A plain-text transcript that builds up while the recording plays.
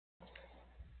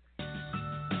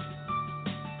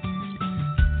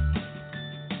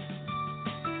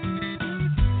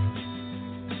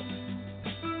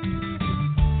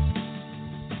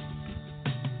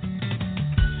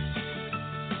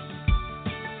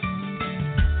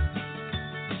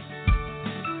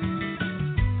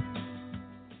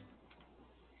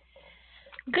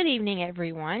Good evening,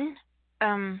 everyone.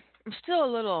 I'm still a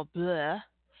little bleh,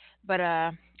 but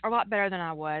a lot better than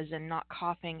I was, and not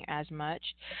coughing as much.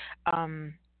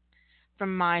 Um,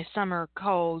 from my summer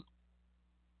cold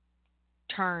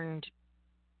turned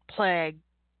plague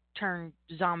turned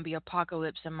zombie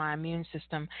apocalypse in my immune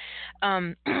system.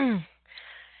 Um,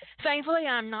 thankfully,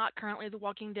 I'm not currently The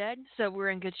Walking Dead, so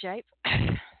we're in good shape.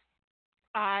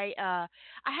 I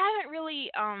haven't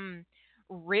really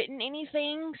written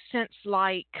anything since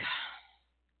like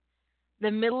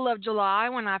the middle of July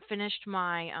when I finished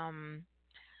uh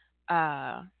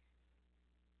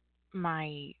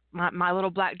my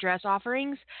little black dress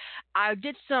offerings. I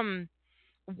did some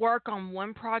work on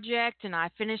one project and I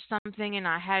finished something and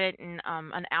I had it in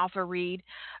an alpha read,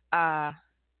 uh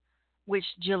which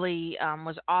Jilly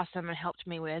was awesome and helped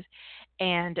me with.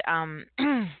 And I'm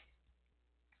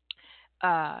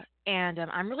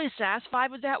really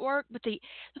satisfied with that work. But the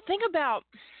thing about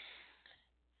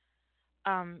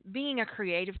being a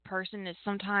creative person is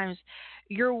sometimes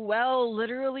your well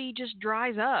literally just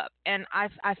dries up, and I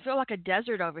feel like a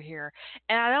desert over here.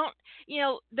 And I don't,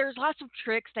 there's lots of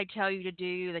tricks they tell you to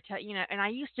do. They tell and I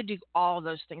used to do all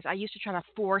those things. I used to try to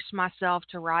force myself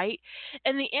to write,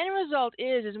 and the end result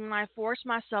is when I force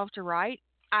myself to write,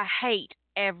 I hate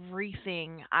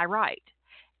everything I write.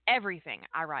 Everything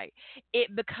I write,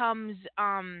 it becomes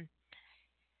I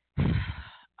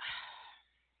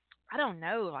don't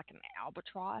know, like an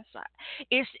albatross.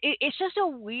 It's just a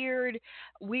weird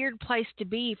place to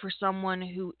be for someone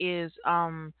who is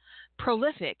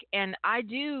prolific, and I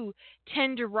do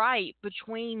tend to write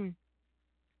between,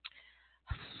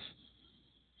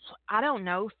 I don't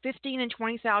know, 15 and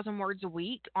 20,000 words a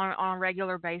week on a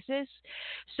regular basis.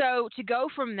 So to go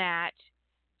from that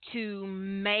to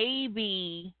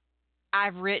maybe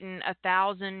I've written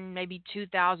 1,000, maybe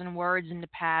 2,000 words in the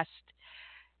past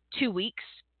 2 weeks.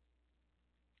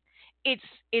 It's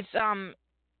it's um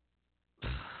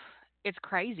it's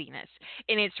craziness,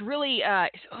 and it's really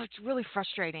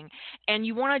frustrating. And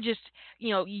you want to just,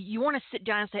 you want to sit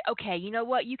down and say, okay, you know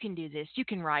what, you can do this, you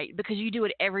can write, because you do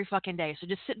it every fucking day. So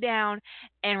just sit down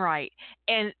and write.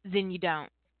 And then you don't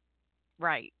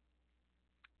write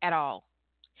at all,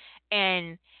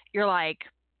 and you're like,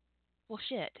 well,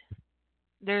 shit,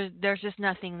 there's just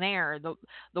nothing there.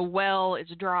 The well is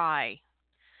dry.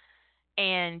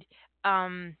 And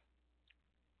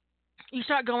you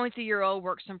start going through your old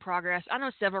works in progress. I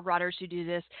know several writers who do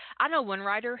this. I know one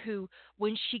writer who,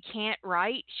 when she can't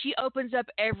write, she opens up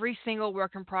every single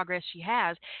work in progress she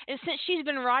has. And since she's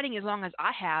been writing as long as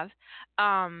I have,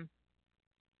 um,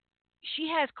 she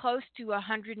has close to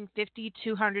 150,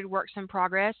 200 works in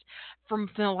progress from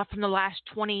the last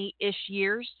 20-ish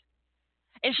years.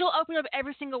 And she'll open up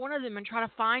every single one of them and try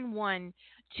to find one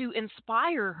to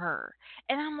inspire her.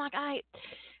 And I'm like, I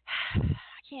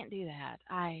can't do that.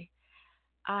 I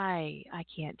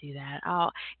can't do that.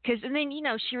 Because and then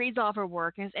she reads all of her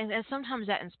work, and sometimes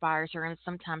that inspires her, and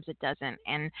sometimes it doesn't.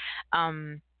 And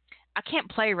I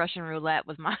can't play Russian roulette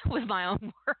with my with my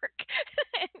own work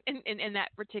in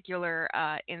that particular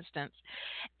instance.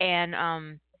 And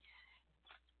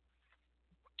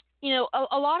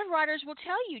a lot of writers will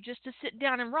tell you just to sit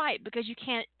down and write because you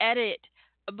can't edit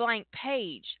a blank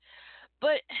page.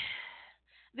 But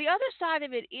the other side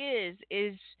of it is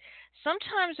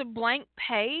sometimes a blank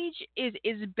page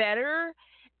is better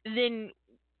than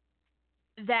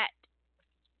that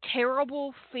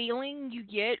terrible feeling you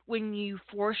get when you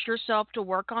force yourself to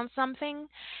work on something,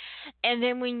 and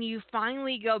then when you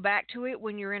finally go back to it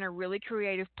when you're in a really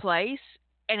creative place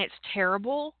and it's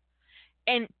terrible,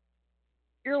 and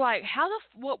you're like,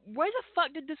 where the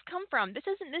fuck did this come from? This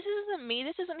isn't me.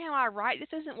 This isn't how I write.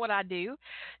 This isn't what I do.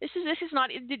 This is not.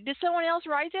 Did someone else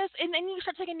write this? And then you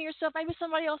start thinking to yourself, maybe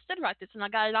somebody else did write this, and I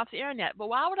got it off the internet. But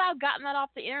why would I have gotten that off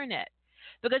the internet?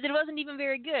 Because it wasn't even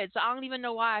very good. So I don't even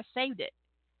know why I saved it.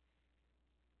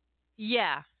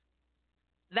 Yeah,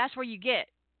 that's where you get.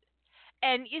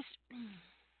 And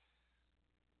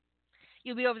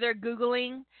you'll be over there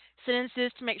Googling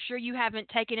sentences to make sure you haven't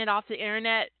taken it off the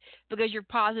internet because you're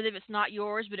positive it's not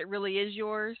yours, but it really is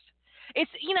yours. It's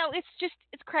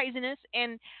craziness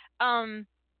and um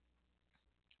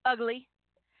ugly.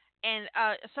 And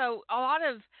so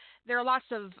there are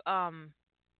lots of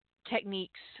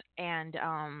techniques and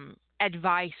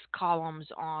advice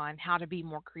columns on how to be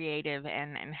more creative,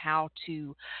 and how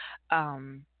to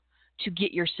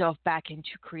get yourself back into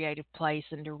creative place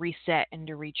and to reset and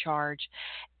to recharge.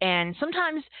 And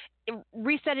sometimes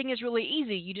resetting is really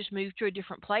easy. You just move to a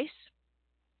different place.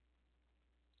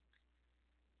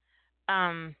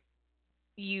 Um,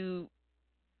 you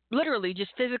literally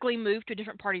just physically move to a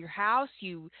different part of your house.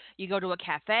 You go to a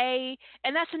cafe,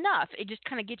 and that's enough. It just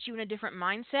kind of gets you in a different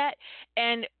mindset.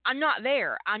 And I'm not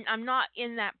there. I'm not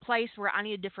in that place where I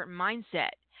need a different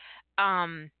mindset.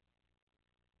 Um,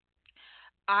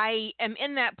 I am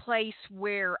in that place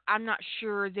where I'm not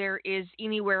sure there is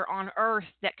anywhere on earth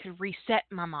that could reset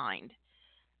my mind,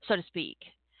 so to speak.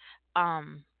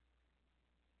 Um,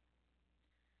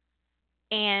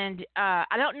 and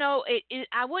I don't know.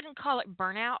 I wouldn't call it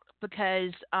burnout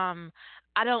because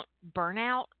I don't burn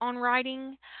out on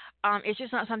writing. It's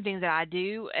just not something that I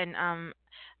do, and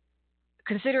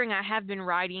considering I have been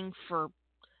writing for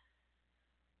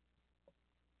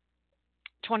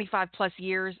 25 plus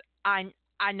years, I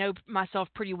know myself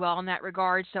pretty well in that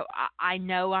regard, so I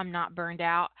know I'm not burned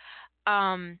out.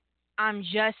 Um, I'm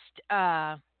just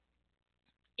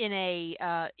in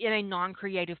a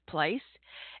non-creative place,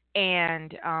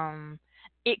 and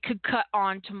it could cut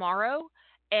on tomorrow,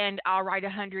 and I'll write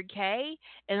 100K,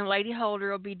 and the lady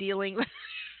holder will be dealing with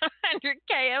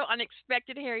 100K of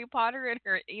unexpected Harry Potter in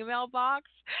her email box.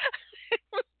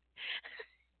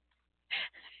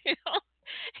 You know?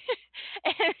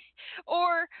 And,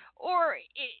 or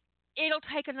it'll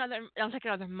take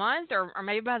another month, or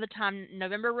maybe by the time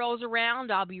November rolls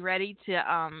around, I'll be ready to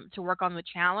work on the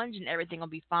challenge, and everything will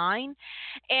be fine.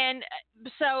 And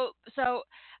so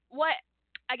what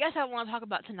I guess I want to talk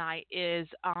about tonight is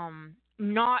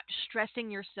not stressing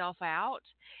yourself out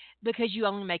because you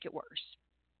only make it worse.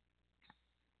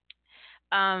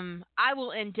 I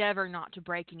will endeavor not to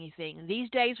break anything. These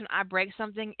days, when I break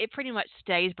something, it pretty much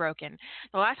stays broken.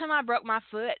 The last time I broke my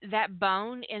foot, that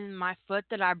bone in my foot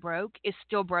that I broke is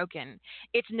still broken.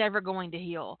 It's never going to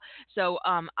heal. So,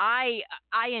 I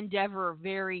endeavor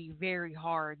very, very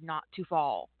hard not to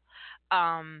fall,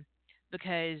 um,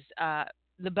 because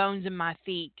the bones in my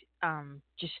feet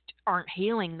just aren't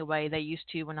healing the way they used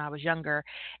to when I was younger,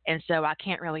 and so I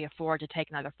can't really afford to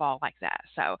take another fall like that.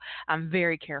 So I'm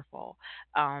very careful,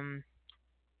 um,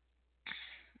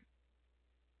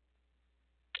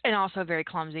 and also very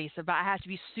clumsy. So, but I have to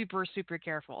be super, super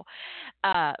careful.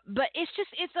 But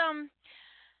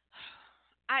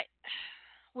I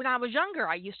when I was younger,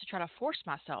 I used to try to force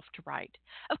myself to write.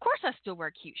 Of course, I still wear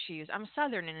cute shoes. I'm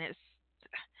Southern, and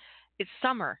it's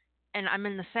summer, and I'm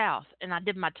in the South, and I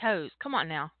dip my toes. Come on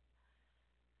now.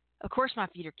 Of course, my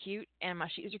feet are cute, and my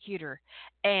shoes are cuter.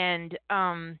 And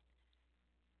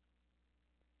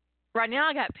right now,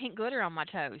 I got pink glitter on my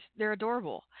toes. They're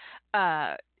adorable.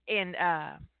 Uh, and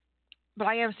but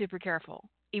I am super careful,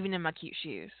 even in my cute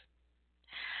shoes.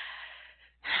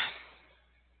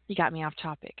 You got me off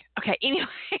topic. Okay. Anyway,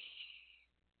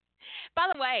 by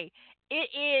the way, it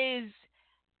is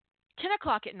 10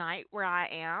 o'clock at night where I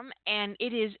am, and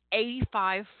it is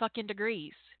 85 fucking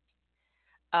degrees.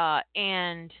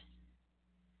 And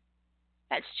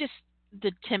that's just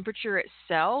the temperature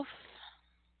itself.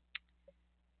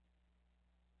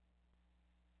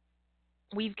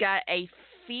 We've got a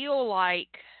feel like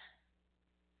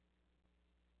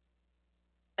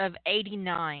of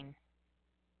 89.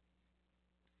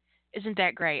 Isn't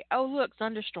that great? Oh, look,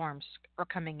 thunderstorms are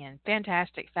coming in.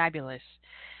 Fantastic, fabulous.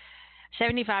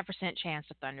 75% chance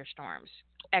of thunderstorms.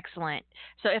 Excellent.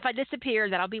 So if I disappear,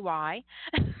 that'll be why.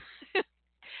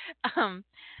 um,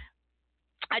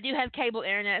 I do have cable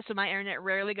internet, so my internet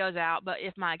rarely goes out. But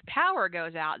if my power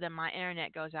goes out, then my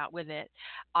internet goes out with it,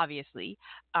 obviously.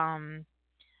 Um,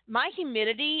 my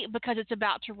humidity, because it's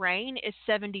about to rain, is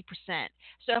 70%.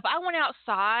 So if I went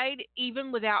outside,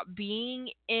 even without being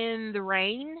in the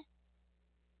rain,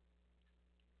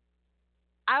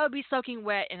 I would be soaking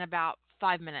wet in about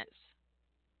 5 minutes.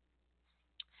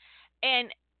 And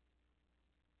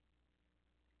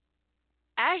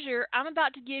Azure, I'm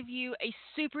about to give you a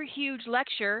super huge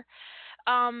lecture.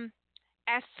 Um,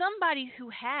 as somebody who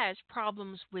has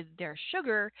problems with their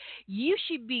sugar, you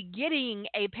should be getting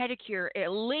a pedicure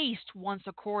at least once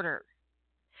a quarter.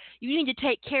 You need to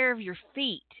take care of your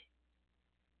feet,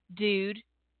 dude.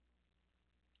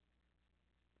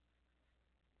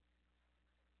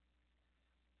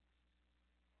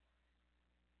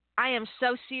 I am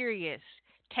so serious.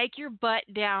 Take your butt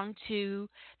down to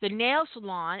the nail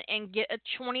salon and get a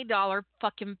 $20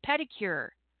 fucking pedicure.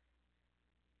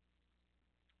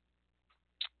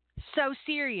 So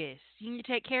serious. You need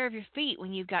to take care of your feet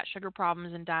when you've got sugar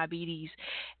problems and diabetes.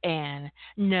 And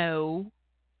no,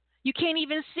 you can't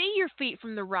even see your feet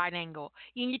from the right angle.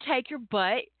 You need to take your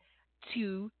butt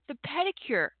to the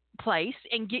pedicure place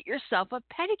and get yourself a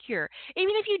pedicure.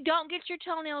 Even if you don't get your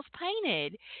toenails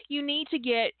painted, you need to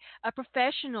get a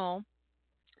professional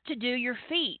to do your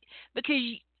feet because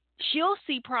she'll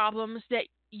see problems that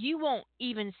you won't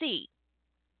even see.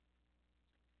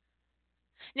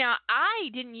 Now, I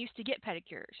didn't used to get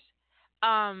pedicures.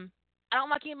 I don't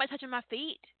like anybody touching my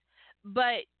feet,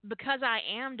 but because I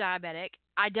am diabetic,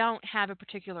 I don't have a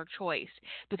particular choice.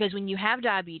 Because when you have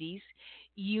diabetes,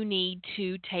 you need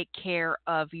to take care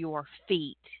of your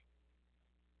feet.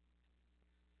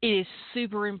 It is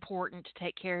super important to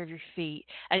take care of your feet.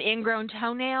 An ingrown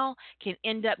toenail can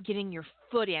end up getting your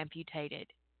foot amputated.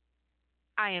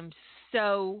 I am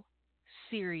so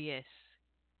serious.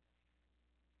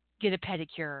 Get a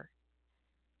pedicure.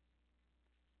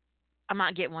 I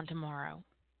might get one tomorrow.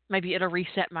 Maybe it'll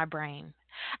reset my brain.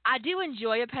 I do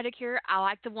enjoy a pedicure. I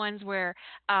like the ones where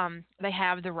they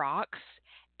have the rocks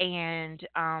and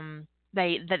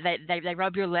they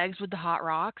rub your legs with the hot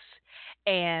rocks,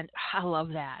 and I love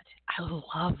that. I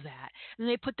love that. And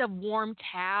they put the warm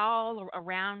towel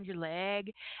around your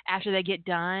leg after they get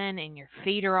done, and your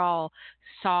feet are all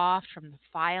soft from the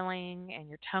filing, and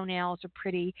your toenails are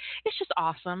pretty. It's just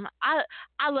awesome.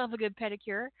 I love a good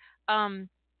pedicure. Um,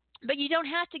 but you don't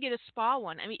have to get a spa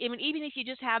one. I mean, even if you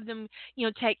just have them,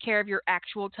 take care of your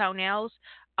actual toenails,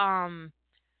 um,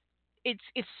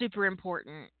 it's super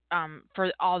important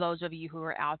for all those of you who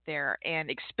are out there,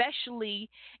 and especially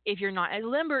if you're not as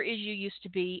limber as you used to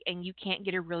be, and you can't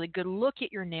get a really good look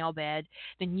at your nail bed,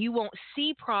 then you won't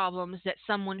see problems that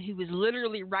someone who is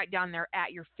literally right down there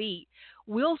at your feet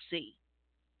will see,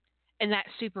 and that's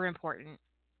super important.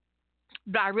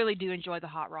 But I really do enjoy the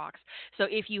hot rocks. So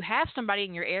if you have somebody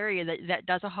in your area that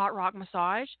does a hot rock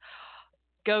massage,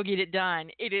 go get it done.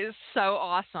 It is so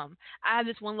awesome. I have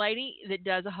this one lady that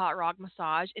does a hot rock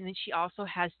massage, and then she also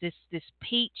has this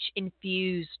peach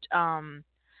infused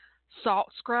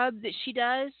salt scrub that she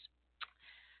does.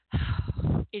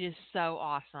 It is so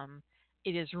awesome.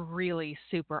 It is really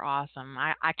super awesome.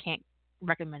 I can't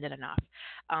recommend it enough.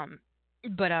 Um,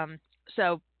 but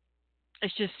so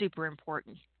it's just super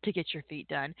important to get your feet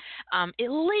done at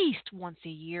least once a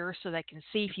year so they can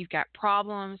see if you've got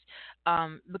problems,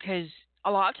 because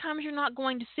a lot of times you're not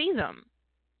going to see them.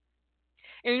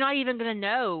 And you're not even going to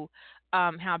know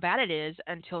how bad it is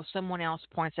until someone else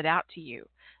points it out to you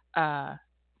uh,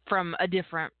 from a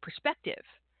different perspective.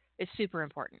 It's super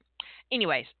important.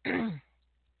 Anyways,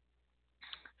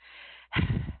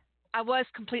 I was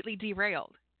completely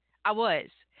derailed. I was.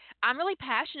 I'm really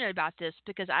passionate about this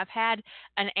because I've had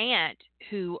an aunt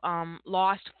who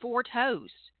lost four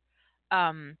toes,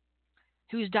 um,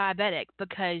 who's diabetic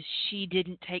because she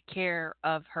didn't take care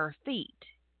of her feet.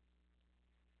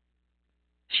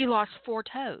 She lost four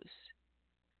toes,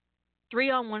 three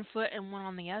on one foot and one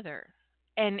on the other.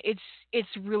 And it's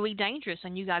really dangerous,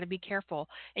 and you got to be careful,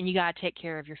 and you got to take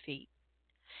care of your feet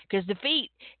because the feet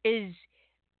is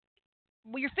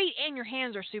well, your feet and your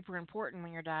hands are super important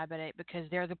when you're diabetic because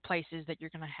they're the places that you're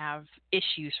going to have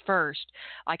issues first.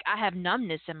 Like I have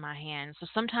numbness in my hands, so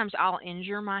sometimes I'll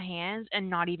injure my hands and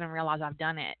not even realize I've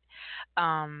done it.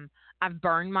 Um, I've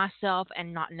burned myself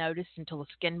and not noticed until the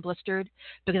skin blistered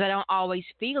because I don't always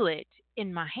feel it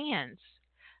in my hands.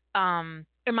 And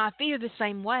my feet are the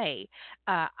same way.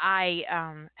 I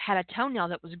had a toenail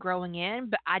that was growing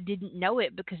in, but I didn't know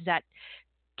it because that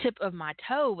tip of my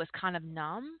toe was kind of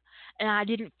numb and I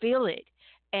didn't feel it.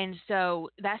 And so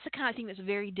that's the kind of thing that's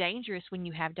very dangerous when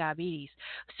you have diabetes.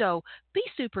 So be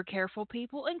super careful,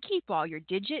 people, and keep all your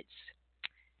digits.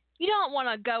 You don't want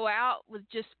to go out with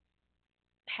just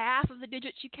half of the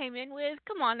digits you came in with.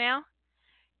 Come on now.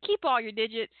 Keep all your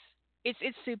digits. It's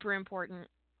super important.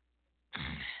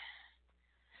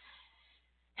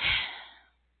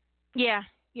 Yeah,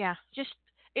 yeah. Just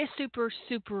it's super,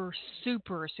 super,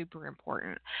 super, super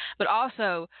important. But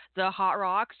also, the hot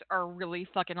rocks are really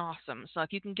fucking awesome. So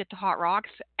if you can get the hot rocks,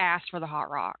 ask for the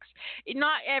hot rocks.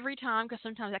 Not every time, because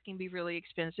sometimes that can be really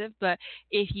expensive. But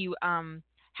if you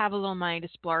have a little money to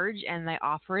splurge and they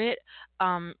offer it,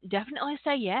 definitely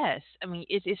say yes. I mean,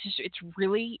 it's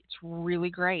really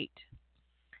great,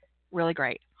 really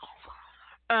great.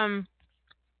 Um,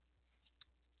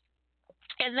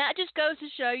 And that just goes to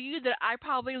show you that I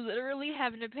probably literally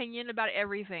have an opinion about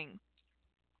everything.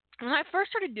 When I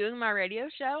first started doing my radio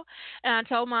show, and I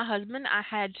told my husband I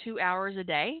had 2 hours a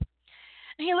day,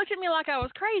 and he looked at me like I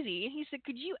was crazy. And he said,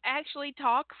 "Could you actually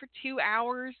talk for 2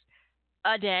 hours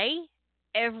a day,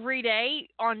 every day,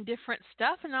 on different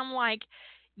stuff?" And I'm like,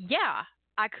 "Yeah,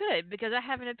 I could because I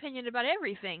have an opinion about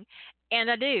everything."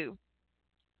 And I do.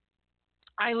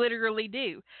 I literally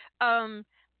do. Um,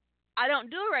 I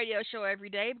don't do a radio show every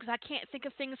day because I can't think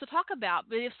of things to talk about.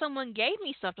 But if someone gave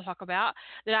me stuff to talk about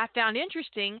that I found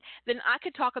interesting, then I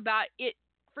could talk about it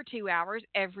for 2 hours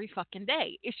every fucking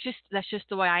day. That's just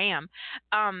the way I am.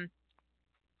 Um,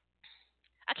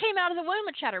 I came out of the womb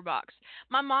a chatterbox.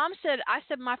 My mom said I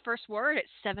said my first word at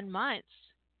 7 months.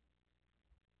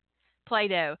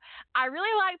 Play-Doh. I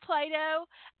really like Play-Doh.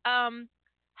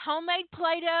 Homemade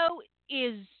Play-Doh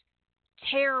is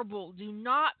terrible. Do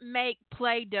not make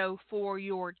Play-Doh for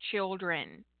your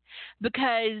children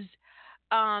because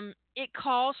it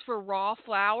calls for raw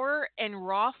flour, and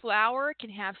raw flour can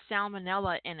have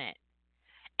salmonella in it.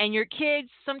 And your kids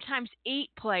sometimes eat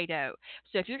Play-Doh.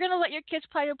 So if you're going to let your kids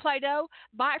play with Play-Doh,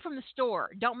 buy it from the store.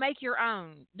 Don't make your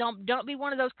own. Don't be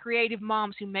one of those creative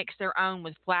moms who makes their own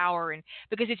with flour and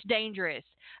because it's dangerous.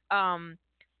 Um,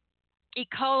 E.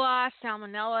 coli,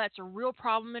 salmonella, it's a real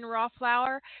problem in raw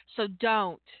flour. So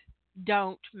don't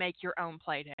make your own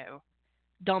Play-Doh.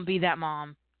 Don't be that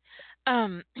mom.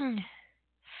 Um,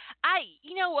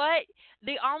 you know what?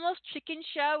 The Almost Chicken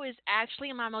Show is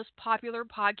actually my most popular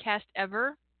podcast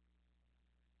ever.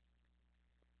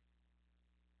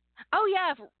 Oh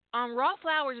yeah, raw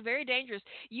flour is very dangerous.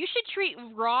 You should treat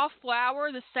raw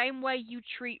flour the same way you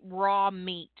treat raw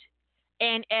meat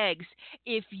and eggs.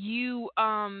 If you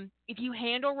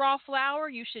handle raw flour,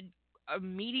 you should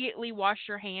immediately wash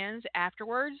your hands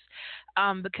afterwards,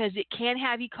 because it can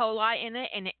have E. coli in it,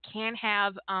 and it can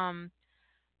have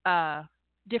uh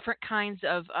different kinds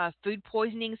of food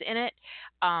poisonings in it.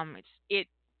 It's it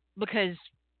because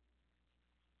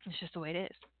it's just the way it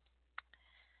is.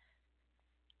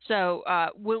 So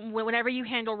whenever you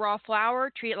handle raw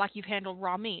flour, treat it like you've handled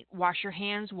raw meat. Wash your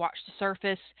hands, wash the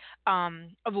surface,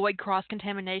 avoid cross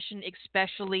contamination,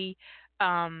 especially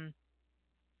um,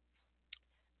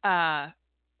 uh,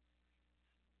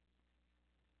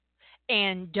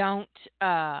 and don't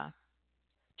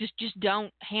just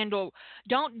don't handle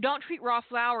don't treat raw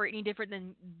flour any different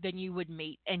than you would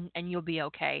meat, and you'll be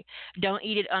okay. Don't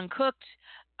eat it uncooked.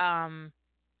 Um,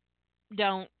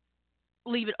 don't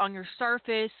leave it on your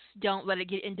surface. Don't let it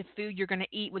get into food you're going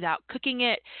to eat without cooking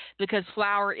it because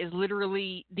flour is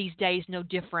literally these days no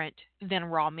different than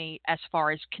raw meat as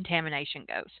far as contamination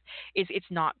goes. It's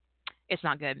not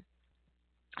good.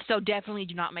 So definitely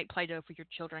do not make Play-Doh for your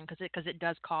children because it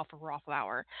does call for raw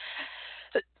flour.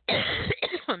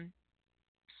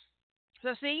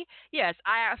 So see, yes,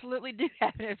 I absolutely do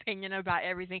have an opinion about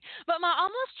everything. But my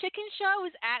Almost Chicken Show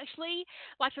is actually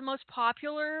like the most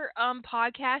popular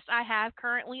podcast I have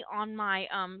currently on my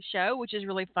show, which is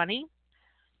really funny.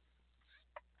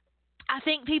 I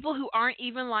think people who aren't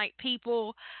even like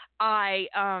people I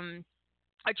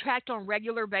attract on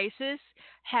regular basis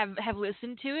have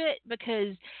listened to it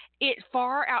because it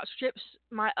far outstrips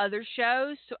my other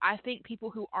shows. So I think people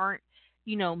who aren't,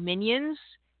 minions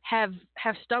have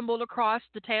stumbled across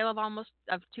the tale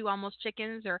of two almost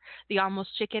chickens or the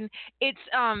almost chicken. It's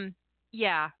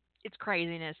yeah, it's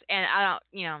craziness, and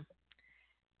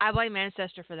I blame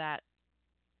Ancestor for that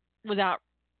without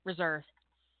reserve.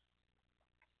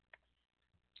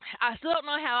 I still don't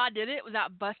know how I did it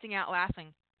without busting out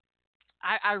laughing.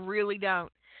 I really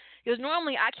don't. Because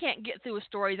normally I can't get through a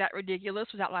story that ridiculous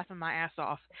without laughing my ass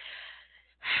off.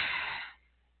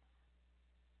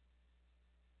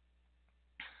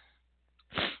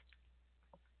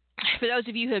 For those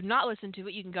of you who have not listened to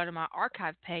it, you can go to my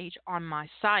archive page on my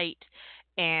site,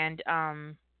 and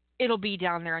it'll be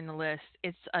down there in the list.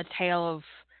 It's a tale of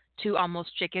two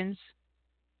almost chickens,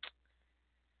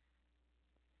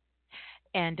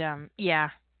 and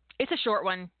yeah, it's a short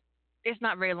one. It's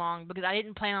not very long because I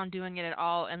didn't plan on doing it at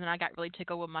all, and then I got really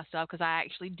tickled with myself because I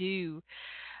actually do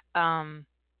um,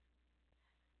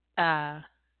 uh,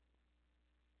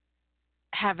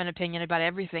 have an opinion about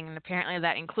everything, and apparently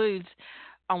that includes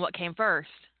on what came first,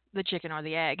 the chicken or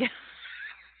the egg.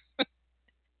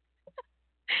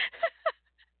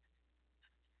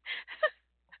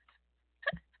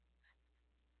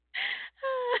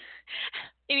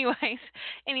 anyways,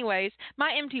 anyways,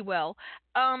 my empty well.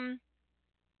 Um,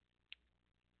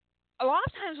 a lot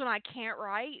of times when I can't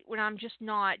write, when I'm just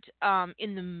not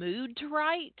in the mood to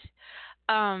write,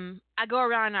 I go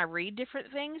around and I read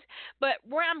different things. But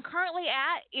where I'm currently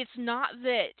at, it's not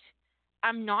that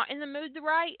I'm not in the mood to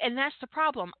write, and that's the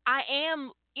problem. I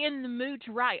am in the mood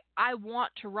to write. I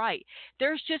want to write.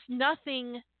 There's just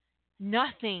nothing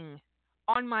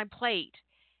on my plate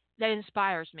that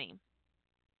inspires me.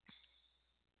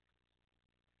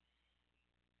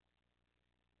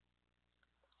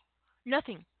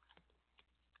 Nothing.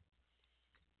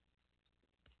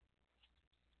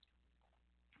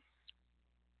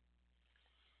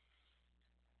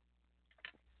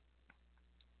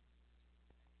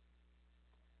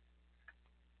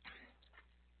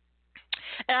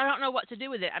 And I don't know what to do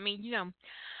with it. I mean,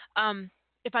 um,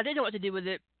 if I did know what to do with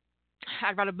it,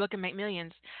 I'd write a book and make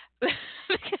millions.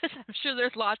 Because I'm sure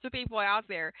there's lots of people out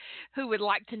there who would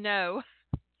like to know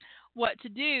what to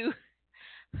do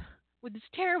with this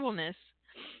terribleness.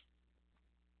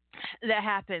 that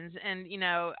happens, and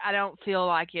I don't feel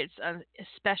like it's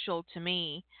special to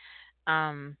me.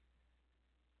 Um,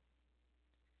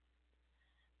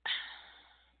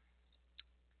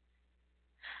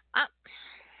 I,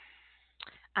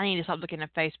 I need to stop looking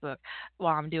at Facebook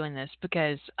while I'm doing this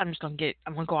because I'm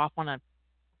gonna go off on a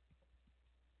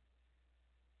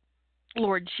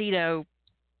Lord Cheeto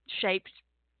shaped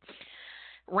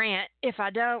rant if I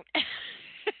don't.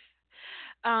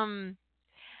 um,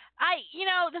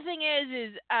 the thing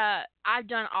is I've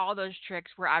done all those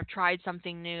tricks where I've tried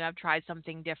something new, I've tried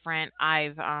something different.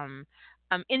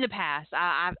 In the past,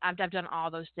 I've done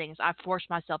all those things. I've forced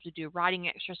myself to do writing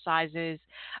exercises.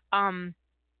 Um,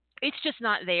 it's just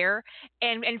not there,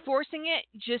 and forcing it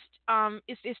just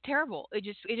is terrible. It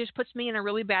just puts me in a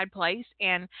really bad place,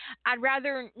 and I'd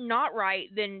rather not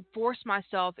write than force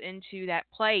myself into that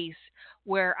place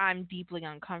where I'm deeply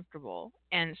uncomfortable.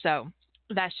 And so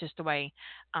that's just the way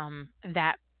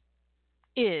that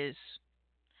is.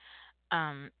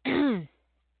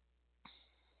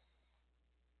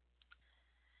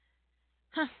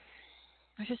 Huh,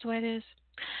 that's just the way it is.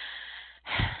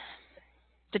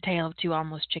 The tale of two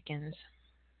almost chickens.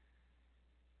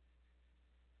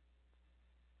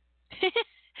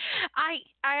 I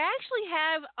actually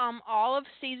have all of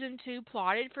season 2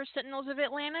 plotted for Sentinels of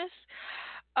Atlantis.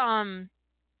 Um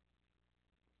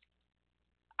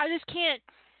I just can't.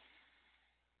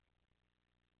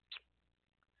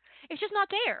 It's just not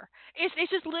there.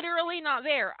 It's just literally not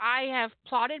there. I have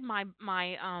plotted my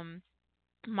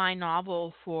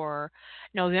novel for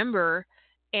November,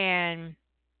 and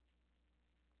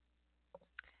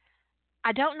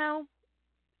I don't know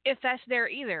if that's there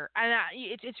either. And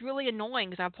it's really annoying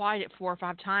because I applied it 4 or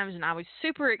 5 times, and I was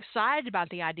super excited about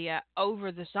the idea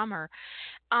over the summer.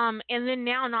 And then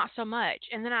now not so much.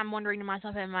 And then I'm wondering to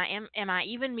myself, am I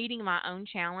even meeting my own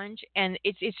challenge? And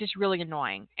it's just really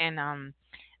annoying. And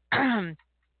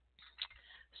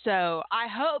so I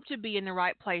hope to be in the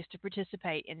right place to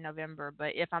participate in November.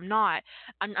 But if I'm not,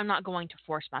 I'm not going to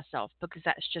force myself because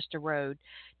that's just a road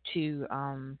to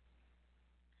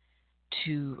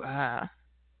to a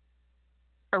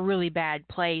really bad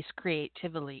place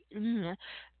creatively. You know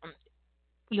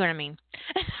what I mean?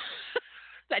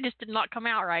 That just did not come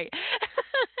out right.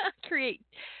 Create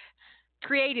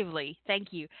creatively.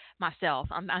 Thank you, myself.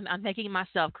 I'm thanking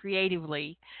myself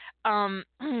creatively. Um,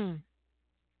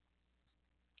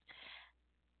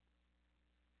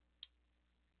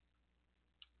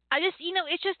 I just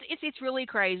it's really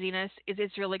craziness.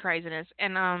 It's really craziness,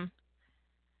 and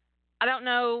I don't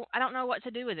know what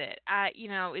to do with it.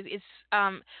 It's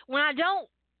when I don't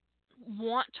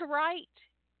want to write,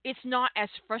 it's not as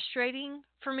frustrating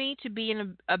for me to be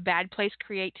in a bad place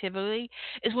creatively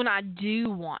is when I do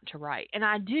want to write. And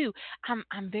I do.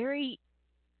 I'm very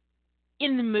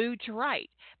in the mood to write,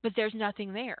 but there's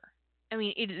nothing there. I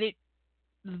mean,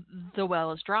 the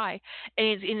well is dry,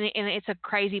 and it's a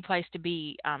crazy place to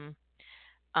be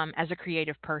as a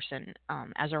creative person,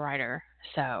 as a writer.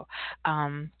 So,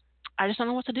 I just don't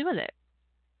know what to do with it.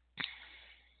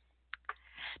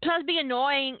 Besides be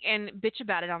annoying and bitch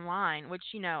about it online, which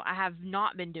I have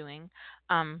not been doing,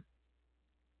 um,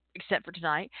 except for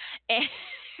tonight, and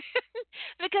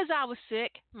because I was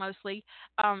sick mostly.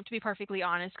 To be perfectly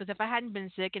honest, because if I hadn't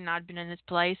been sick and I'd been in this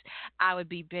place, I would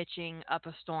be bitching up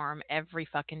a storm every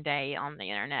fucking day on the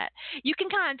internet. You can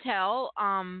kind of tell.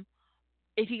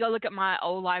 If you go look at my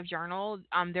old live journal,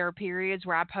 there are periods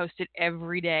where I posted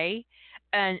every day,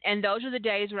 and those are the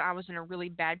days when I was in a really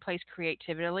bad place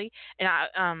creatively,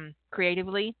 and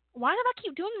creatively. Why do I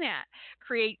keep doing that?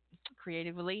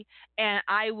 Creatively, and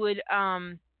I would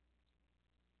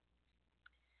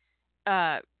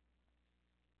uh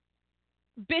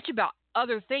bitch about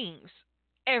other things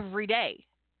every day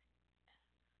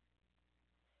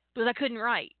because I couldn't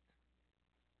write.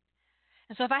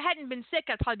 And so if I hadn't been sick,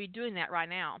 I'd probably be doing that right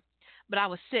now. But I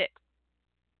was sick,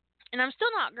 and I'm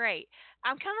still not great.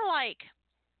 I'm kind of like,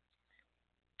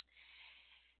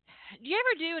 do you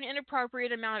ever do an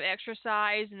inappropriate amount of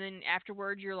exercise and then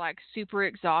afterwards you're like super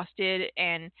exhausted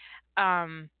and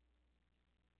um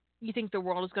you think the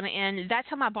world is going to end? That's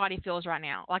how my body feels right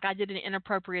now. Like I did an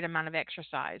inappropriate amount of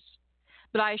exercise.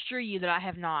 But I assure you that I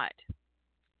have not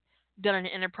done an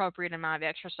inappropriate amount of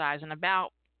exercise in about,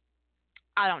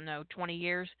 I don't know, 20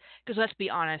 years. Because let's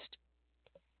be honest,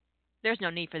 there's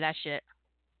no need for that shit.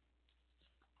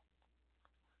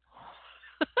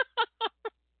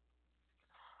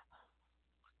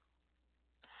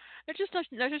 There's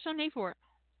just no need for it.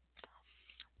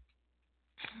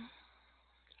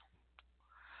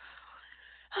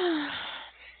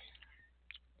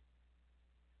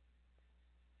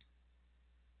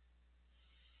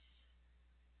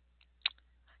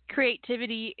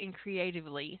 Creativity and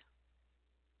creatively.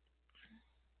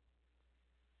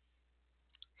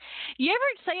 You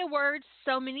ever say a word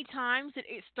so many times that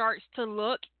it starts to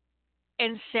look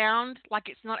and sound like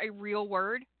it's not a real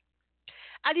word?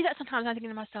 I do that sometimes. I'm thinking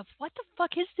to myself, "What the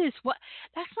fuck is this? What?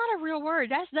 That's not a real word.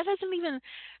 That doesn't even."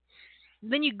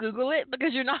 Then you Google it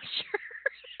because you're not sure.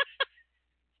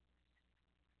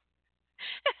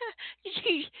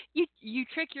 You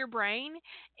trick your brain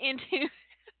into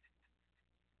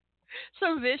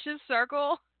some vicious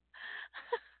circle.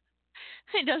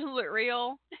 It doesn't look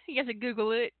real. You have to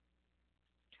Google it.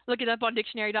 Look it up on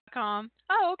dictionary.com.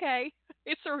 Oh, okay.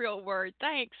 It's a real word.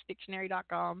 Thanks,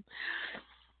 dictionary.com.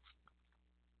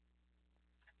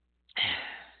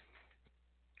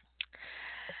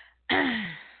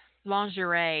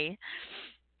 Lingerie.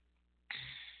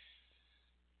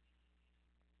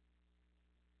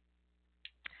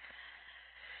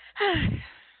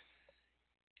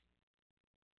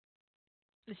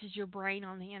 This is your brain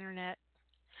on the internet.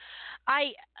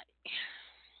 I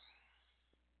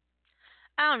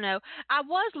I don't know. I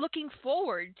was looking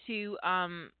forward to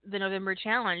the November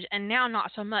challenge, and now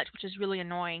not so much, which is really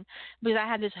annoying because I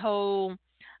had this whole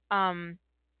um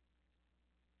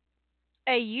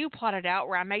AU plotted out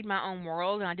where I made my own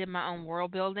world and I did my own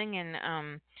world building,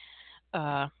 and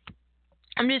uh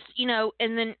I'm just,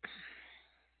 and then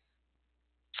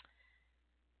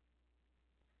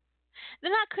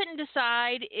I couldn't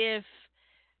decide if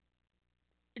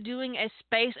doing a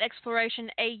space exploration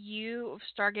AU of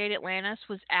Stargate Atlantis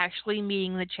was actually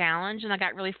meeting the challenge, and I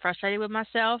got really frustrated with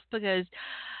myself because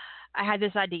I had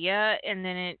this idea and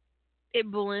then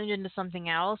it ballooned into something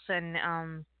else, and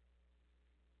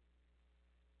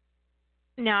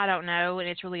now I don't know, and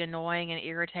it's really annoying and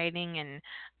irritating, and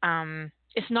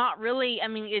it's not really. I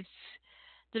mean, it's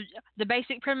the the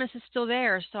basic premise is still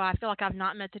there, so I feel like I've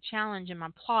not met the challenge in my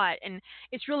plot, and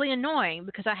it's really annoying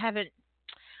because I haven't.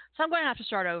 So I'm going to have to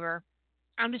start over.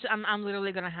 I'm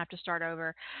literally going to have to start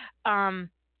over. Um,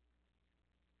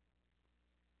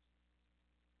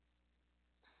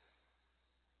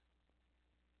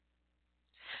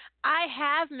 I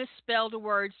have misspelled a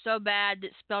word so bad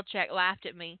that spell check laughed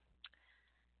at me.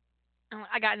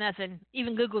 I got nothing.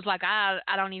 Even Google's like, I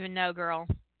don't even know, girl.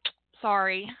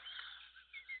 Sorry.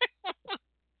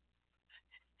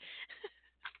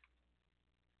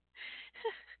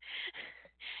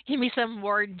 Give me some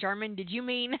word in German. Did you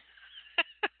mean?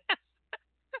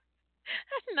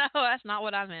 No, that's not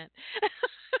what I meant.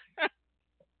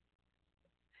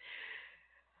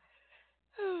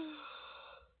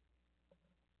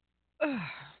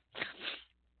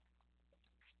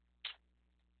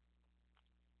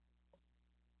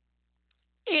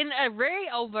 In a very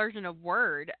old version of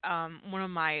Word, one of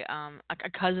my a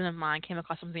cousin of mine came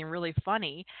across something really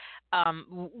funny.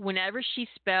 Whenever she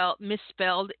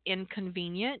misspelled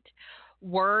inconvenient,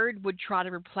 Word would try to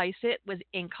replace it with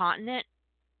incontinent,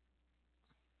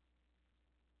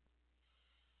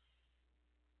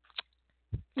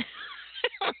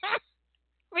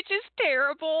 which is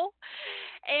terrible.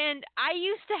 And I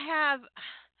used to have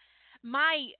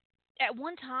my at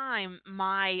one time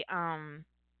my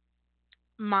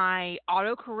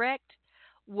autocorrect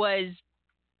was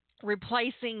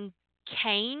replacing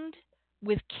caned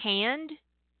with canned.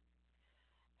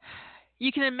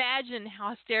 You can imagine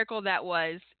how hysterical that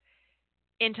was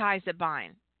in Ties That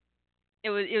Bind. It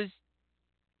was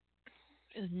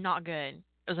not good.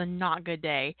 It was a not good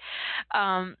day.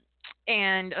 Um,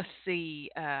 and let's see.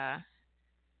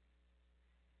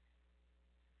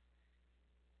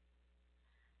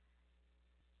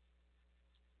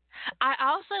 I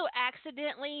also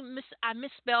accidentally I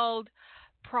misspelled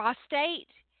prostate,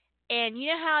 and you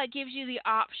know how it gives you the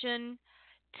option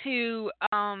to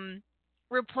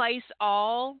replace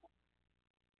all,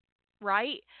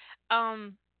 right?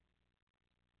 Um,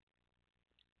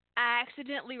 I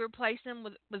accidentally replaced them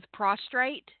with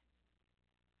prostrate.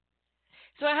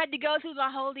 So I had to go through the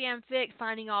whole damn fix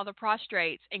finding all the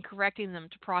prostrates and correcting them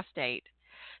to prostate.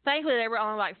 Thankfully, they were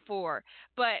only like four,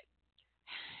 but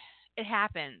it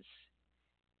happens.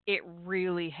 It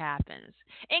really happens.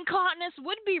 Incontinence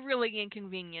would be really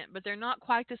inconvenient, but they're not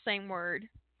quite the same word.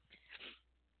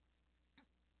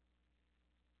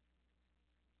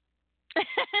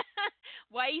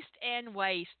 Waste and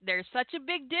waste. There's such a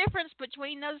big difference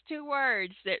between those two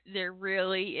words. There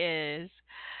really is.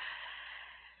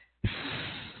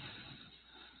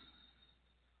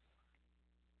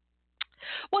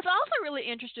 What's also really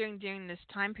interesting during this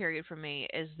time period for me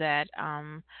is that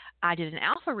I did an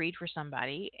alpha read for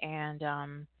somebody, and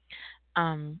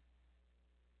um,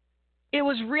 it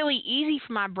was really easy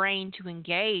for my brain to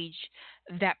engage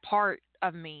that part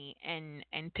of me and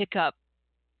pick up.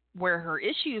 where her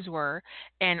issues were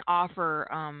and offer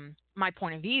my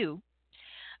point of view.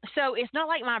 So it's not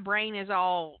like my brain is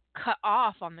all cut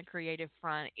off on the creative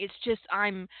front. It's just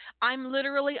I'm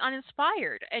literally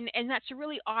uninspired, and that's a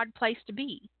really odd place to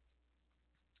be.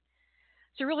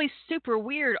 It's a really super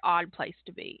weird odd place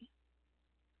to be.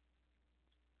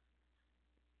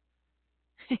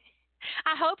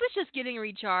 I hope it's just getting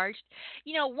recharged.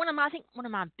 I think one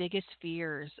of my biggest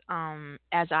fears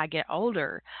as I get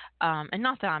older, and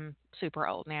not that I'm super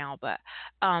old now, but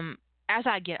um as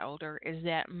I get older is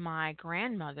that my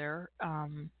grandmother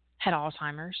had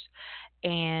Alzheimer's,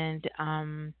 and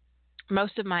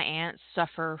most of my aunts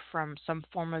suffer from some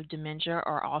form of dementia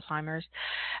or Alzheimer's,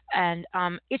 and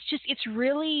it's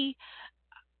really,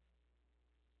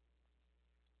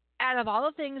 out of all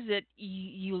the things that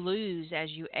you lose as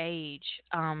you age,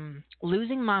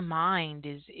 losing my mind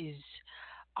is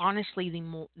honestly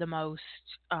the most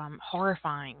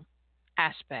horrifying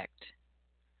aspect.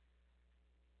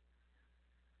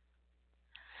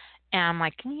 And I'm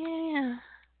like, yeah,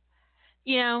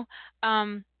 you know,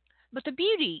 um, but the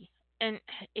beauty, and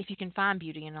if you can find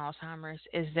beauty in Alzheimer's,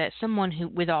 is that someone who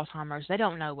with Alzheimer's, they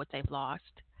don't know what they've lost.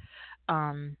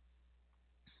 Um,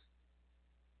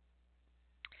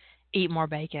 Eat more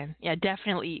bacon. Yeah,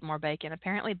 definitely eat more bacon.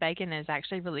 Apparently, bacon is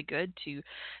actually really good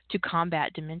to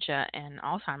combat dementia and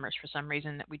Alzheimer's for some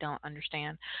reason that we don't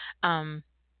understand. Um,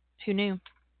 who knew?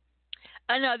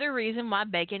 Another reason why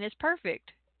bacon is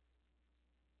perfect.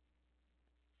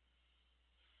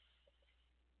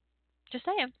 Just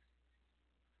saying.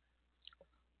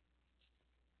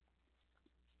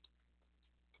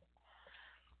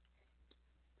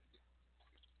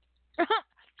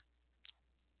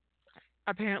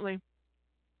 Apparently,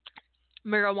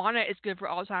 marijuana is good for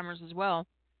Alzheimer's as well.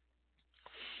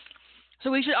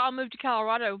 So we should all move to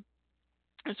Colorado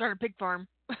and start a pig farm.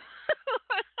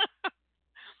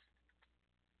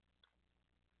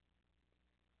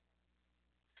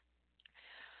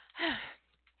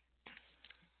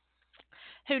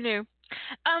 Who knew?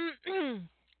 Um,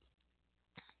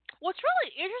 what's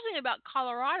really interesting about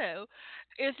Colorado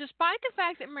is, despite the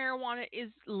fact that marijuana is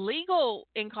legal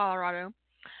in Colorado,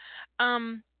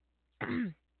 um,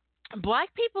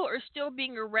 black people are still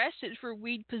being arrested for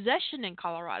weed possession in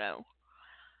Colorado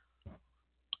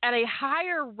at a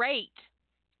higher rate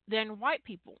than white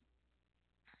people.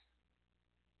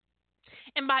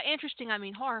 And by interesting, I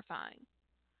mean horrifying.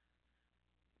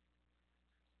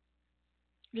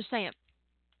 Just saying.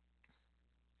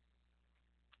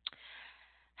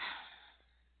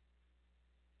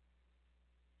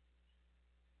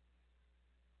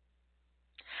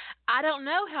 I don't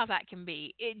know how that can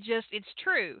be. It's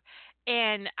true.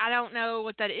 And I don't know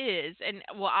what that is. And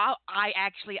well,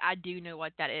 I do know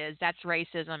what that is. That's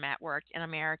racism at work in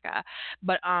America.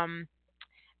 But I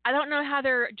don't know how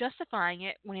they're justifying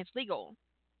it when it's legal.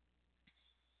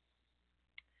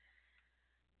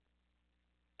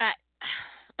 I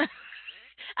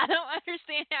I don't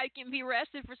understand how you can be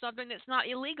arrested for something that's not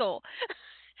illegal.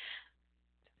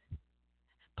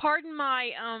 Pardon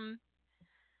my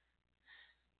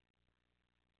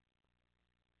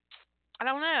I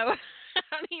don't know. I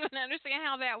don't even understand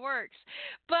how that works.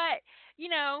 But, you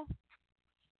know,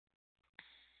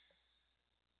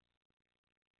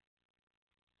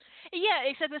 yeah,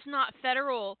 except it's not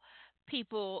federal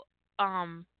people,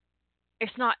 um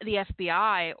it's not the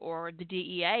FBI or the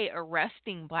DEA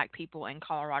arresting black people in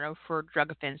Colorado for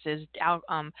drug offenses,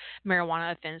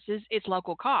 marijuana offenses. It's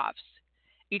local cops.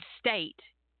 It's state.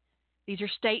 These are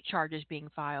state charges being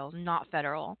filed, not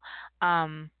federal.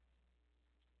 Um,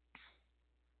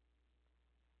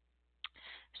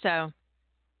 so,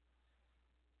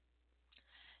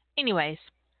 anyways,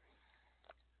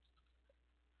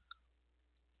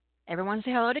 everyone say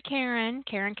hello to Karen.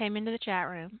 Karen came into the chat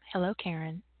room. Hello,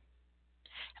 Karen.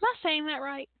 Am I saying that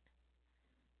right?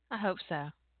 I hope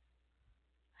so.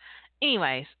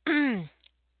 Anyways, since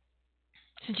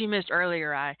you missed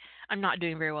earlier, I'm not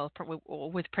doing very well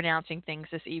with pronouncing things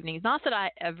this evening. Not that I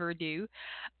ever do,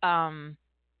 um,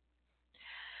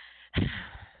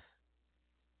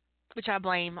 which I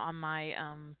blame on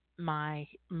my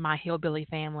hillbilly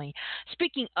family.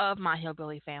 Speaking of my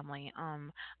hillbilly family,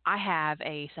 I have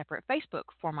a separate Facebook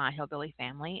for my hillbilly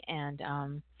family, and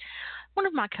one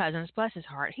of my cousins, bless his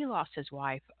heart, he lost his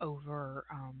wife over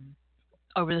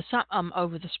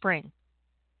the spring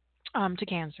to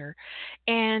cancer,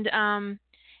 and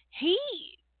he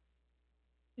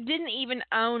didn't even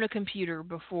own a computer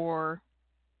before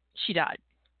she died.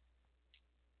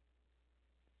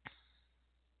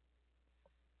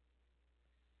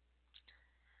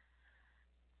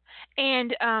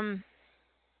 And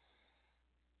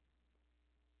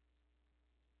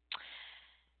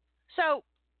So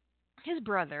his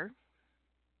brother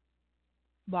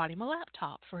bought him a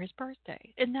laptop for his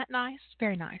birthday. Isn't that nice?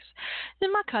 Very nice.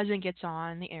 Then my cousin gets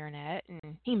on the internet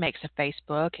and he makes a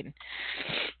Facebook and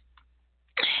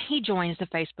he joins the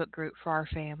Facebook group for our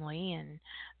family and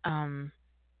um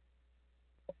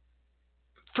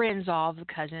friends all of the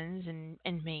cousins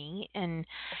and me, and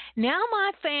now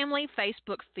my family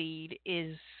Facebook feed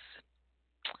is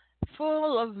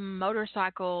full of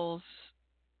motorcycles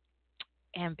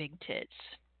and big tits.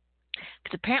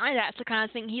 Because apparently that's the kind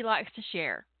of thing he likes to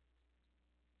share.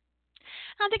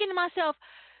 I'm thinking to myself,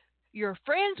 you're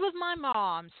friends with my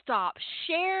mom. Stop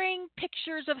sharing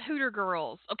pictures of Hooter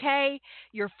girls, okay?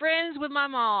 You're friends with my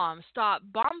mom. Stop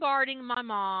bombarding my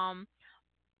mom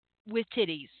with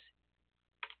titties.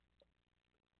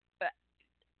 But,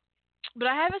 but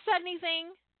I haven't said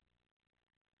anything.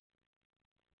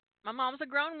 My mom's a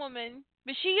grown woman,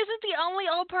 but she isn't the only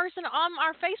old person on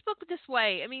our Facebook this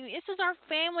way. I mean, this is our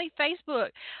family Facebook.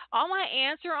 All my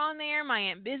aunts are on there. My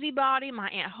Aunt Busybody, my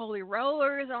Aunt Holy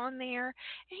Roller is on there. And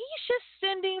he's just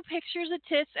sending pictures of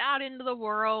tits out into the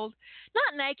world.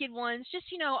 Not naked ones, just,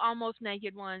 almost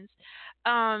naked ones.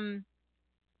 Um,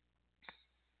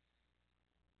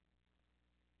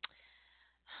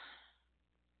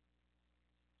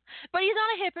 but he's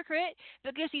not a hypocrite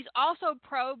because he's also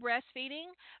pro breastfeeding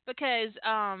because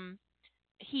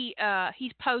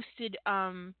he's posted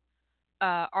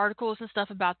articles and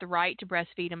stuff about the right to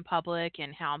breastfeed in public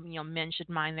and how men should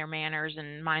mind their manners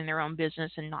and mind their own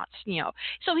business and not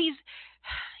so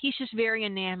he's just very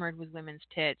enamored with women's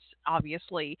tits,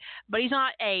 obviously, but he's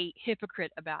not a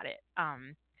hypocrite about it.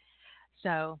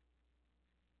 So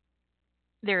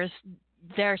there's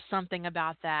something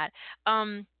about that.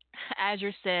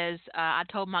 Azure says, I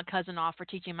told my cousin off for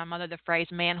teaching my mother the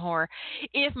phrase man whore.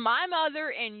 If my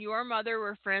mother and your mother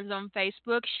were friends on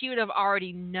Facebook, she would have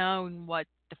already known what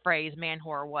the phrase man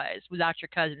whore was without your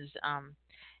cousin's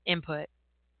input.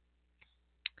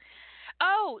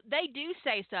 Oh, they do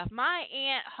say stuff. My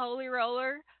Aunt Holy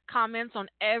Roller comments on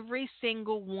every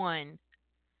single one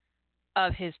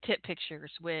of his tip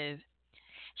pictures with,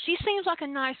 she seems like a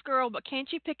nice girl, but can't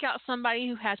you pick out somebody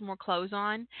who has more clothes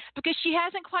on? Because she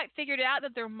hasn't quite figured out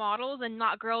that they're models and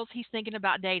not girls he's thinking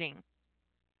about dating.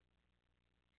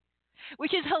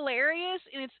 Which is hilarious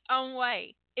in its own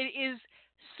way. It is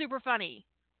super funny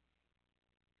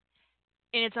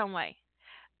in its own way.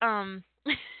 Um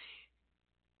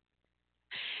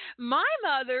My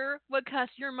mother would cuss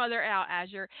your mother out,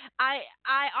 Azure. I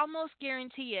almost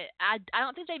guarantee it. I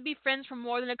don't think they'd be friends for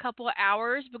more than a couple of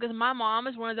hours because my mom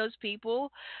is one of those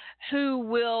people who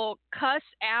will cuss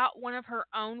out one of her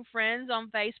own friends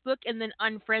on Facebook and then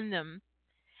unfriend them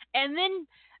and then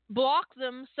block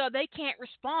them so they can't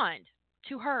respond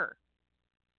to her.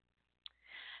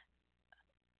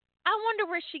 I wonder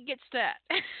where she gets that.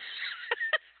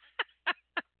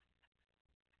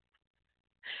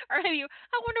 Or maybe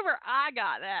I wonder where I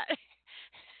got that.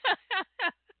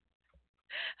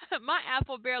 My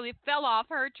apple barely fell off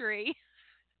her tree.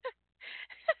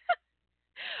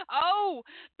 Oh,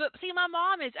 but see, my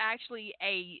mom is actually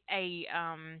a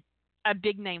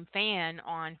big name fan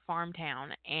on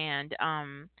Farmtown, and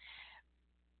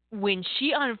when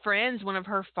she unfriends one of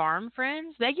her farm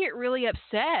friends, they get really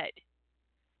upset.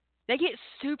 They get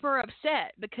super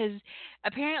upset because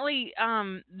apparently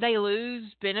they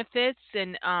lose benefits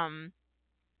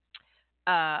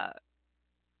uh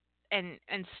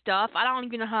and stuff. I don't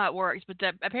even know how it works, but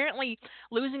apparently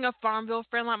losing a Farmville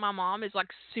friend like my mom is like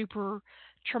super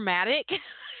traumatic.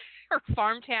 Her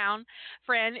farm town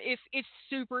friend, it's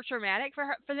super traumatic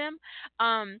for them.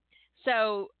 Um,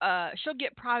 so she'll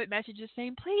get private messages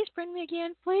saying, "Please friend me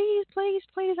again, please, please,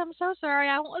 please. I'm so sorry.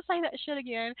 I won't say that shit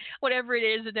again. Whatever it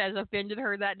is that has offended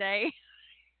her that day."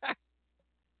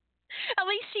 At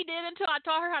least she did until I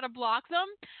taught her how to block them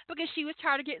because she was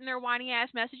tired of getting their whiny ass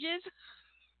messages.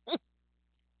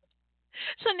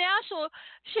 So now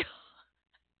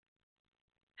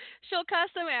she'll cuss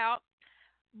them out,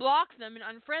 block them, and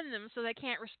unfriend them so they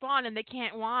can't respond and they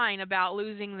can't whine about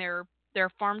losing their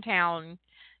farm town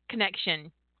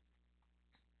connection.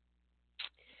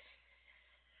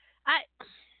 I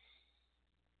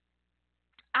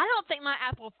I don't think my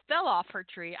apple fell off her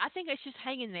tree. I think it's just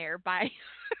hanging there by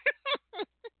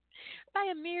by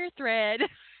a mere thread.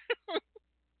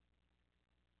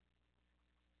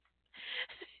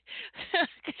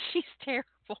 She's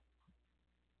terrible.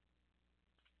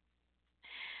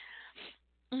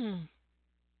 Mm.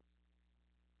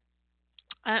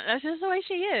 That's just the way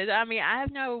she is. I mean, I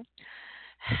have no.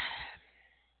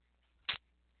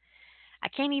 I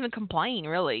can't even complain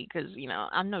really because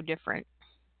I'm no different.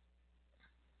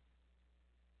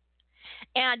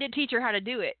 And I did teach her how to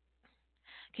do it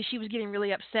because she was getting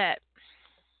really upset.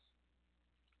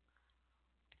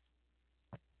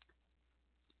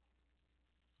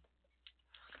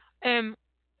 And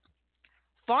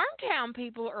Farmtown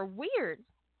people are weird.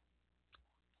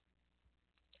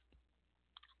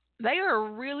 They are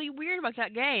really weird about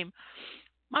that game.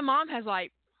 My mom has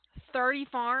like 30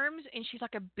 farms, and she's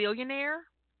like a billionaire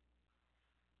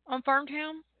on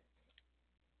Farmtown.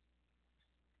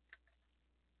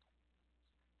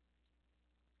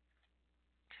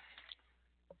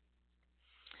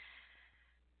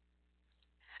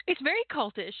 It's very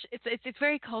cultish. It's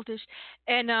very cultish,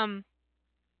 and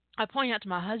I pointed out to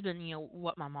my husband,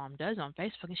 what my mom does on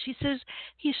Facebook, and he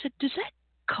said, does that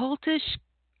cultish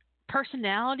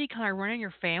personality kind of run in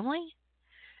your family?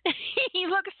 He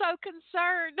looks so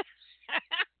concerned.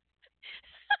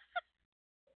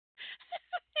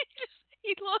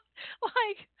 He looked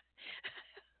like,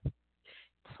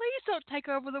 please don't take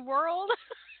over the world.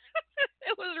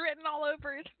 It was written all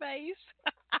over his face.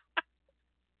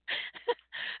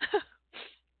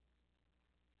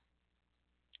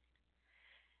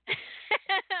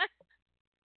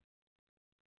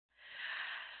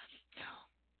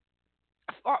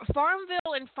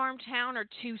 Farmville and Farmtown are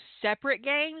two separate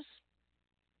games.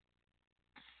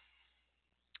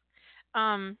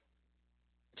 Um,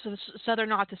 so they're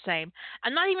not the same.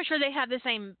 I'm not even sure they have the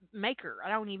same maker. I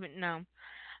don't even know.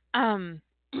 Um,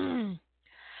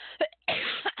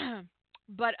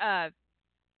 but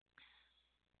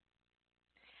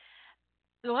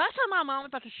the last time my mom was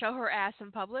about to show her ass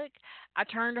in public, I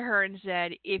turned to her and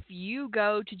said, "If you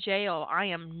go to jail, I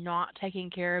am not taking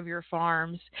care of your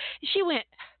farms." She went,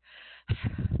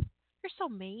 "You're so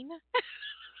mean."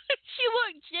 She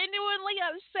looked genuinely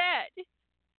upset.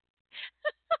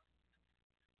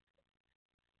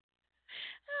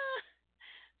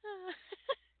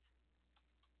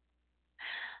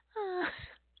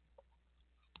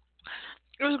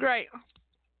 It was great.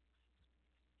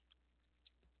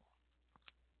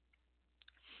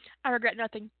 I regret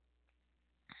nothing.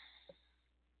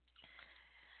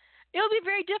 It would be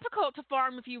very difficult to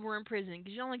farm if you were in prison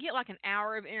because you only get like an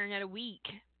hour of internet a week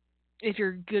if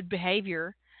you're good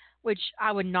behavior, which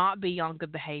I would not be on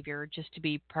good behavior, just to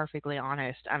be perfectly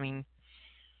honest. I mean,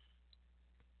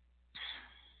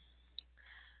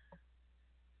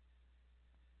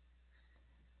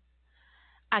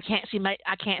 I can't see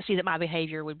that my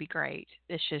behavior would be great.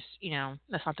 It's just,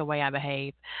 that's not the way I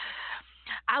behave.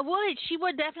 She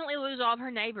would definitely lose all of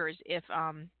her neighbors if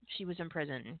she was in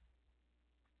prison.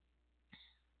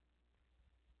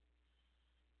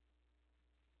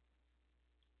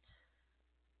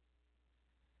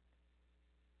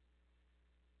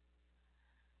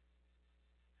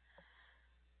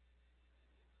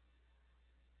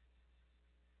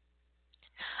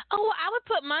 Oh, I would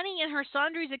put money in her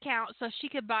sundries account so she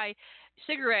could buy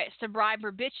cigarettes to bribe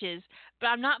her bitches, but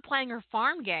I'm not playing her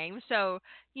farm game, so,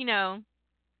 you know,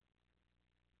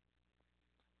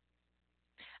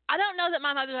 I don't know that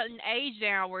my mother's at an age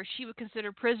now where she would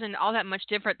consider prison all that much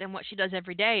different than what she does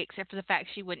every day, except for the fact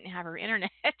she wouldn't have her internet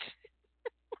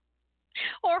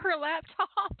or her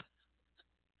laptop.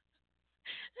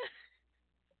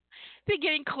 Be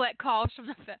getting collect calls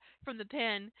from the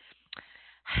pen.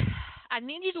 I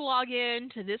need you to log in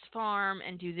to this farm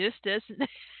and do this, this, and this.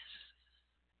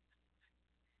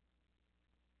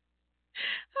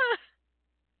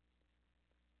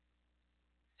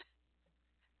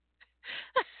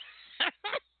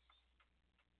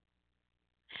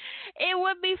 It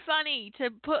would be funny to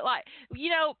put like,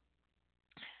 you know,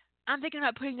 I'm thinking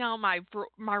about putting on my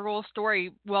Royal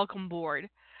Story welcome board.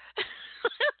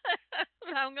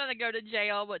 I'm gonna go to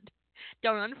jail, but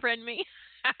don't unfriend me.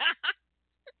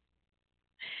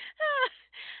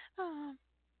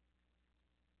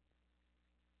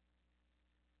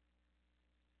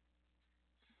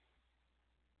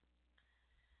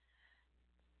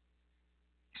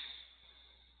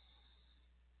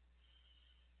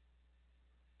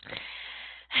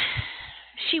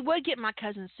 She would get my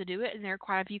cousins to do it, and there are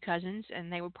quite a few cousins,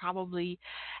 and they would probably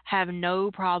have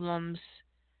no problems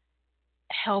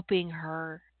helping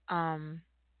her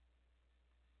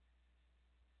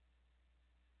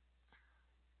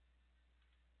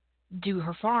do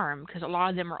her farm because a lot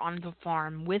of them are on the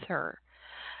farm with her.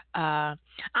 Uh,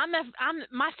 I'm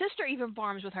my sister even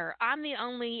farms with her. I'm the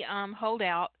only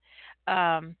holdout.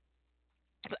 Um,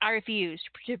 I refuse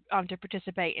to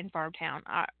participate in Farmtown.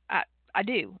 I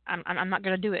do. I'm not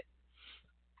going to do it.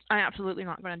 I'm absolutely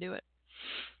not going to do it.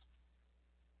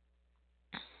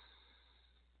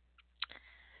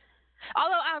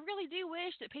 Although I really do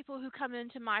wish that people who come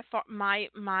into my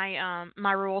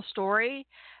rural story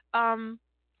um,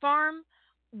 farm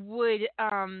would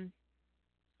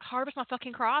harvest my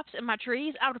fucking crops and my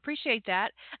trees, I would appreciate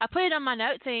that. I put it on my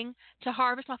note thing to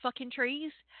harvest my fucking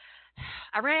trees.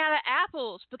 I ran out of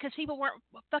apples because people weren't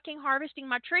fucking harvesting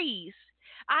my trees.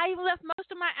 I even left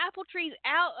most of my apple trees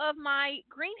out of my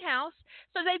greenhouse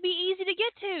so they'd be easy to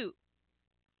get to.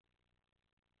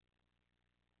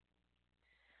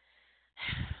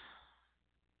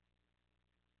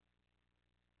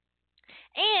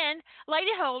 And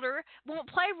Lady Holder won't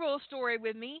play Rule Story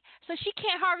with me, so she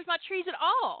can't harvest my trees at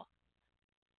all.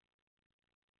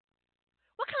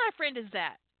 What kind of friend is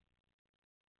that?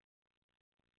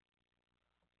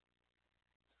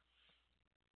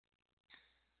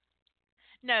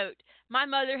 Note, my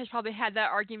mother has probably had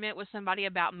that argument with somebody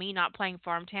about me not playing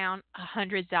Farmtown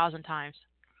 100,000 times.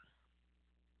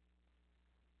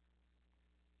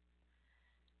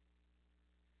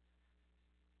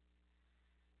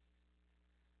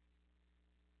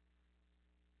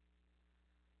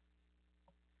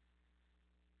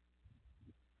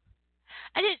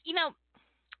 I didn't,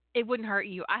 it wouldn't hurt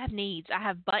you. I have needs. I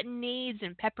have button needs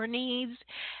and pepper needs,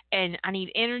 and I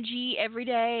need energy every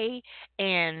day.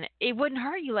 And it wouldn't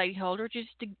hurt you, Lady Holder, just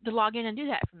to log in and do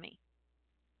that for me.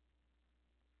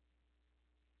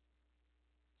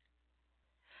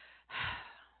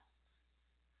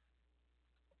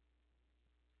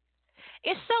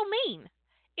 It's so mean.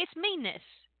 It's meanness.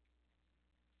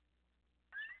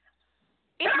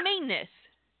 It's meanness.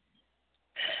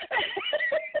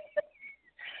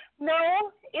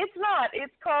 No, it's not.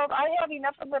 It's called I have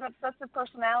enough of an obsessive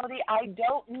personality. I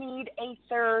don't need a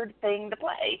third thing to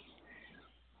play.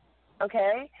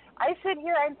 Okay? I sit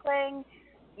here, I'm playing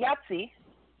Yahtzee.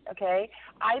 Okay?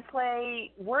 I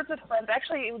play Words with Friends.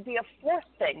 Actually, it would be a fourth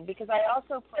thing because I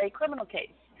also play Criminal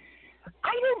Case.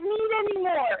 I don't need any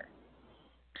more.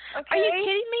 Okay? Are you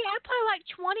kidding me? I play like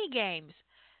 20 games.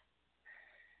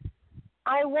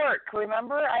 I work,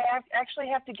 remember? Actually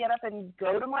have to get up and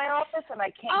go to my office, and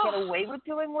I can't get away with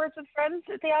doing Words with Friends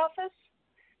at the office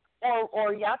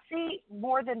or Yahtzee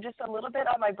more than just a little bit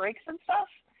on my breaks and stuff.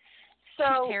 So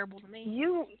she's terrible to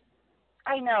me.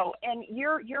 I know, and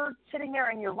you're sitting there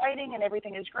and you're writing and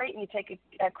everything is great, and you take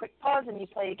a quick pause and you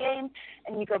play a game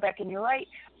and you go back and you write.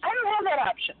 I don't have that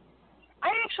option. I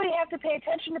actually have to pay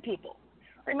attention to people.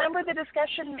 Remember the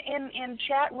discussion in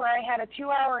chat where I had a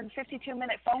 2-hour and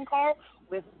 52-minute phone call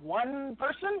with one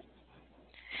person?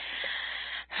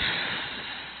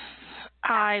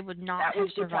 I would not have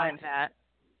survived that.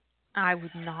 I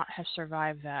would not have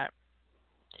survived that.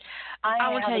 I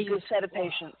have a good set of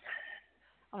patience.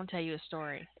 I want to tell you a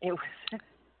story. It was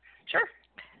sure.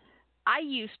 I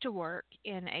used to work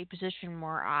in a position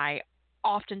where I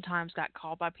oftentimes got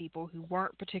called by people who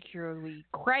weren't particularly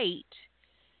great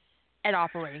at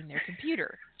operating their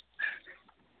computer.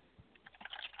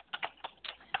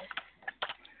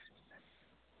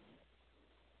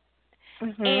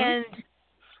 Mm-hmm. And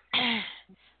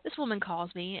this woman calls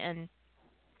me, and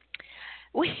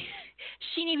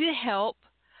she needed help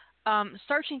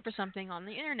searching for something on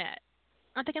the internet.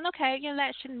 I'm thinking, okay,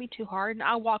 that shouldn't be too hard. And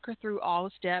I'll walk her through all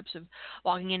the steps of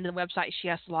logging into the website she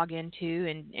has to log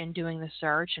into and doing the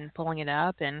search and pulling it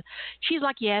up. And she's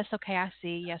like, yes, okay, I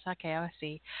see. Yes, okay, I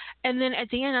see. And then at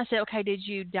the end, I said, okay, did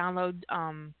you download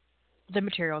the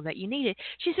material that you needed?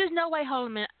 She says, no, wait, hold a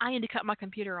minute. I need to cut my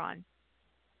computer on.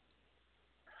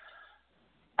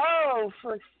 Oh,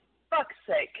 for fuck's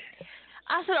sake.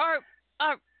 I said,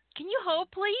 can you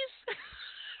hold, please?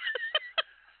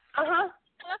 Uh-huh.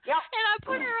 Yep. And I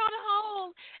put her on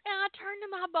hold, and I turned to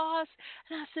my boss,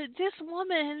 and I said, this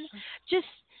woman she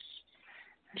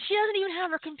doesn't even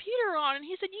have her computer on. And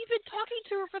he said, you've been talking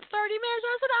to her for 30 minutes.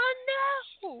 I said, I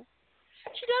know.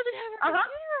 She doesn't have her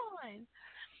computer on.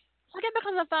 So I get back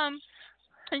on the phone,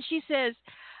 and she says,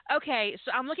 okay, so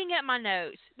I'm looking at my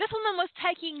notes. This woman was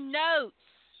taking notes.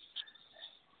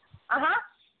 Uh-huh.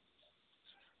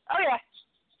 Oh, yeah.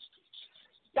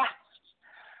 Yeah.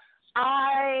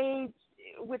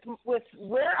 With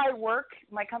where I work,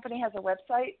 my company has a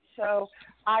website, so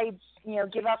I,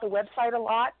 give out the website a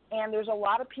lot, and there's a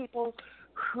lot of people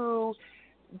who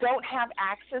don't have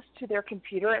access to their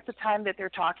computer at the time that they're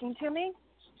talking to me,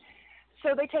 so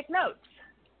they take notes,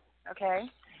 okay?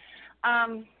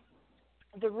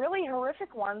 The really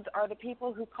horrific ones are the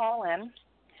people who call in.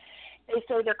 They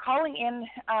say they're calling in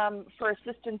for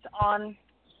assistance on,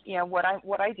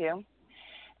 what I do.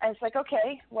 And it's like,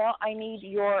 okay, well, I need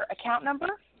your account number.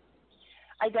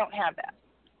 I don't have that.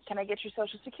 Can I get your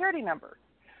Social Security number?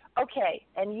 Okay,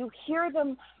 and you hear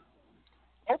them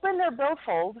open their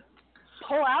billfold,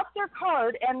 pull out their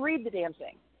card, and read the damn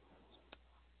thing.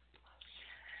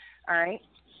 All right?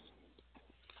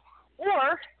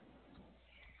 Or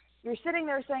You're sitting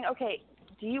there saying, okay,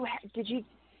 did you,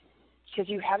 because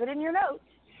you have it in your notes,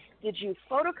 did you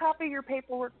photocopy your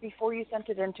paperwork before you sent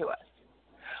it in to us?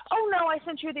 Oh, no, I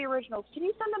sent you the originals. Can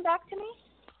you send them back to me?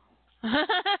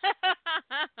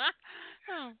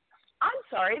 Oh. I'm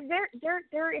sorry.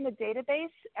 They're in a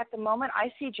database at the moment.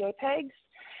 I see JPEGs,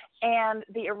 and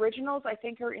the originals, I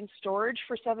think, are in storage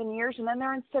for 7 years, and then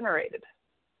they're incinerated.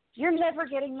 You're never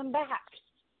getting them back.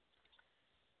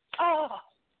 Oh.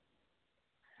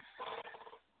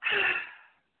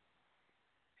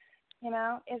 You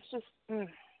know, it's just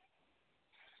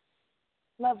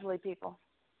lovely people.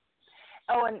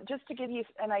 Oh, and just to give you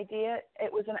an idea,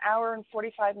 it was an hour and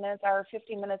 45 minutes, hour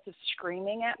 50 minutes of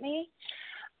screaming at me,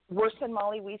 worse than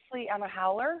Molly Weasley on a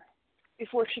howler,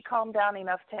 before she calmed down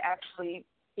enough to actually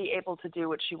be able to do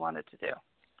what she wanted to do.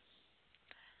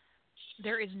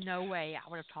 There is no way I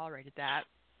would have tolerated that.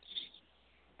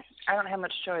 I don't have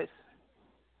much choice.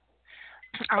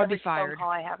 I would Every be fired. phone call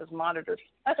I have is monitored.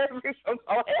 Every phone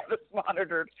call I have is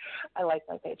monitored. I like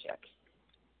my paycheck.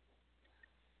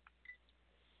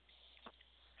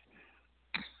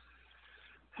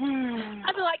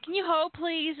 I'd be like, "Can you hold,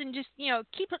 please?" And just,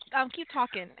 keep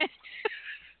talking.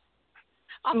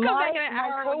 I'll come back in an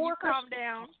hour when you calm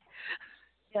down.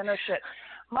 Yeah, no shit.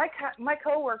 My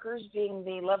coworkers, being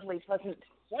the lovely, pleasant,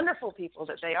 wonderful people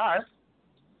that they are,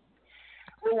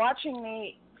 were watching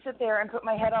me sit there and put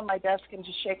my head on my desk and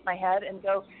just shake my head and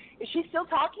go, "Is she still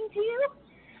talking to you?"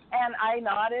 And I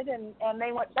nodded, and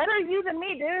they went, "Better you than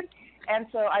me, dude." And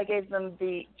so I gave them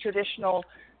the traditional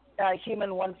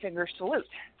human one-finger salute.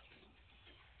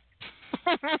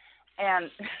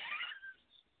 And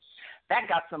that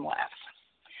got some laughs.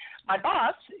 My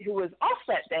boss, who was off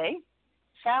that day,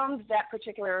 found that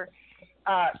particular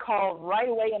call right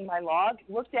away in my log,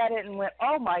 looked at it and went,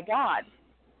 "Oh, my God."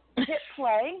 Hit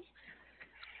play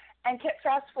and kept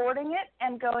fast-forwarding it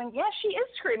and going, "Yeah, she is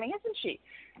screaming, isn't she?"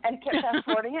 And kept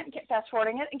fast-forwarding it and kept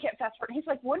fast-forwarding it and kept fast-forwarding. He's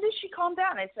like, "When did she calm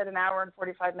down?" I said, an hour and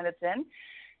 45 minutes in.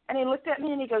 And he looked at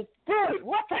me and he goes, "Dude,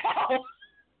 what the hell?"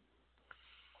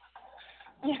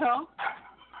 You know?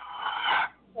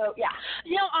 So, yeah.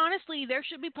 Honestly, there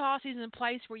should be policies in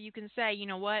place where you can say, "You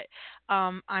know what,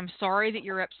 I'm sorry that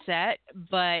you're upset,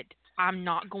 but I'm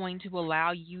not going to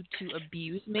allow you to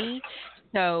abuse me.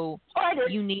 So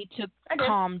you need to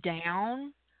calm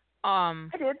down. I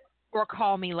did. Or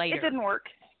call me later." It didn't work.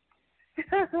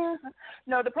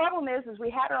 No, the problem is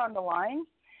we had her on the line,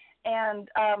 and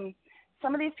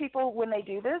some of these people, when they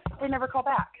do this, they never call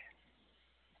back.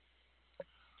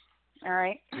 All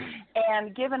right?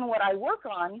 And given what I work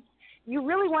on, you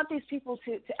really want these people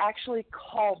to actually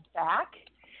call back,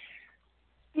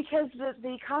 because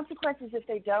the consequences, if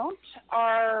they don't,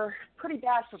 are pretty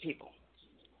bad for people.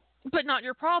 But not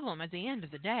your problem at the end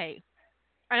of the day.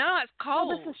 I know that's cold.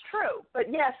 Well, this is true,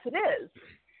 but yes, it is,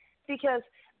 because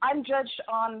I'm judged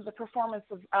on the performance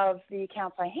of the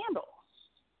accounts I handle.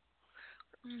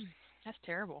 That's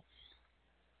terrible.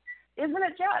 Isn't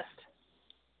it just?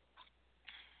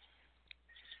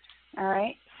 All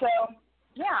right. So,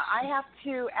 yeah, I have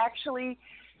to actually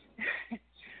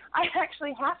I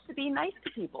actually have to be nice to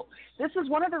people. This is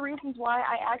one of the reasons why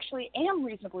I actually am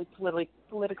reasonably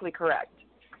politically correct.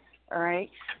 All right?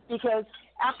 Because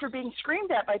after being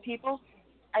screamed at by people,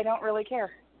 I don't really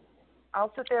care.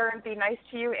 I'll sit there and be nice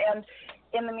to you, and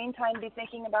in the meantime be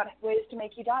thinking about ways to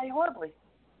make you die horribly.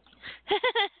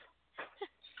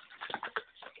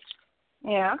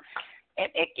 Yeah.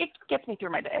 It gets me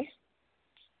through my day.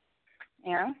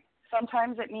 Yeah.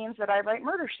 Sometimes it means that I write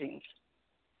murder scenes.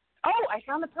 Oh, I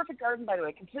found the perfect garden, by the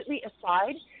way. Completely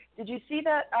aside, did you see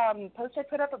that post I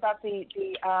put up about the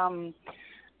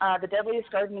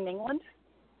deadliest garden in England?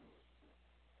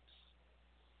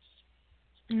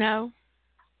 No.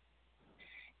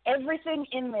 Everything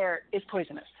in there is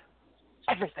poisonous.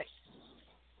 Everything.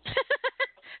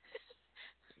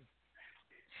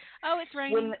 Oh, it's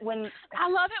raining. When I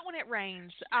love it when it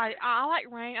rains. I like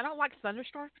rain. I don't like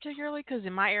thunderstorms particularly because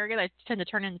in my area they tend to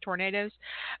turn into tornadoes.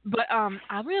 But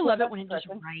I really love it when it just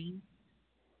rains.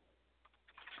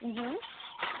 Mhm.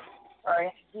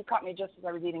 Sorry, you caught me just as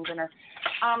I was eating dinner.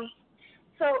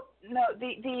 So no,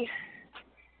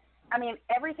 I mean,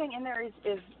 everything in there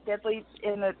is deadly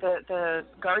in the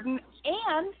garden,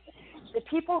 and the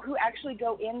people who actually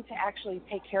go in to actually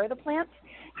take care of the plants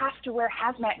have to wear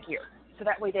hazmat gear, so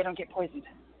that way they don't get poisoned.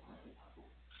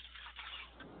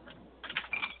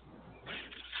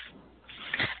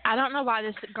 I don't know why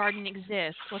this garden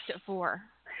exists. What's it for?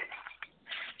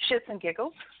 Shits and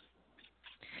giggles.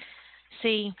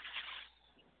 See,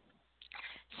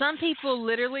 Some people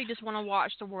literally just want to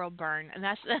watch the world burn, and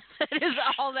that is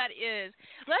all that is.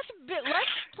 Let's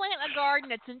plant a garden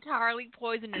that's entirely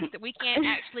poisonous that we can't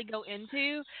actually go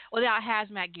into without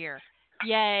hazmat gear.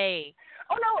 Yay!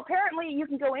 Oh no, apparently you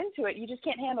can go into it. You just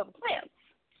can't handle the plants.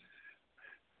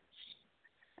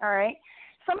 All right.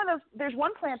 Some of those, there's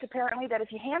one plant apparently that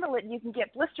if you handle it, you can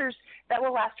get blisters that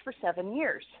will last for 7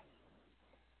 years.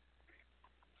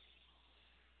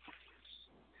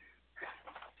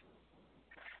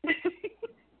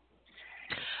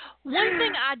 One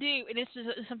thing I do, and this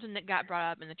is something that got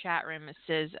brought up in the chat room, it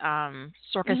says,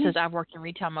 Sorka says, I've worked in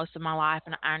retail most of my life,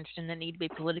 and I understand the need to be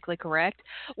politically correct.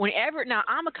 Now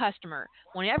I'm a customer.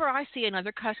 Whenever I see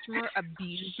another customer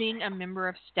abusing a member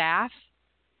of staff,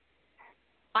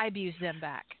 I abuse them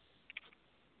back.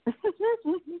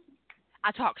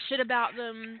 I talk shit about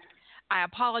them. I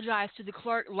apologize to the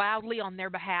clerk loudly on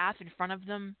their behalf in front of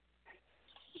them.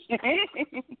 If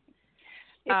it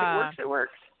works, it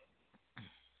works.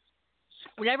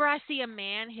 Whenever I see a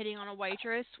man hitting on a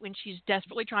waitress when she's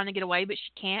desperately trying to get away, but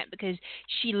she can't because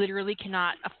she literally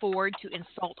cannot afford to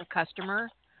insult a customer,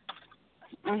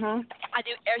 I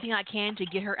do everything I can to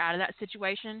get her out of that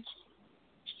situation.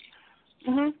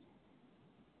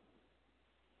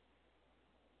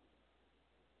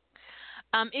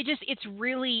 It's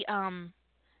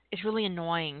really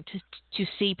annoying to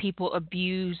see people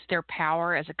abuse their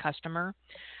power as a customer,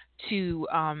 to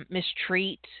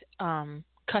mistreat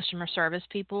customer service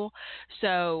people.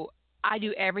 So I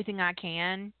do everything I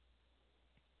can,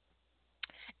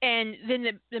 and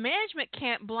then the management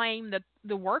can't blame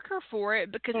the worker for it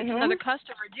because it's another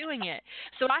customer doing it.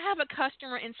 So I have a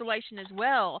customer installation as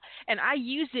well, and I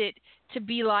use it to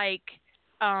be like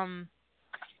an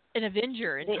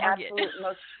Avenger in Target.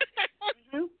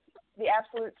 The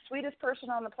absolute sweetest person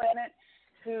on the planet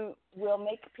who will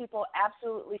make people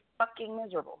absolutely fucking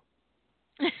miserable.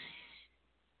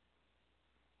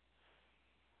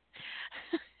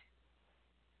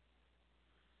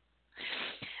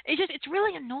 It's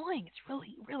really annoying. It's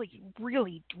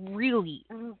really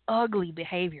ugly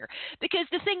behavior. Because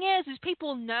the thing is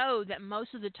people know that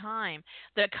most of the time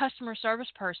that a customer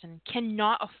service person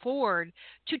cannot afford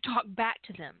to talk back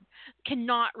to them,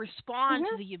 cannot respond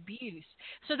to the abuse.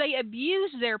 So they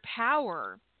abuse their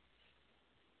power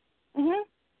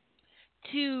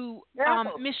to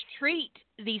mistreat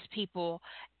these people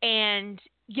and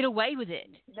get away with it.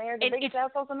 They're the biggest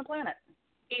assholes on the planet.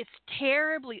 It's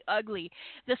terribly ugly.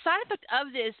 The side effect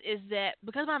of this is that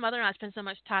because my mother and I spend so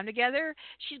much time together,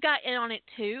 she's got in on it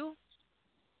too.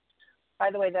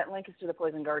 By the way, that link is to the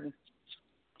Poison Garden.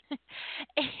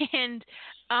 And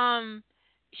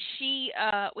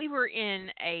we were in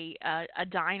a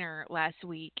diner last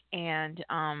week, and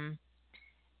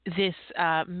this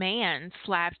man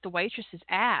slapped the waitress's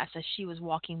ass as she was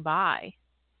walking by.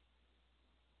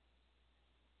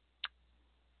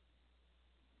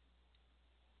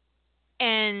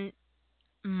 And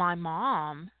my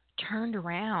mom turned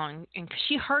around, and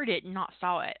she heard it and not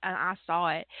saw it, and I saw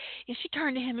it. And she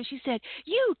turned to him and she said,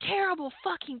 "You terrible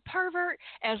fucking pervert,"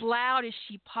 as loud as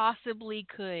she possibly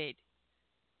could.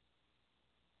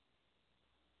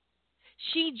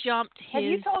 She jumped his Have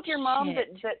you told your mom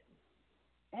shit.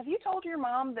 Have you told your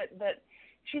mom that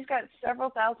she's got several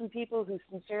thousand people who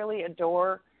sincerely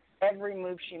adore every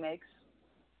move she makes?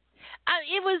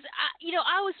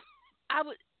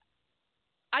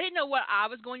 I didn't know what I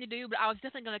was going to do, but I was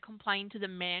definitely going to complain to the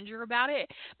manager about it.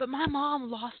 But my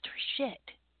mom lost her shit.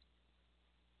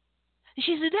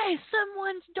 She said, "That is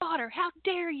someone's daughter. How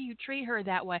dare you treat her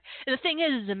that way?" And the thing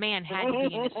is the man had to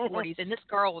be in his 40s, and this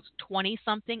girl was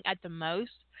 20-something at the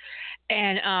most.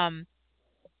 And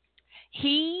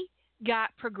he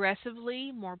got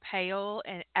progressively more pale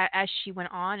and as she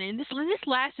went on. And this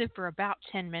lasted for about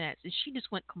 10 minutes, and she just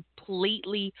went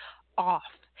completely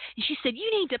off. And she said,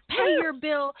 "You need to pay your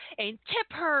bill and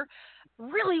tip her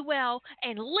really well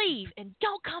and leave and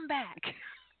don't come back."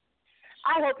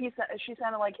 I hope she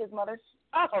sounded like his mother.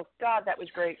 Oh, God, that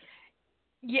was great.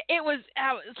 Yeah, it was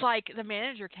like the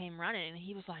manager came running, and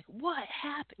he was like, "What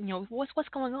happened? What's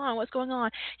going on? What's going on?"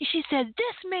 And she said,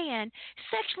 "This man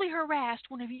sexually harassed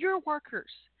one of your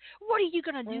workers. What are you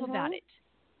going to do about it?"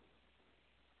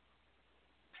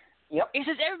 Yep. He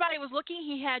says everybody was looking.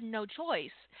 He had no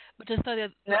choice but to throw the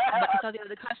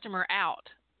other customer out.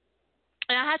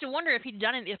 And I had to wonder if he'd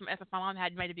done it if my mom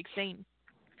had made a big scene.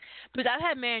 But I've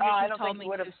had managers who told me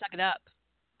to suck it up.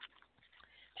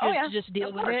 To just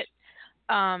deal with it.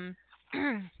 But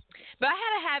I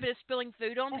had a habit of spilling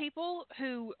food on people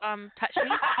who touched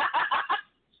me.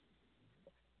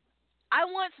 I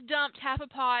once dumped half a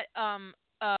pot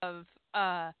of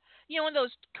one of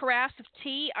those carafes of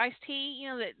tea, iced tea,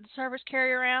 that the servers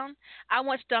carry around. I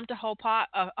once dumped a whole pot,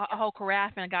 a whole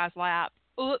carafe in a guy's lap.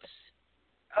 Oops.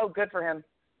 Oh, good for him.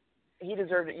 He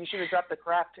deserved it. You should have dropped the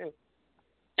craft too.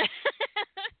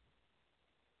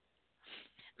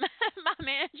 My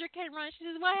manager came running. She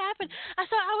says, "What happened?" I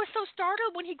thought I was so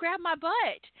startled when he grabbed my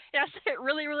butt. And I said it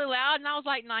really, really loud. And I was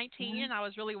like 19, and I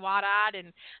was really wide-eyed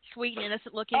and sweet and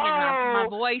innocent looking, and my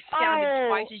voice sounded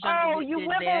twice as young as it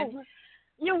did then.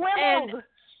 You wimbled.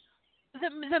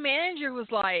 And the manager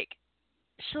was like,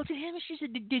 she looked at him and she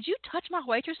said, "Did you touch my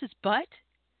waitress's butt?"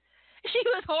 She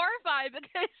was horrified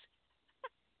because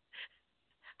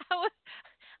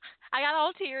I got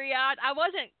all teary-eyed. I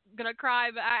wasn't gonna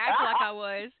cry, but I acted like I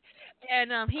was.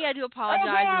 And he had to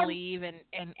apologize and leave, and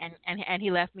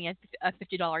he left me a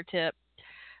 $50 tip.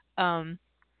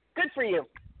 Good for you.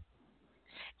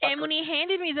 And when he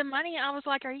handed me the money, I was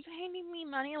like, "Are you handing me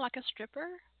money like a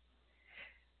stripper?"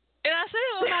 And I said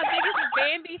it with my biggest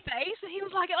Bambi face, and he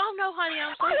was like, "Oh no, honey,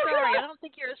 I'm so sorry. I don't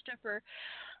think you're a stripper."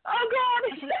 Oh God.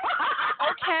 I said,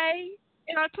 "Okay."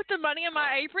 And I put the money in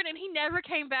my apron, and he never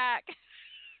came back.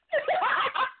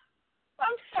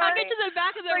 I'm sorry. I get to the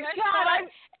back of the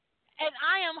restaurant, and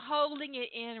I am holding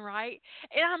it in, right?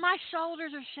 And my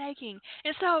shoulders are shaking.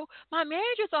 And so my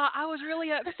manager thought I was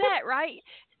really upset, right?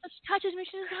 So she touches me.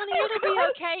 She says, "Honey, it'll be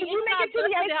okay." Did you make it to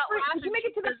the ice freezer? Did you make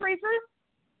it to the freezer?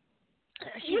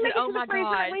 She said, "Oh my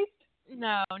God."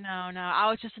 No. I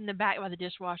was just in the back by the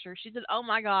dishwasher. She said, "Oh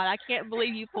my God, I can't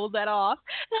believe you pulled that off."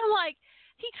 And I'm like,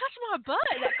 he touched my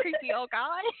butt, that creepy old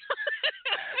guy.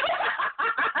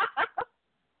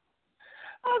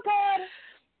 Oh God.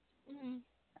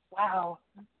 Wow.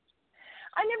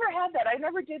 I never had that. I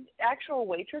never did actual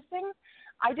waitressing.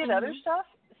 I did other stuff.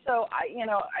 So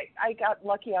I got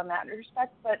lucky on that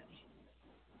respect, but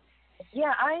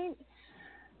yeah, I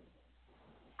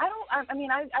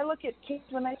look at kids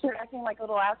when they start acting like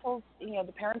little assholes,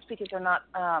 the parents, because they're not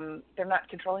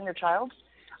controlling their child.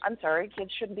 I'm sorry,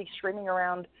 kids shouldn't be screaming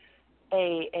around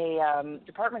a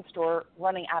department store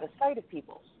running out of sight of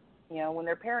people. When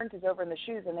their parent is over in the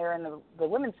shoes and they're in the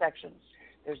women's section,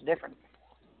 there's a difference.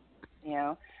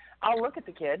 I'll look at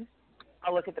the kid,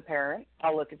 I'll look at the parent,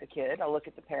 I'll look at the kid, I'll look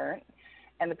at the parent,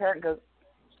 and the parent goes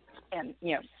and,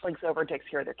 slinks over and takes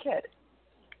care of their kid.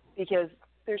 Because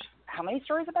there's how many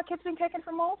stories about kids being taken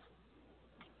from malls?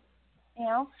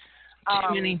 Too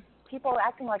many. People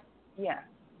acting like,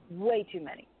 way too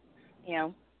many.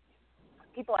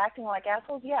 People acting like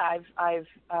assholes. Yeah, I've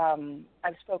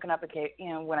spoken up,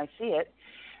 when I see it.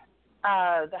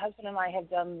 The husband and I have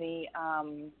done the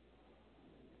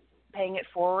paying it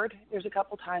forward. There's a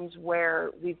couple times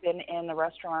where we've been in a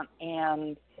restaurant,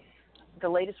 and the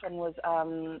latest one was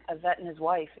a vet and his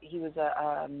wife. He was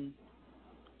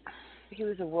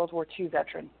a World War II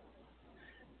veteran,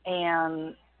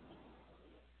 and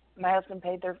my husband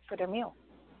paid for their meal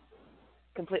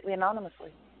completely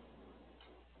anonymously.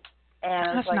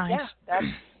 And that's it's like, nice.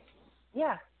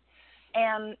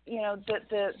 And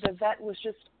the vet was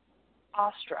just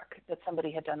awestruck that somebody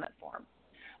had done that for him.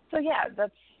 So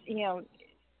that's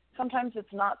sometimes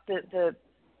it's not the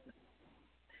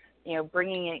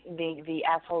bringing the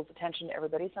asshole's attention to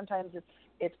everybody. Sometimes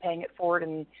it's paying it forward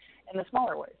in the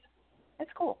smaller ways.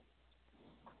 It's cool.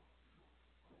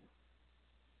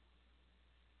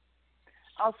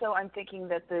 Also, I'm thinking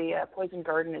that the Poison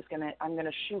Garden I'm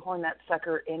gonna shoehorn that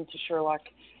sucker into Sherlock,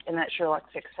 in that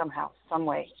Sherlock fix somehow, some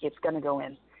way. It's gonna go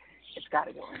in. It's got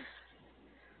to go in.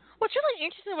 What's really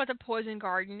interesting about the Poison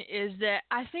Garden is that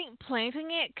I think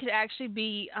planting it could actually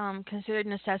be considered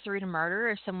an accessory to murder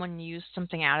if someone used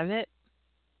something out of it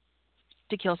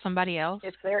to kill somebody else.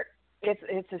 It's there.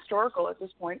 It's historical at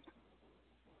this point.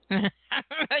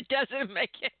 It doesn't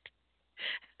make it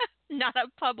not a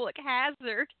public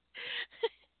hazard.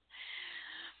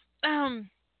 But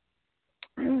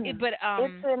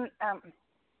it's in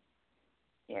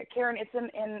Karen, it's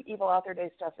in Evil Author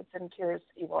Day stuff. It's in Kira's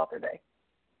Evil Author Day.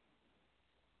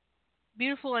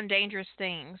 Beautiful and dangerous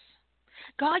things.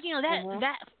 God,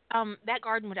 that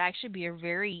garden would actually be a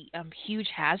very huge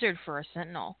hazard for a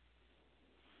sentinel.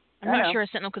 I'm not sure a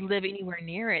sentinel could live anywhere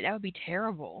near it. That would be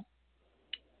terrible.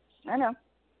 I know.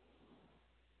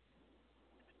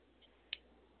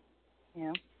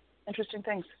 Interesting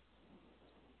things.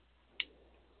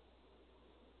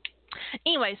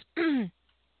 Anyways,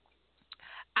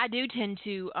 I do tend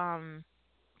to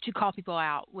call people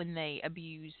out when they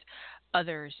abuse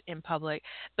others in public.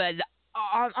 But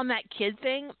on that kid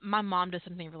thing, my mom does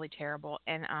something really terrible,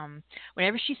 and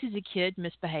whenever she sees a kid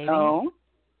misbehaving,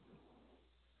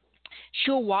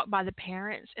 she'll walk by the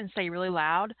parents and say really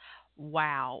loud,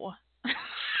 "Wow."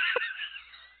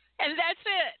 and that's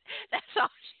it. That's all.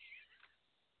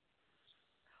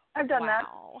 I've done that.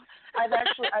 Wow. I've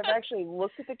actually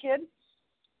looked at the kid,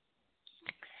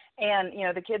 and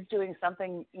the kid's doing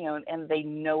something, and they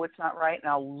know it's not right, and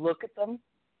I'll look at them,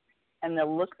 and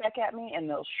they'll look back at me, and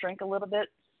they'll shrink a little bit,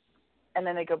 and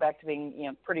then they go back to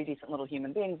being, pretty decent little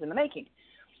human beings in the making.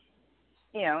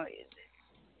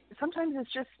 Sometimes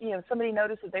it's just, somebody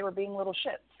noticed that they were being little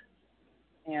shits,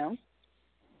 and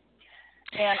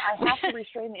I have to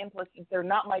restrain the impulse. They're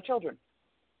not my children.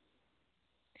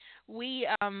 We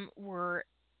were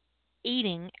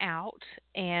eating out,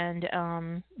 and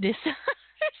this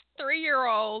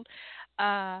 3-year-old,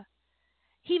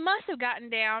 he must have gotten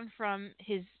down from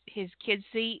his kid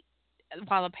seat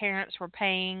while the parents were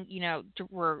paying,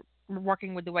 were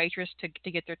working with the waitress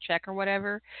to get their check or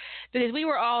whatever, because we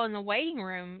were all in the waiting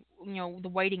room, the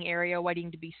waiting area,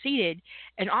 waiting to be seated,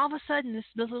 and all of a sudden this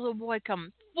little boy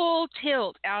come full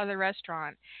tilt out of the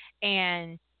restaurant,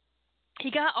 and he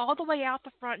got all the way out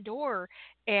the front door,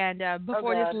 and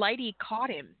before this lady caught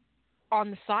him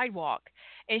on the sidewalk,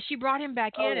 and she brought him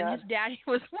back in, and his daddy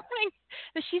was warning.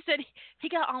 And she said he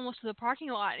got almost to the parking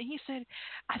lot, and he said,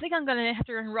 "I think I'm going to have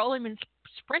to enroll him in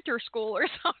sprinter school or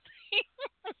something."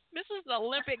 This is an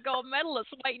Olympic gold medalist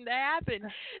waiting to happen.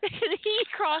 He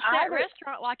crossed that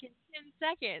restaurant like in 10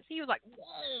 seconds. He was like,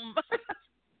 "Boom!"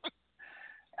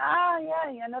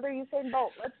 Yeah, another Usain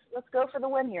Bolt. Let's go for the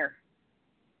win here.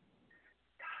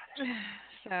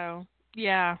 So,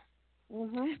 yeah.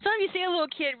 Mm-hmm. Sometimes you see a little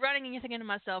kid running and you're thinking to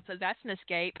myself, so that's an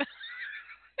escape.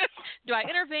 Do I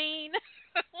intervene?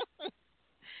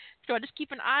 Do I just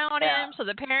keep an eye on him so when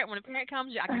the parent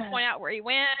comes, I can point out where he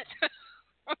went?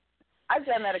 I've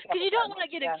done that a couple times. Because you don't want to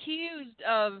get accused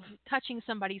of touching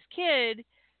somebody's kid,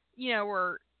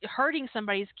 or hurting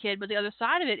somebody's kid, but the other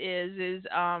side of it is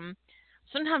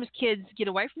sometimes kids get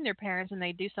away from their parents and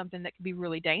they do something that could be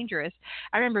really dangerous.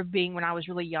 I remember when I was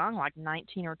really young, like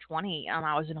 19 or 20,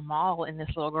 I was in a mall and this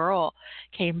little girl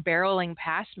came barreling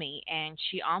past me and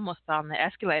she almost fell on the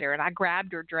escalator, and I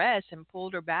grabbed her dress and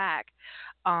pulled her back.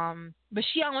 But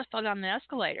she almost fell down the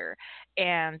escalator,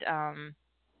 and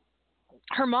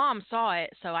her mom saw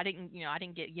it, so I didn't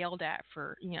get yelled at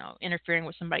for, interfering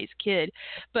with somebody's kid.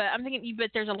 But I'm thinking, but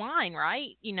there's a line,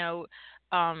 right?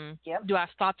 Yep. Do I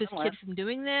stop this kid from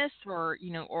doing this, or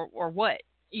or what?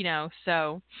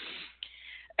 So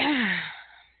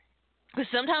because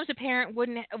sometimes a parent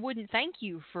wouldn't thank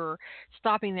you for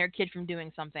stopping their kid from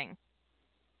doing something.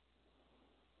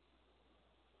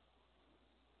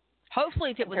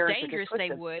 Hopefully, if it was dangerous,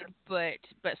 they would. But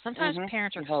sometimes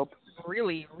parents are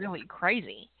really, really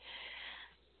crazy.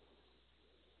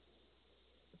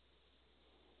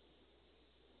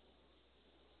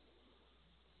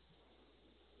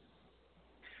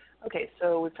 Okay,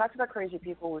 so we've talked about crazy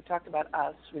people. We've talked about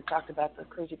us. We've talked about the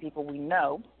crazy people we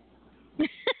know.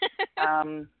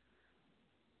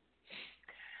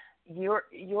 Your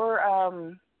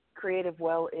creative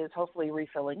well is hopefully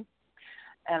refilling,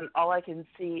 and all I can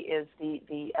see is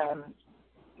the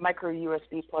micro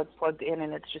USB plug plugged in,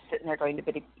 and it's just sitting there going to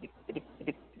bitty, bitty, bitty,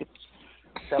 bitty, bitty.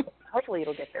 So hopefully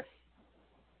it'll get there.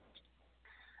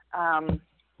 Mine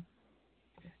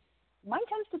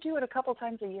tends to do it a couple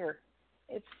times a year.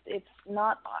 It's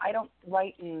not. I don't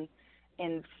write in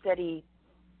steady,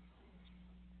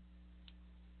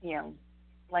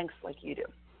 lengths like you do.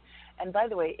 And by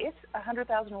the way, if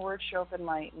 100,000 words show up in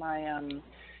my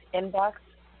inbox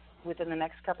within the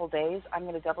next couple days, I'm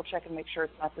going to double check and make sure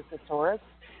it's not the thesaurus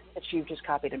that you've just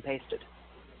copied and pasted.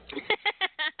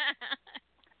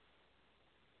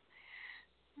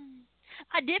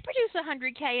 I did produce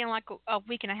 100K in like a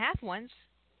week and a half once.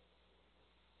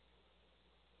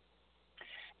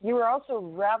 You were also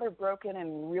rather broken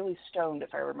and really stoned,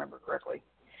 if I remember correctly.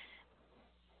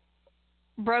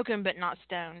 Broken but not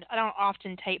stoned. I don't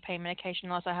often take pain medication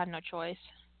unless I have no choice.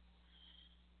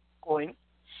 Point.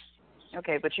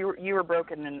 Okay, but you were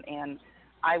broken, and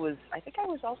I think I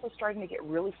was also starting to get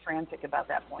really frantic about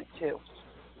that point too,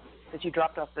 because you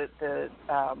dropped off the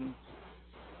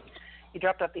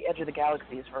edge of the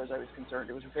galaxy as far as I was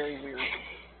concerned. It was very weird.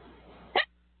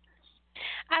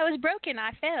 I was broken.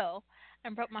 I fell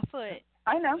and broke my foot.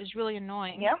 I know. It was really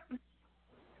annoying. Yep.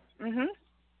 Mhm.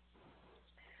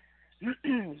 Yeah,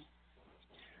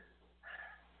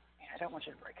 I don't want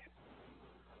you to break it.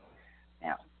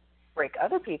 Now, break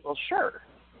other people, sure,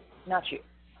 not you.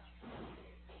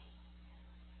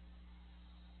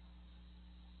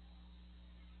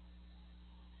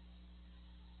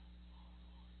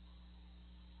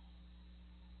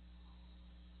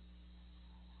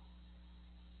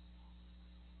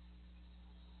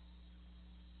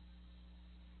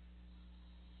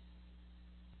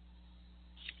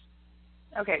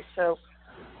 Okay, so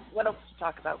what else to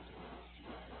talk about?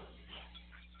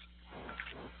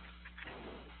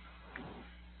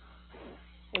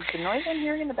 Is the noise I'm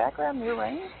hearing in the background your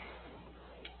rain?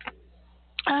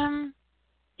 Um,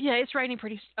 yeah, it's raining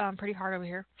pretty hard over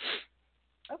here.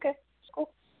 Okay, cool.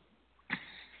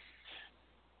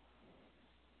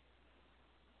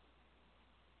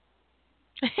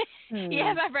 Yeah, Hmm.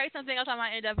 if I break something else, I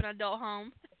might end up in an adult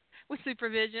home with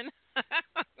supervision.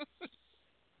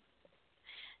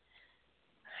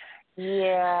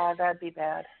 Yeah, that'd be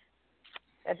bad.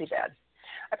 That'd be bad.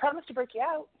 I promise to break you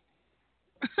out.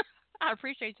 I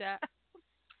appreciate that.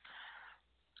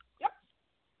 Yep.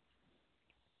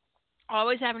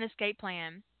 Always have an escape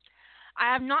plan.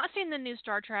 I have not seen the new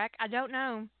Star Trek. I don't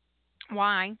know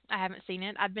why I haven't seen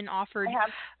it. I've been I offered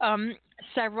have. um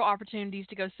several opportunities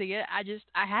to go see it.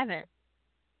 I haven't.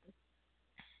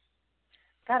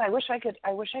 God, I wish I could.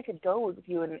 I wish I could go with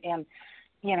you, and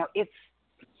you know, it's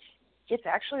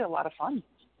actually a lot of fun.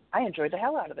 I enjoyed the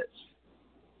hell out of it.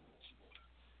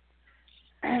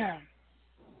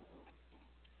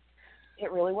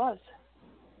 It really was.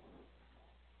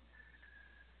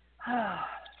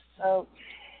 So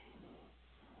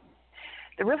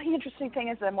the really interesting thing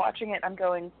is, I'm watching it. I'm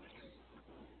going.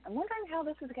 I'm wondering how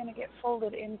this is going to get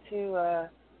folded into.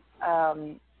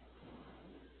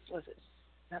 Was it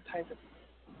not ties?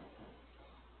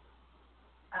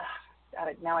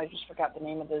 God, now I just forgot the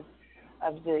name of the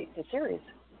series.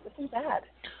 This is bad.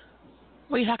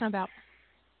 What are you talking about?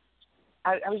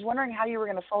 I was wondering how you were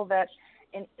going to fold that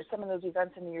in some of those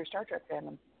events into your Star Trek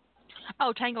fandom.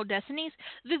 Oh, Tangled Destinies.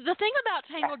 The thing about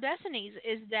Yeah. Tangled Destinies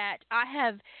is that I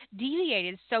have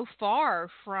deviated so far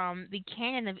from the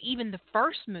canon of even the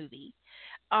first movie,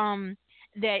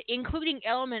 that including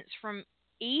elements from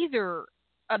either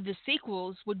of the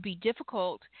sequels would be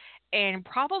difficult and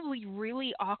probably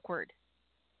really awkward.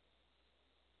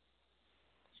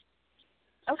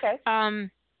 Okay.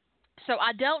 So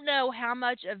I don't know how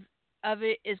much of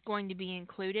it is going to be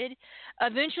included.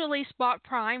 Eventually, Spock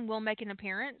Prime will make an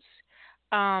appearance,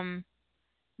 um,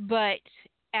 but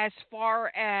as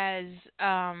far as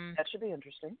That should be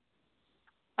interesting.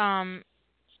 um,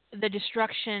 the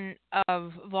destruction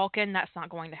of Vulcan, that's not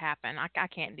going to happen. I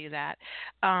can't do that.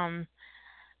 Um,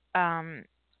 um,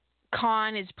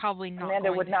 Khan is probably not Amanda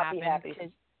going would to not be happen happy.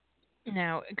 because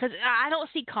no, because I don't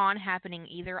see Khan happening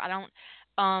either. I don't.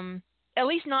 At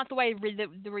least not the way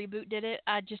the reboot did it.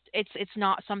 It's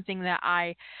not something that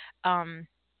I.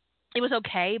 It was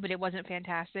okay, but it wasn't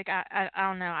fantastic. I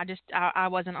don't know. I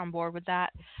wasn't on board with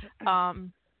that.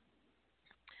 Um.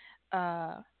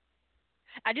 Uh.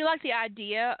 I do like the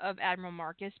idea of Admiral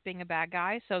Marcus being a bad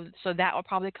guy, so that will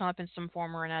probably come up in some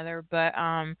form or another. But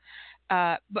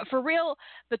for real,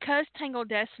 because Tangled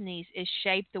Destinies is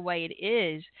shaped the way it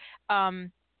is,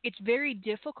 it's very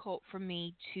difficult for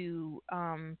me to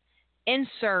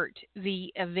insert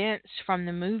the events from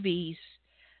the movies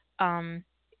um,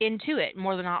 into it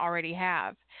more than I already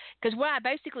have. Because what I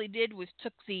basically did was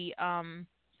took the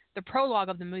prologue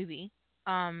of the movie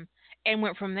and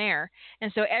went from there.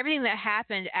 And so everything that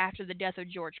happened after the death of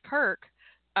George Kirk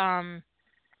um,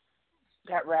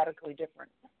 Got radically different.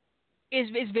 is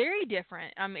very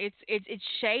different. It's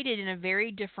shaded in a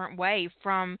very different way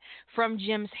from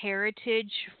Jim's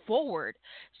heritage forward.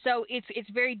 So it's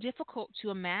very difficult to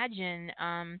imagine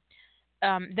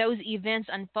those events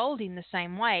unfolding the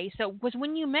same way. So, because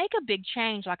when you make a big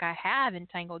change, like I have in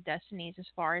Tangled Destinies, as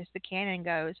far as the canon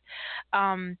goes,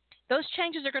 um, those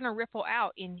changes are going to ripple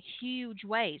out in huge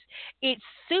ways. It's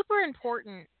super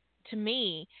important to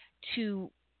me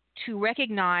to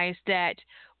recognize that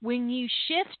when you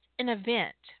shift an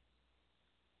event,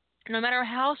 no matter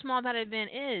how small that event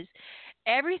is,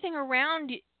 everything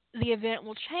around the event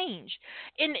will change.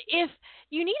 And if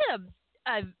you need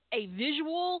a, a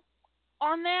visual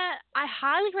on that, I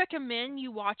highly recommend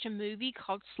you watch a movie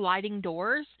called Sliding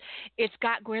Doors. It's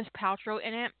got Gwyneth Paltrow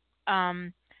in it,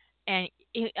 um, and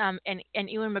and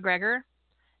Ewan McGregor,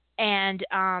 and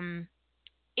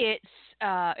it's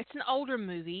it's an older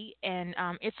movie, and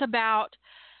it's about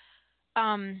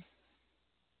um,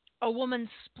 a woman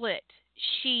split.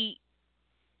 She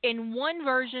In one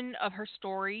version of her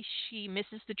story, she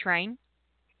misses the train,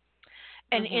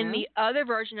 and in Mhm. the other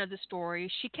version of the story,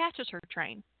 she catches her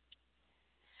train.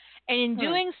 And in Hmm.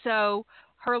 doing so,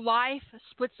 her life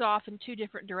splits off in two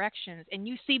different directions, and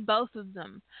you see both of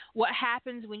them. What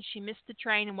happens when she missed the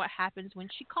train, and what happens when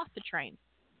she caught the train.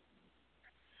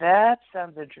 That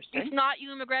sounds It's interesting. not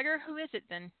Ewan McGregor. Who is it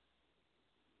then?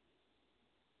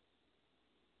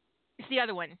 It's the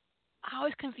other one. I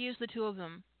always confuse the two of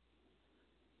them.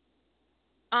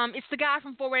 It's the guy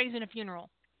from Four Weddings and a Funeral.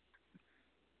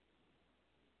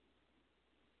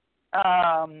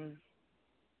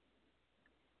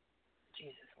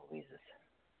 Jesus Louises.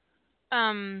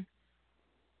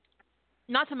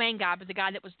 Not the main guy, but the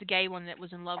guy that was the gay one that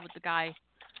was in love with the guy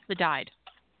that died.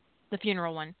 The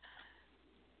funeral one.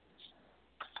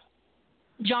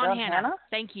 John Hannah.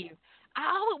 Thank you.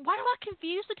 Oh, why do I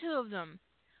confuse the two of them?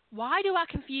 Why do I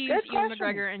confuse Ewan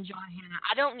McGregor and John Hannah?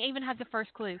 I don't even have the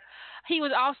first clue. He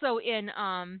was also in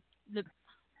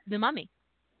the Mummy.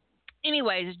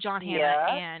 Anyways, John Hannah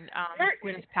and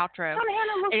Gwyneth Paltrow. John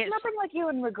Hannah looks nothing like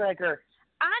Ewan McGregor.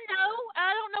 I know.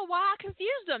 I don't know why I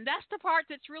confused them. That's the part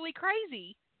that's really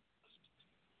crazy.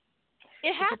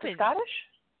 It happens. Is it Scottish?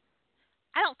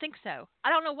 I don't think so. I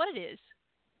don't know what it is.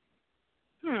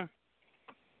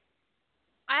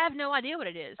 I have no idea what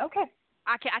it is. Okay.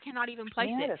 I cannot even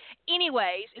place it.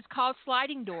 Anyways, it's called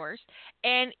Sliding Doors,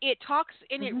 and it talks,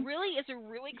 and it really is a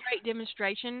really great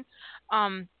demonstration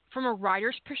from a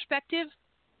writer's perspective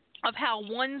of how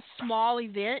one small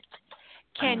event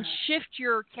can shift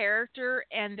your character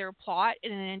and their plot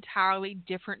in an entirely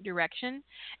different direction.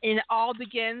 And it all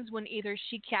begins when either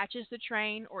she catches the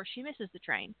train or she misses the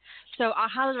train. So I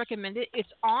highly recommend it. It's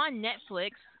on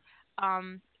Netflix,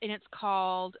 and it's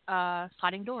called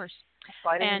Sliding Doors.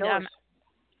 Sliding Doors.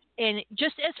 And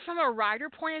just as from a writer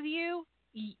point of view,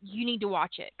 you need to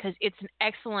watch it because it's an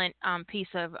excellent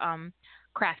piece of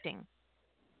crafting.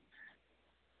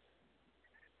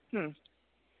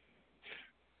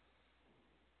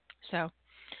 So,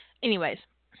 anyways.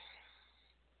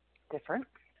 Different.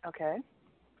 Okay.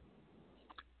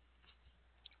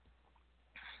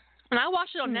 And I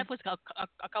watched it on Netflix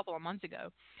a couple of months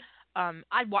ago.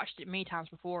 I'd watched it many times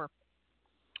before.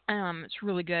 It's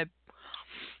really good.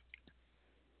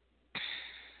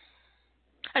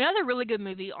 Another really good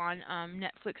movie on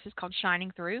Netflix is called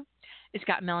Shining Through. It's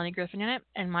got Melanie Griffith in it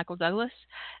and Michael Douglas.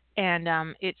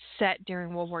 And it's set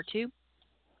during World War II.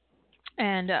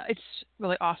 And it's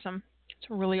really awesome. It's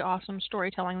really awesome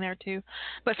storytelling there, too.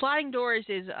 But Sliding Doors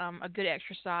is a good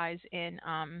exercise in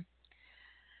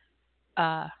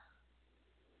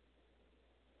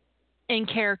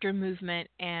character movement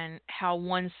and how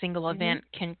one single event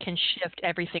can shift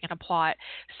everything in a plot.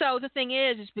 So the thing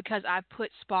is because I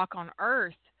put Spock on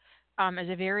Earth as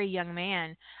a very young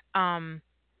man,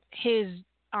 his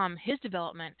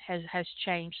development has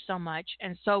changed so much,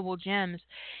 and so will Jim's.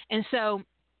 And so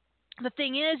the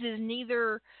thing is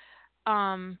neither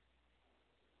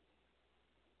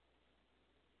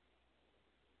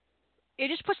it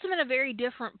just puts them in a very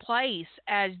different place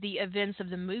as the events of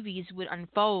the movies would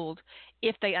unfold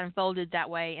if they unfolded that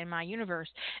way in my universe.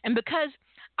 And because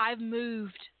I've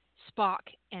moved Spock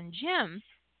and Jim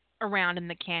around in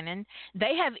the canon,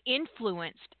 they have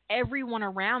influenced everyone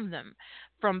around them,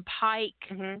 from Pike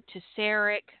to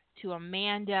Sarek to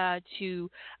Amanda to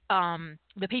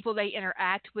the people they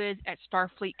interact with at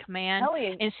Starfleet Command.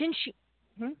 And since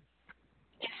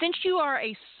you are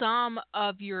a sum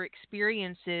of your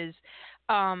experiences,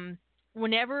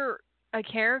 whenever a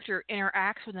character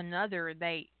interacts with another,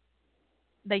 they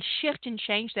shift and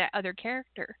change that other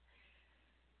character.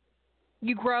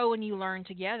 You grow and you learn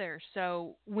together.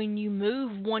 So when you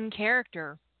move one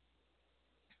character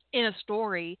in a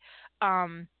story,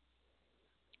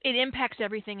 it impacts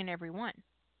everything and everyone.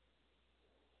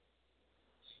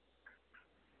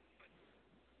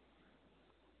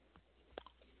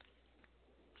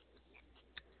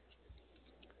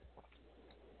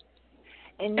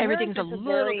 Everything's a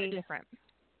little bit different.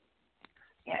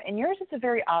 Yeah, in yours it's a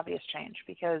very obvious change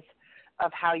because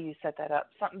of how you set that up.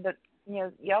 Something that,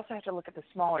 you also have to look at the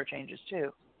smaller changes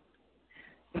too,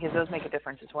 because those make a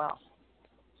difference as well.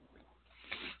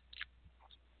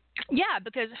 Yeah,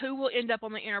 because who will end up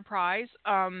on the Enterprise?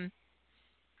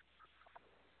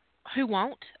 Who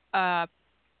won't?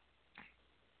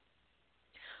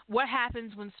 What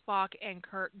happens when Spock and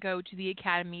Kirk go to the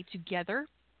Academy together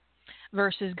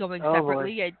versus going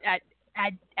separately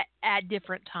at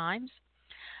different times?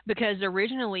 Because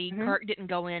originally Kirk didn't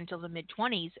go in until the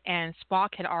mid-20s, and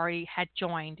Spock had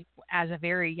joined as a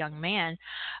very young man,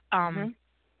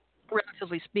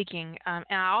 relatively speaking. And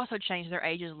I also changed their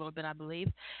ages a little bit, I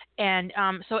believe. And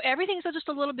so everything's just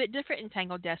a little bit different in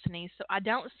Tangled Destiny. So I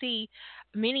don't see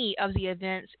many of the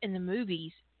events in the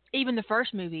movies, even the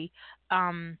first movie,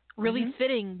 really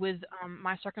fitting with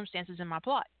my circumstances and my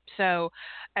plot. So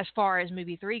as far as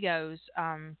movie 3 goes,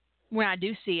 when I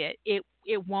do see it,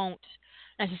 it won't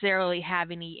necessarily have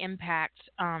any impact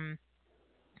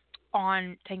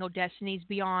on Tangled Destinies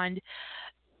beyond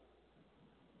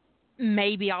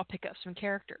maybe I'll pick up some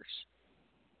characters.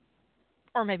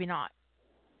 Or maybe not.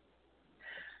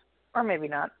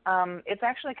 It's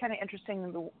actually kind of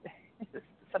interesting,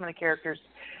 some of the characters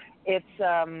It's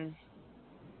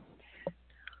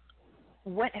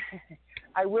when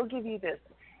I will give you this.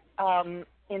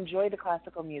 Enjoy the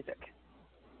classical music.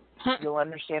 You'll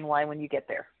understand why when you get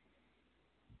there.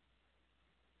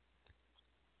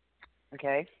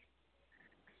 Okay?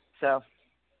 So,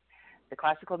 the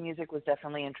classical music was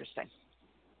definitely interesting.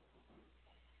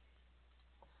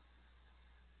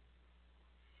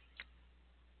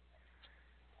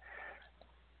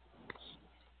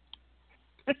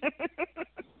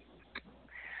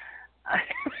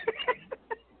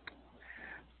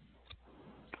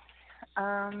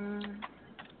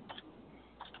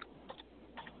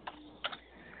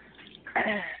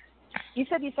 You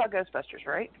said you saw Ghostbusters,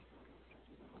 right?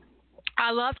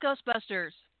 I loved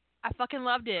Ghostbusters. I fucking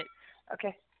loved it.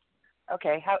 Okay.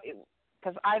 Okay. How?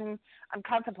 Because I'm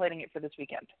contemplating it for this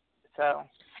weekend. So.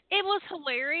 It was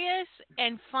hilarious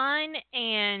and fun,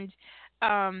 and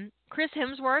Chris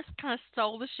Hemsworth kind of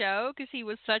stole the show because he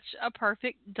was such a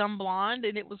perfect dumb blonde,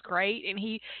 and it was great. And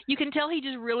you can tell he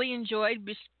just really enjoyed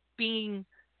being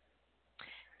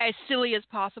as silly as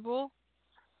possible.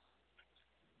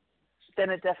 Then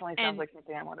it definitely sounds And like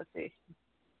something I want to see.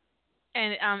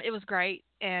 and it was great.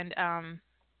 And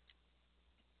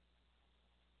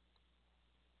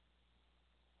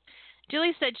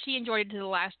Julie said she enjoyed it to the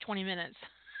last 20 minutes.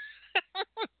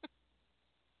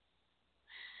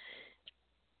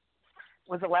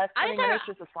 Was the last 20 minutes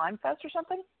just a slime fest or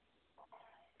something?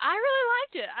 I really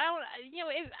liked it.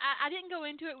 I didn't go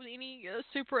into it with any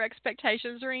super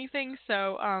expectations or anything,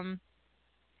 so I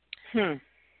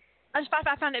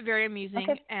found it very amusing,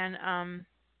 okay. and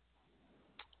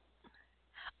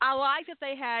I like that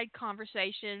they had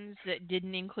conversations that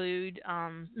didn't include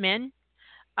men.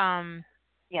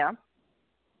 Yeah.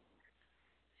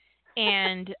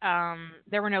 And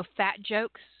there were no fat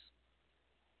jokes.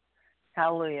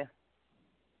 Hallelujah.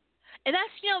 And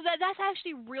that's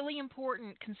actually really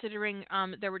important considering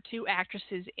there were two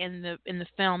actresses in the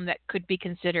film that could be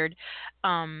considered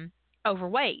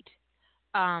overweight,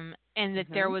 and that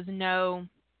there were no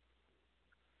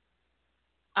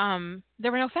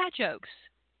fat jokes.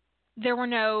 There were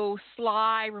no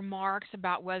sly remarks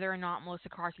about whether or not Melissa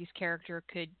McCarthy's character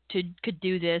could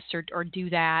do this or do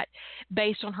that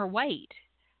based on her weight.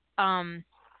 And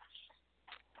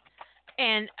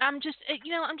I'm just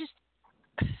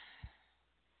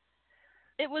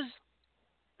it was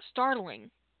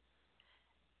startling.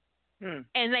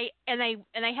 And they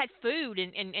had food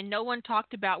and no one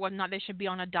talked about whether or not they should be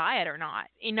on a diet or not.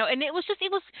 And it was for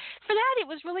that it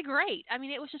was really great. I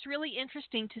mean, it was just really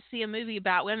interesting to see a movie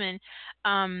about women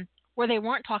where they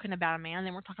weren't talking about a man, they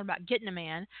weren't talking about getting a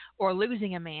man or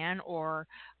losing a man or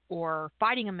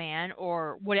fighting a man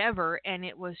or whatever, and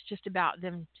it was just about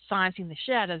them sciencing the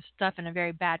shit out of stuff in a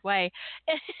very bad way.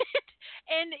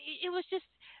 And it was just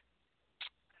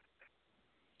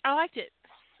I liked it.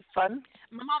 Fun.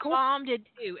 My cool. mom did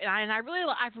too, and I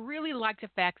really liked the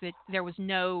fact that there was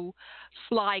no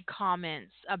sly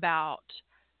comments about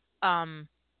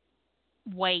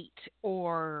weight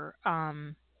or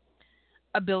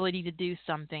ability to do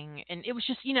something, and it was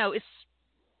just it's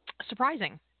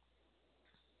surprising.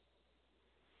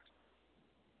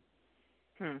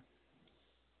 Well,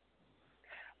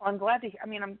 I'm glad to. I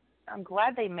mean, I'm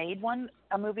glad they made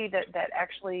a movie that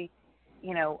actually,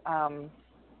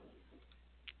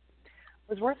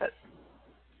 was worth it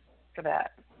for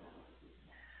that.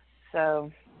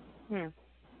 So, I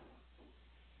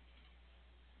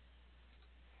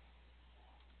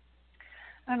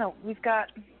don't know. We've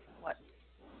got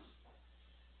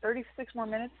 36 more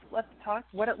minutes left to talk.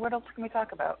 What else can we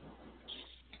talk about?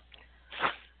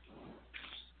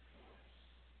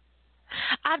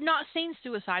 I've not seen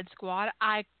Suicide Squad.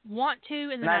 I want to,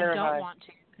 and then I don't want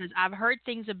to because I've heard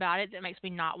things about it that makes me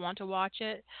not want to watch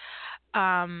it.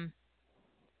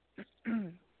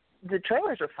 The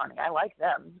trailers are funny. I like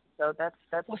them. So that's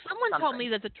well, someone told me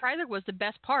that the trailer was the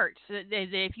best part. So that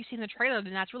if you've seen the trailer,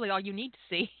 then that's really all you need to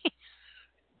see.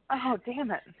 Oh,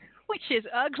 damn it. Which is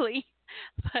ugly.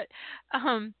 But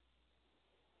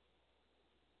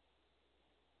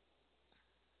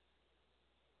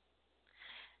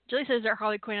Julie says that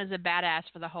Harley Quinn is a badass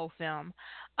for the whole film.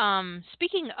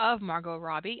 Speaking of Margot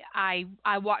Robbie, I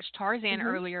watched Tarzan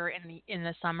earlier in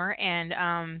the summer,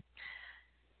 and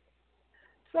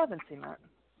still haven't seen that.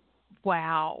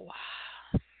 Wow.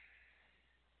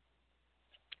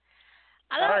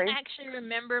 I don't actually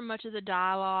remember much of the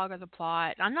dialogue or the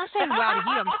plot. I'm not saying wow to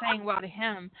you. I'm saying wow to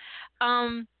him.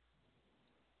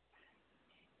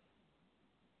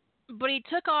 But he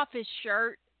took off his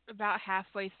shirt about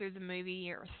halfway through the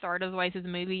movie or a third of the way through the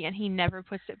movie, and he never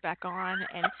puts it back on.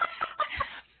 And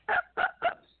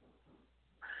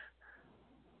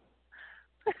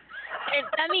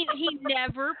mean, he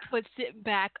never puts it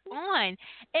back on.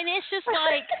 And it's just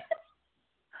like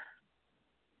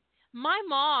my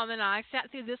mom and I sat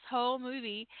through this whole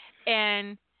movie,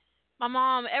 and my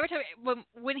mom every time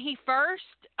when he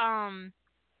first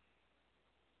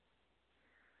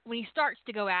when he starts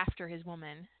to go after his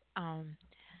woman, and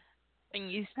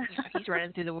he's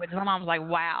running through the woods. My mom's like,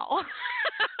 "Wow,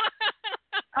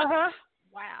 Uh-huh.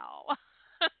 wow."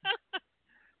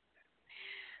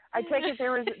 I take it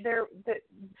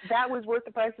that was worth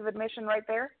the price of admission right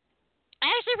there?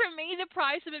 Actually, for me, the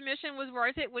price of admission was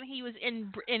worth it when he was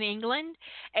in England,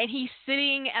 and he's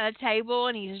sitting at a table,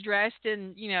 and he's dressed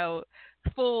in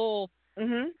full.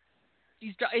 Mhm.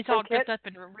 He's Full all kit? dressed up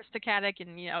in aristocratic,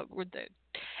 and with the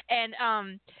and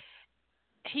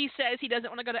he says he doesn't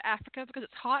want to go to Africa because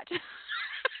it's hot.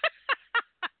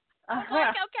 I was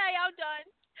like, okay, I'm done.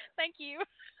 Thank you.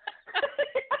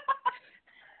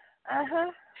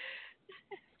 Uh-huh.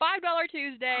 $5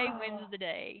 Tuesday wins the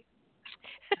day.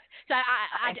 So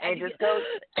I just go.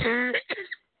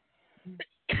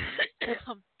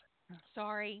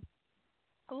 Sorry.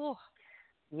 Oh.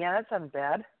 Yeah, that sounds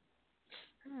bad.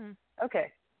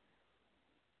 Okay.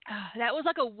 That was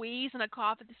like a wheeze and a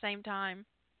cough at the same time.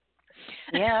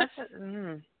 Yeah.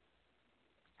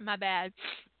 My bad.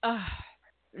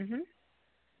 Mhm.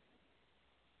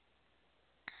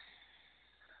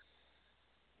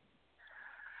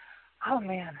 Oh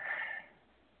man.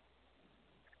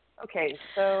 Okay,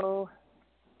 so.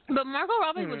 But Margot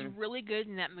Robbie was really good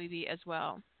in that movie as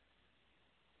well.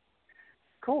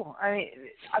 Cool. I mean,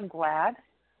 I'm glad.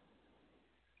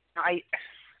 I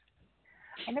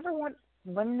never want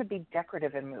women to be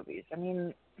decorative in movies. I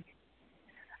mean,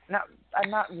 I'm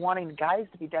not wanting guys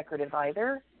to be decorative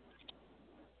either.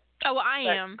 Oh, well, I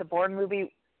am. The Bourne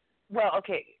movie. Well,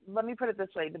 okay. Let me put it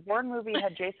this way: the Bourne movie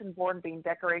had Jason Bourne being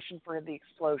decoration for the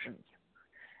explosions.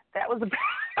 That was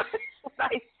about what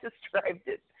I described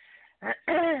it.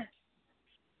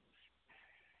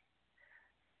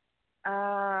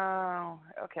 Oh,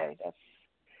 okay.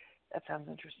 That sounds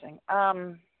interesting.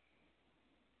 I'm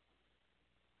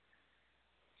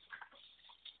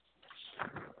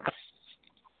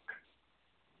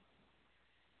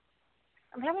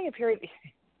having a period.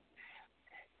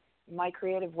 My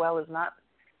creative well is not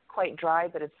quite dry,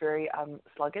 but it's very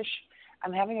sluggish.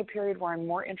 I'm having a period where I'm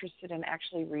more interested in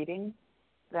actually reading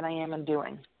than I am in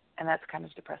doing, and that's kind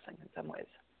of depressing in some ways.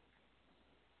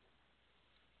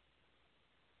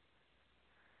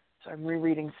 So I'm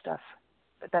rereading stuff,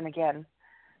 but then again,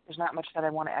 there's not much that I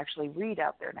want to actually read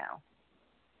out there now.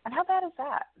 And how bad is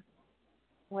that?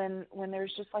 When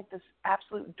there's just like this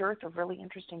absolute dearth of really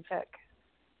interesting fic.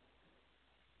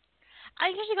 I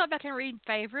usually go back and read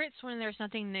favorites when there's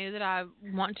nothing new that I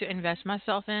want to invest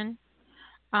myself in.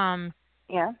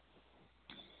 Yeah.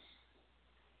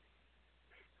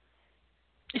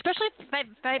 Especially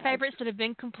favorites that have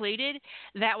been completed.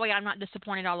 That way I'm not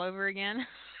disappointed all over again.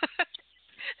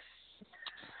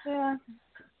 Yeah.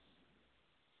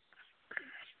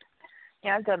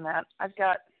 Yeah, I've done that.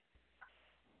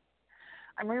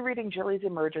 I'm rereading Jilly's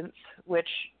Emergence, which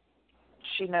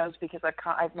she knows because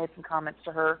I've made some comments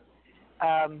to her.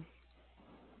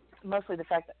 Mostly the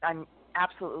fact that I'm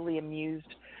absolutely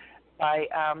amused by,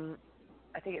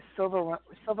 I think it's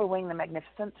Silverwing the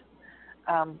Magnificent,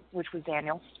 which was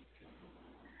Daniel.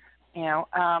 And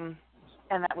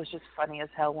that was just funny as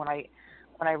hell when I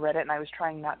read it, and I was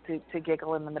trying not to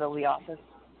giggle in the middle of the office.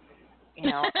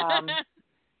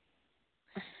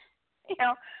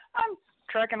 I'm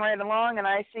trucking right along, and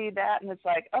I see that, and it's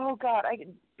like, oh God, I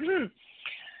can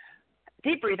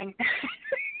deep breathing.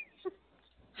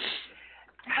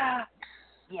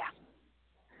 Yeah.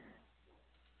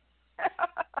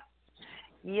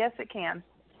 Yes, it can.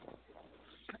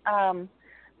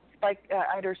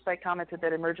 Spike commented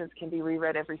that Emergence can be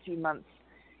reread every few months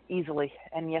easily,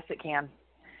 and yes, it can.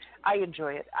 I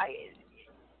enjoy it.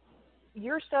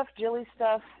 Your stuff, Jilly's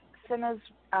stuff, Cinna's,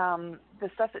 the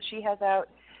stuff that she has out,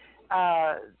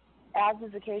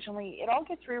 Az's occasionally, it all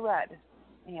gets reread,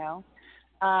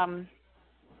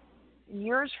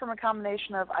 Yours from a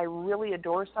combination of I really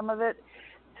adore some of it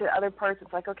to other parts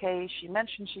it's like, okay, she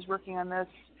mentioned she's working on this.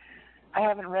 I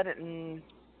haven't read it in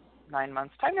 9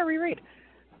 months. Time to reread.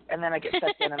 And then I get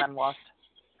sucked in and I'm lost.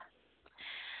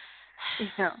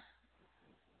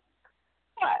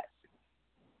 What?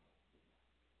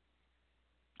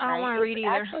 I don't want to read either.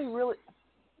 Actually, really,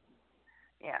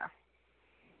 yeah.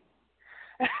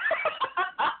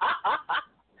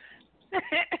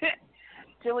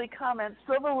 Jilly comments,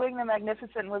 Silverwing the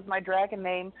Magnificent was my dragon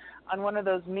name on one of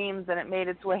those memes, and it made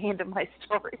its way into my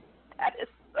story. That is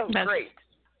That's great.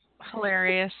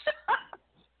 Hilarious.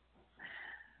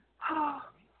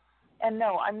 And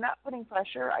no, I'm not putting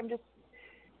pressure. I'm just,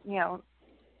 you know,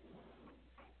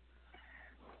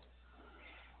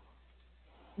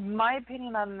 my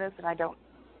opinion on this, and I don't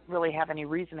really have any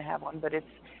reason to have one, but it's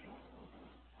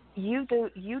you do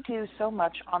so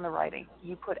much on the writing.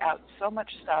 You put out so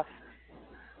much stuff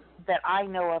that I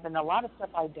know of, and a lot of stuff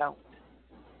I don't.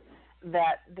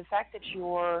 That the fact that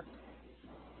your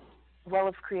well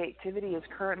of creativity is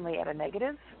currently at a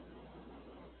negative,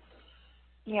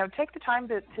 you know, take the time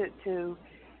to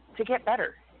get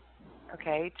better.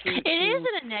 Okay. It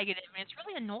isn't a negative. It's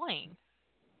really annoying.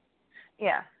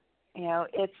 Yeah. You know,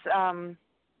 it's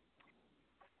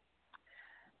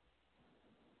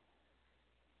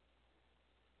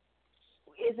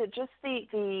is it just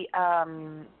the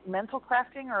mental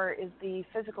crafting, or is the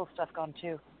physical stuff gone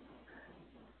too?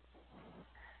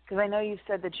 Because I know you've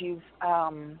said that you've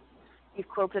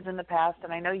quilted in the past,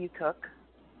 and I know you cook.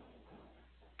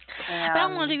 I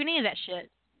don't want to do any of that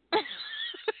shit.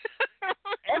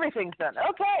 Everything's done.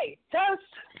 Okay, toast.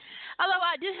 Although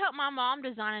I did help my mom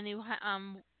design a new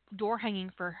door hanging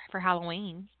for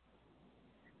Halloween.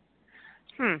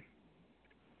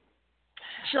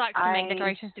 She likes to make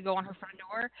decorations to go on her front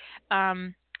door.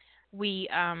 We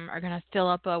are going to fill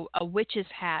up a witch's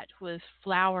hat with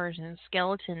flowers and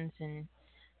skeletons and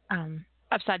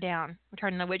upside down. We're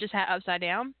turning the witch's hat upside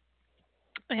down.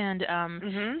 And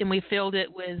then we filled it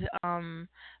with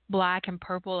black and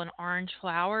purple and orange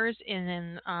flowers, and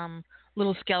then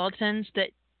little skeletons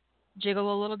that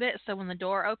jiggle a little bit, so when the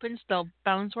door opens, the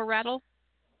bones will rattle.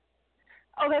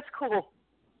 Oh, that's cool.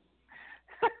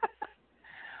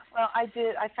 Well, I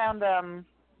found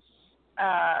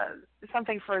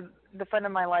something for the friend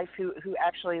of my life who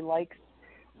actually likes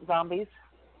zombies,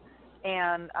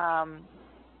 and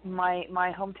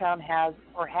my hometown has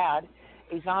or had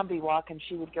a zombie walk, and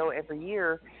she would go every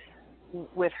year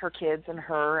with her kids and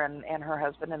her and her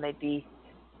husband, and they'd be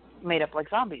made up like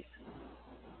zombies.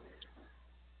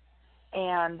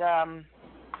 And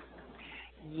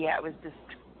yeah, it was just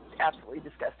absolutely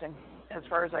disgusting as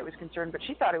far as I was concerned, but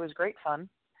she thought it was great fun.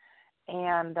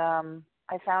 And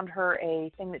I found her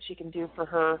a thing that she can do for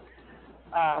her,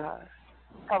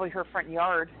 probably her front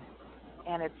yard,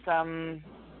 and it's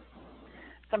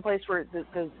someplace where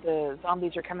the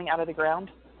zombies are coming out of the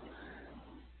ground,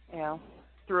 you know,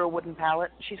 through a wooden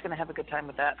pallet. She's going to have a good time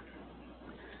with that.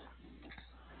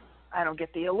 I don't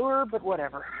get the allure, but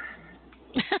whatever.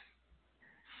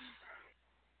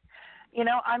 You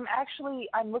know, I'm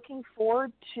looking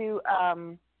forward to,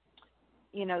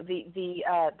 you know, the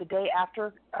day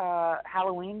after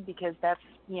Halloween, because that's,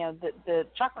 you know, the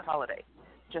chocolate holiday,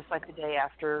 just like the day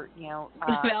after, you know,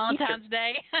 Valentine's Easter.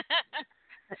 Day.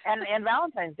 and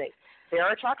Valentine's Day. They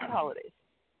are chocolate holidays.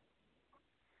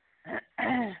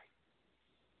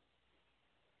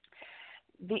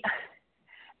 The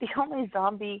only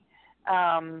zombie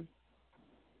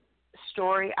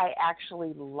story I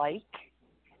actually like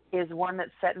is one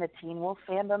that's set in the Teen Wolf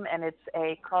fandom, and it's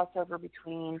a crossover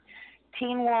between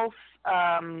Teen Wolf,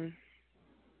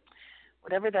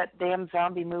 whatever that damn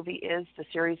zombie movie is, the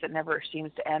series that never seems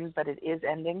to end, but it is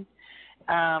ending,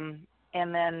 and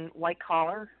then White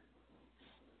Collar.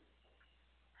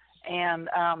 And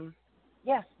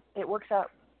yeah, it works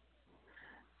out.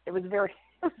 It was very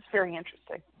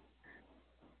interesting.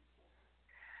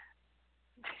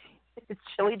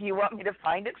 Chili, do you want me to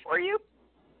find it for you?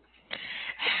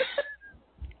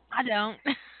 I don't.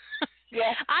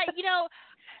 Yeah. You know,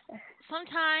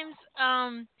 sometimes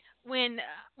when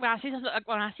I see something,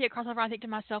 when I see a crossover, I think to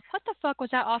myself, what the fuck was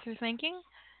that author thinking?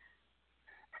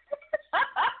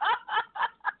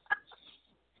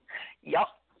 Yep.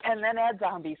 And then add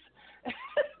zombies.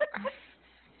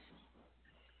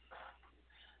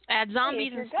 Add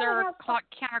zombies and stir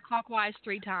counterclockwise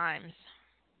 3 times.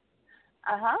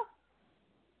 Uh-huh.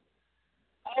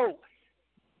 Oh.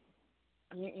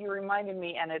 You reminded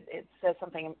me, and it says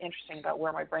something interesting about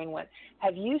where my brain went.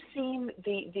 Have you seen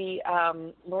the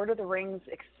Lord of the Rings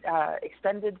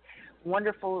extended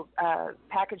wonderful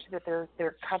package that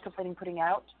they're contemplating putting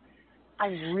out?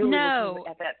 I'm really looking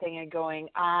at that thing and going,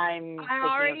 I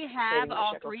already have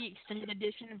all 3 extended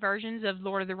edition versions of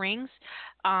Lord of the Rings.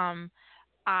 I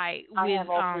have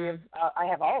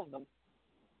all of them.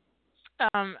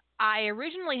 I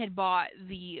originally had bought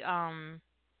the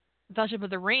Fellowship of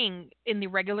the Ring in the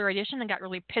regular edition and got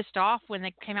really pissed off when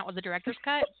they came out with the director's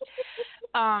cut.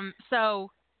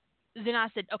 So then I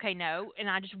said, okay, no. And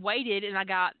I just waited, and I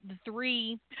got the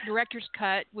 3 director's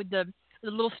cut with the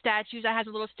little statues. I had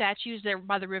the little statues there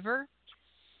by the river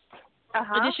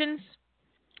editions.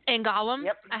 And Gollum.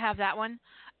 Yep. I have that one.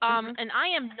 And I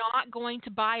am not going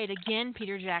to buy it again,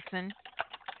 Peter Jackson.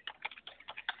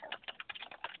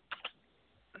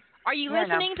 Are you Yeah,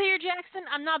 listening, Peter Jackson?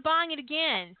 I'm not buying it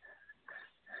again.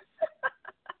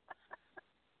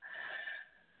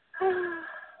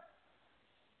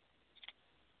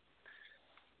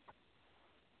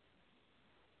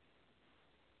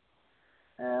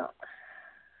 Well,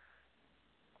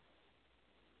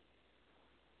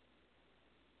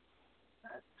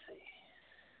 let's see.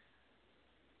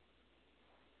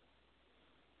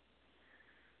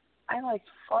 I like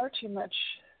far too much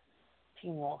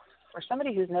Teen Wolf. For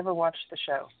somebody who's never watched the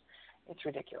show, it's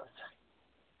ridiculous.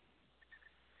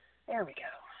 There we go.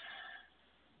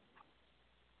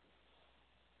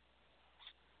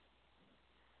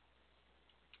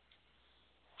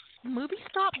 Movie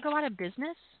stop go out of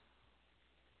business?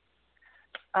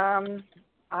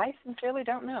 I sincerely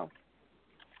don't know.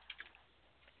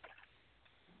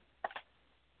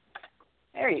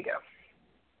 There you go.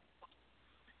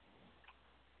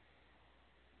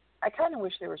 I kind of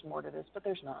wish there was more to this, but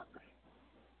there's not.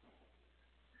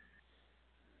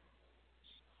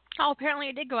 Oh, apparently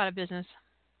it did go out of business.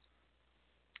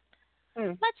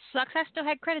 That sucks. I still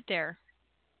had credit there.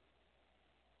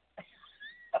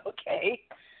 Okay.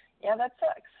 Yeah, that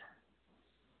sucks.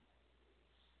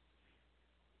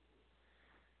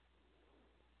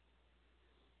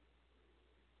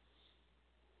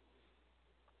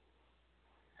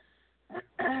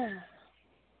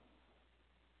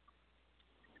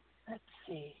 Let's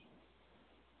see.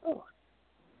 Oh,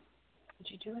 did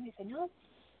you do anything else?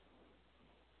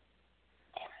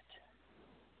 Damn it.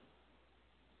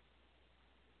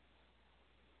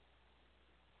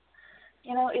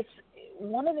 You know, it's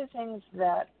one of the things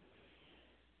that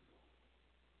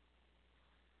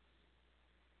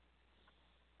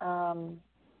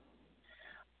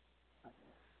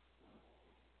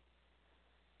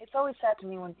it's always sad to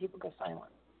me when people go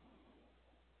silent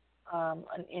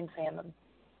in fandom.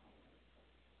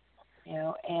 You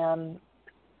know, and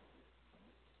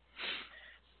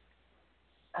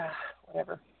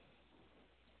whatever.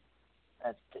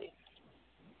 Let's see.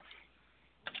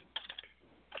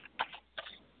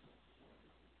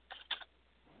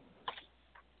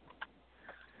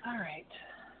 All right.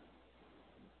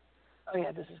 Oh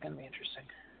yeah, this is going to be interesting.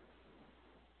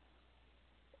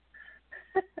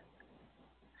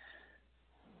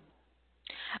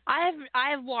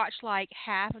 I have watched like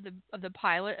half of the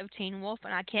pilot of Teen Wolf,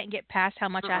 and I can't get past how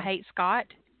much I hate Scott.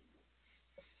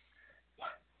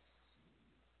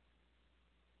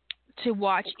 To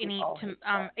watch any,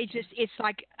 it's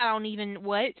like I don't even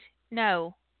what?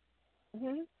 No.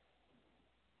 Mhm.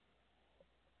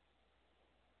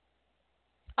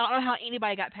 I don't know how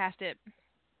anybody got past it.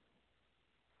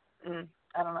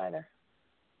 I don't either.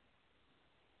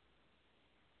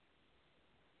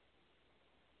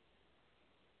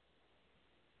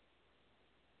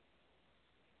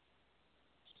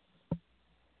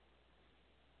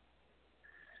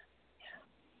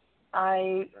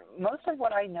 Most of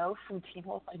what I know from Teen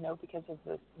Wolf I know because of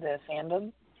the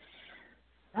fandom.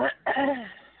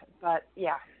 But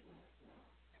yeah.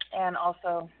 And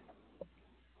also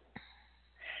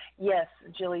yes,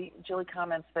 Jilly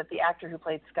comments that the actor who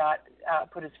played Scott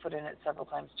put his foot in it several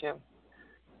times too.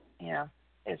 Yeah.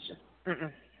 It's just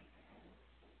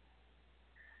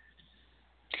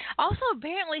Also,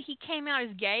 apparently he came out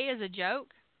as gay as a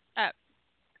joke. Oh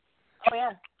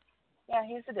yeah. Yeah,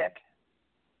 he's a dick.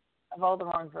 Of all the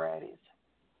wrong varieties.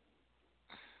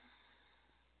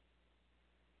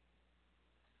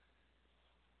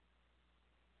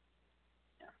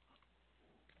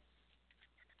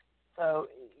 So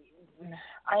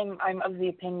I'm of the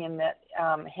opinion that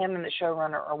him and the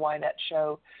showrunner are why that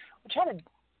show, which had a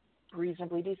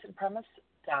reasonably decent premise,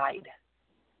 died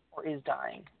or is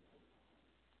dying.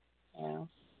 You know?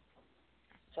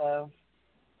 So,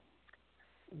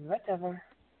 whatever.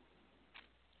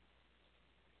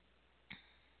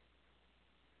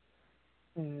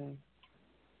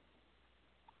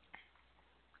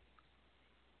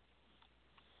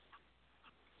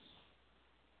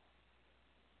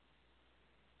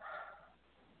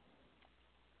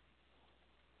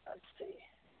 Let's see.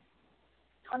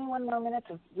 21 more minutes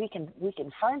of we can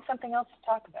find something else to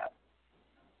talk about.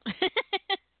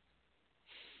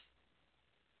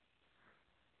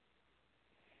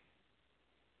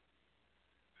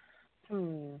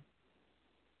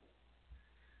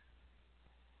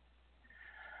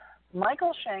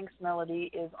 Michael Shank's Melody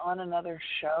is on another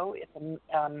show. It's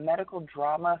a medical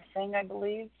drama thing, I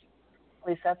believe. At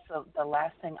least that's the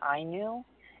last thing I knew,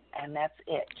 and that's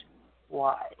it.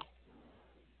 Why?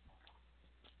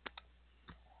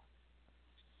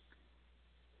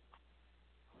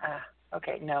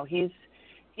 Okay, no, he's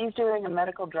doing a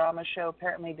medical drama show.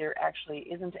 Apparently there actually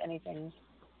isn't anything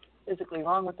physically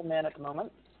wrong with the man at the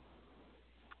moment.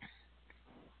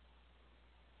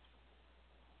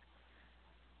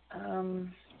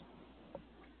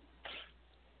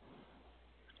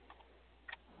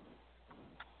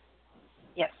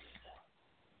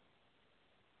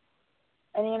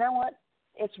 And you know what?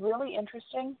 It's really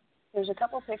interesting. There's a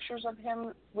couple pictures of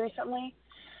him recently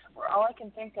where all I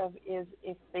can think of is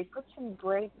if they put some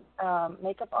gray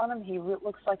makeup on him, he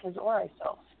looks like his Ori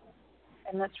self.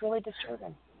 And that's really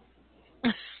disturbing.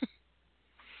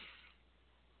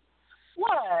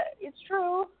 What? It's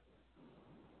true.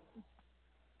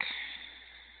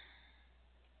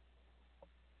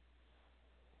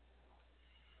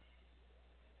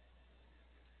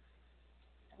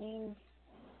 I mean,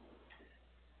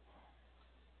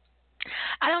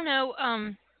 I don't know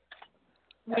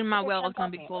when my okay, well is Trump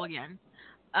going to talking be full about. again.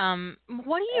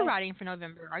 What are you writing for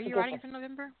November? Are you writing Ridiculous. for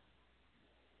November?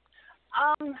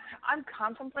 I'm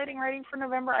contemplating writing for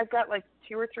November. I've got like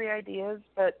 2 or 3 ideas,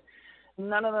 but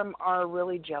none of them are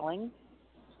really gelling.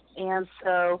 And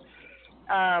so,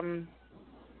 I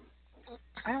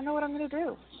don't know what I'm going to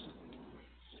do.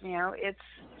 You know,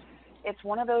 it's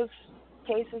one of those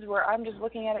cases where I'm just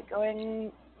looking at it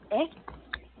going,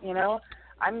 you know,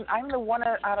 I'm the one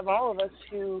out of all of us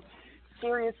who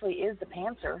seriously is the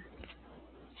pantser,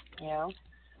 you know.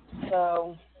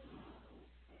 So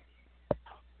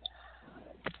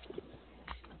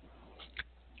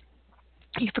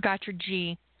You forgot your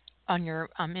G on your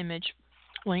image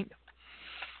link,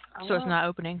 so it's not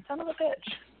opening. Son of a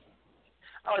bitch.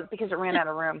 Oh, it's because it ran out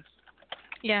of room.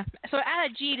 Yeah, so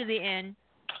add a G to the end.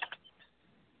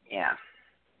 Yeah.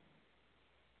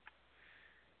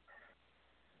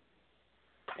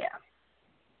 Yeah.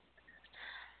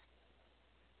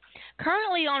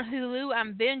 Currently on Hulu,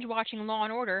 I'm binge watching Law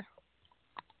and Order.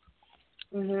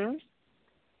 Mhm.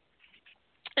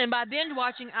 And by binge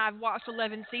watching, I've watched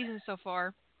 11 seasons so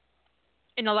far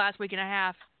in the last week and a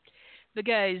half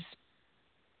because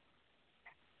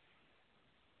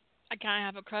I kind of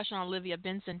have a crush on Olivia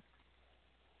Benson.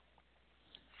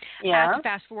 Yeah. I have to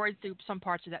fast forward through some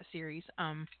parts of that series.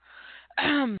 I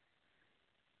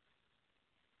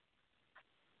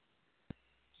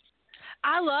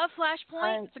love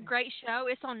Flashpoint. It's a great show.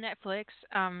 It's on Netflix.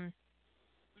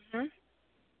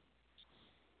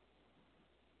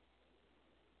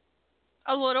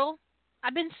 A little.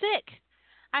 I've been sick.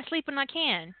 I sleep when I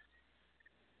can.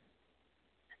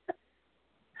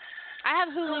 I have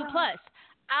Hulu Plus.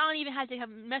 I don't even have to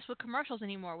mess with commercials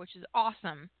anymore, which is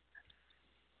awesome.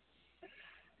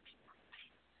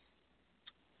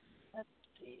 Let's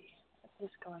see.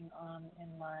 What's going on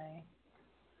in my...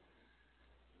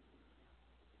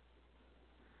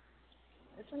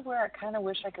 This is where I kind of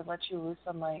wish I could let you loose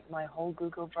on my whole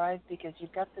Google Drive, because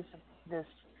you've got this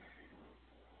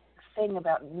thing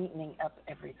about neatening up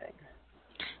everything.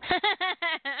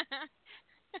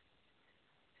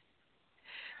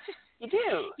 You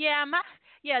do. Yeah,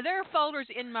 there are folders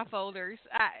in my folders.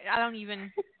 I don't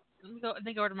even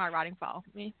go to my writing file.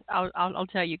 I'll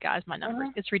tell you guys my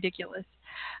numbers. It's ridiculous.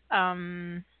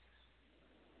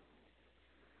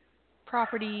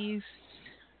 Properties.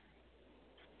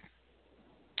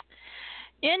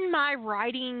 In my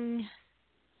writing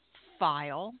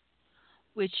file,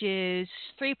 which is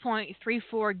 3.34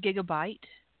 gigabyte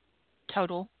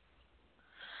total,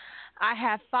 I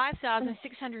have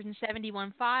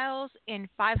 5,671 files and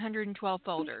 512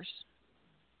 folders.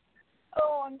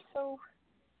 Oh, I'm so...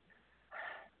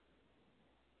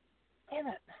 Damn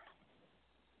it.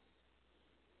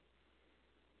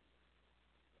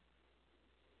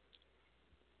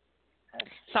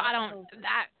 So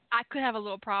I could have a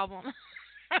little problem.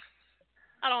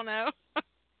 I don't know.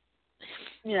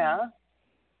 Yeah.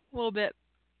 A little bit.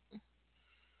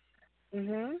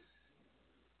 Mhm.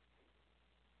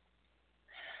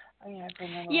 Oh,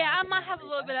 yeah, I might have a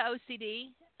little bit of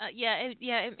OCD.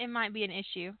 It might be an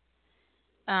issue.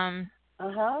 Uh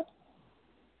huh.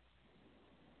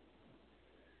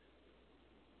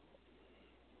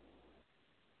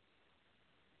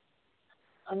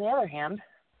 On the other hand,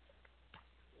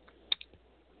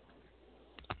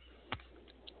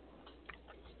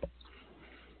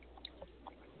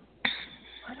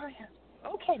 why do I have?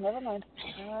 Okay, never mind.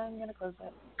 I'm gonna close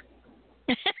that.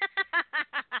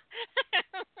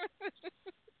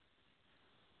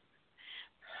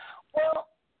 Well,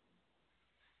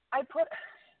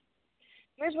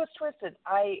 here's what's twisted.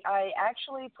 I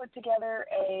actually put together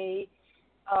a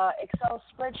Excel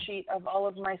spreadsheet of all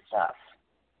of my stuff.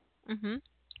 Mhm.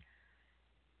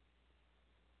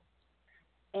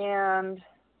 And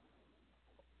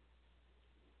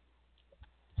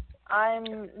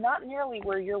I'm not nearly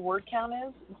where your word count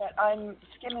is, but I'm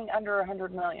skimming under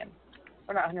 100 million,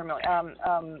 or not 100 million,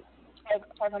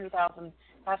 500,000,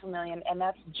 500,000, and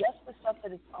that's just the stuff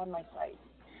that is on my site.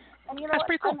 And you know That's what?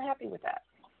 pretty cool. I'm happy with that.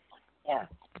 Yeah.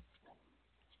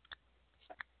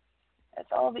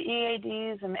 It's all the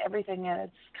EADs and everything, and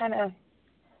it's kind of,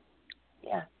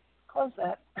 Yeah, close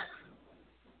that.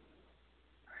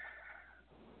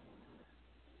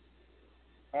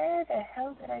 Where the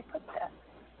hell did I put that?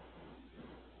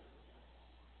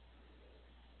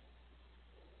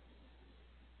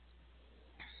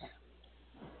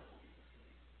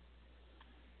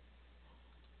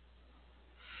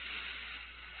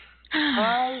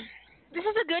 I This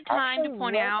is a good time to actually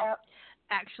point wrote out, out.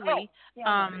 Oh, actually, yeah,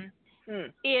 I'm ready. um,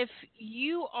 Hmm. if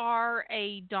you are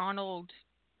a Donald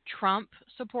Trump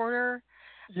supporter,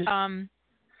 um,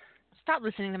 stop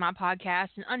listening to my podcast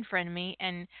and unfriend me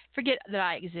and forget that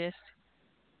I exist.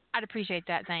 I'd appreciate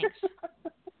that. Thanks.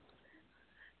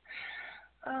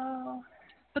 Oh,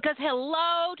 Because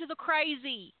hello to the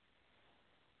crazy.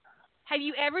 Have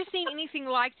you ever seen anything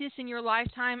like this in your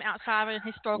lifetime outside of a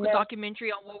historical no,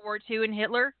 documentary on World War II and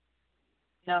Hitler?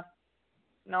 no,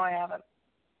 no, I haven't.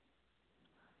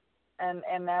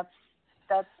 And that's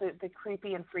the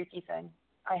creepy and freaky thing.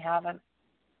 I haven't.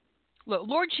 Look,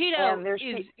 Lord Cheeto And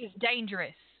is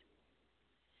dangerous.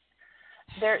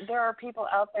 there are people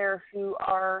out there who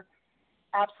are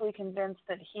absolutely convinced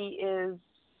that he is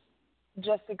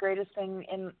just the greatest thing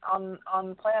on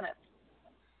the planet.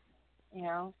 You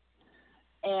know,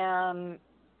 and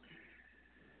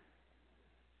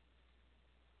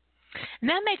And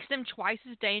that makes them twice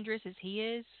as dangerous as he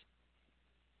is.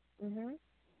 mhm,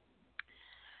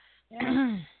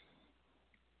 yeah,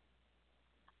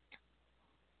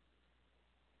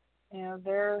 you know,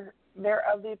 they're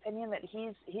of the opinion that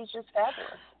he's just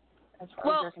fabulous as far as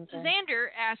Well, they're concerned. Xander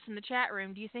asked in the chat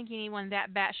room, do you think anyone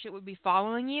that batshit would be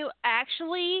following you?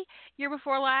 Actually, year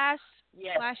before last,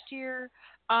 Yes. last year,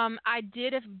 I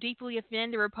did deeply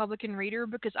offend a Republican reader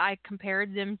because I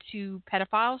compared them to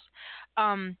pedophiles.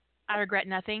 I regret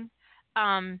nothing.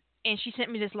 And she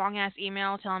sent me this long ass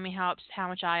email telling me how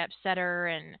much I upset her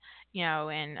and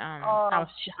Oh, how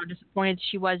disappointed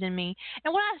she was in me.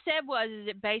 And what I said was is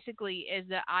it basically is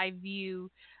that I view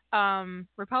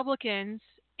Republicans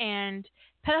and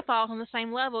pedophiles on the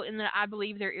same level in that I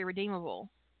believe they're irredeemable.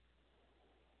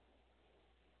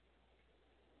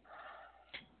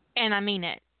 And I mean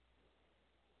it.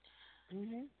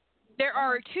 mhm. There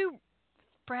are two,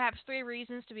 perhaps three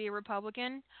reasons to be a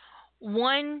Republican.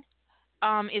 One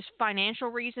is financial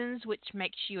reasons, which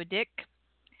makes you a dick,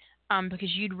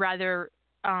 because you'd rather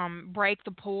break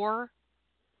the poor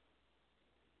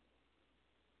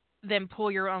than pull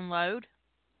your own load.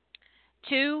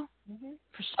 Two, Mhm.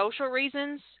 for social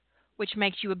reasons, which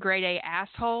makes you a grade A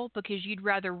asshole because you'd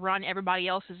rather run everybody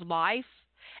else's life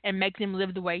and make them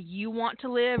live the way you want to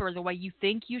live or the way you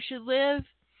think you should live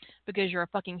because you're a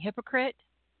fucking hypocrite.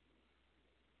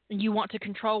 And you want to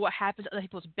control what happens in other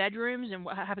people's bedrooms and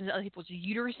what happens in other people's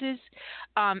uteruses.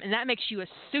 And that makes you a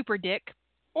super dick.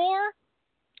 Or,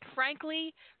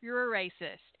 frankly, you're a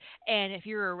racist. And if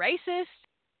you're a racist,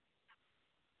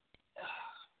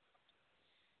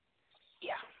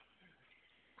 Yeah.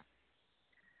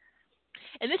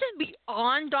 and this is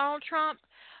beyond Donald Trump,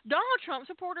 Donald Trump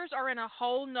supporters are in a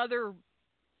whole nother.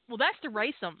 Well, that's the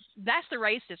racism. That's the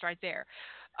racist right there.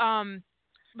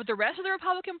 But the rest of the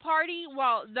Republican Party,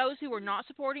 while those who are not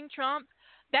supporting Trump,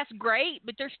 that's great,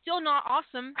 but they're still not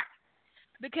awesome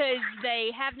because they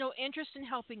have no interest in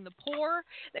helping the poor.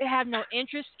 They have no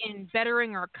interest in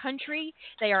bettering our country.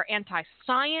 They are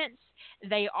anti-science.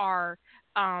 They are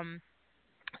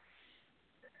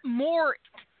more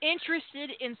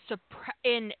interested in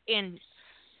suppressing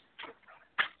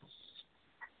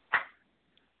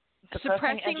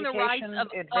the rights of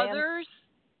others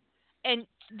and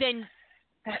then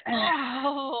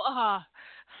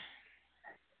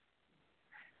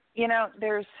You know,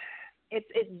 it's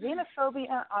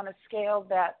xenophobia on a scale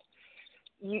that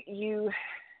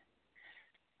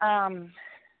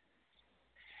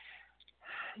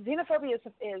xenophobia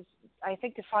is I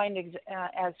think defined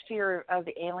as fear of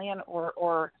the alien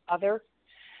or other,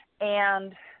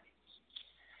 and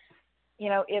you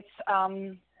know it's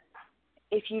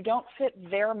if you don't fit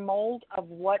their mold of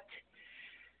what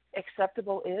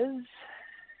acceptable is.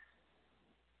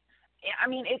 I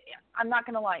mean, I'm not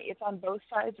going to lie. It's on both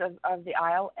sides of the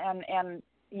aisle, and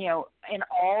you know, in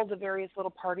all the various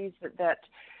little parties that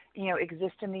you know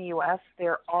exist in the U.S.,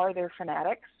 there are their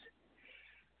fanatics,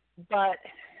 but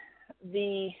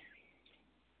the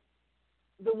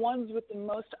ones with the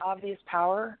most obvious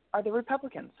power are the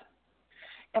Republicans.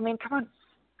 I mean, come on.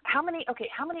 How many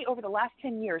over the last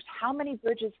 10 years, how many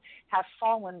bridges have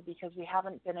fallen because we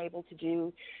haven't been able to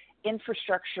do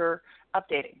infrastructure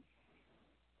updating?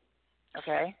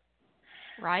 Okay?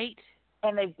 right?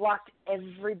 And they've blocked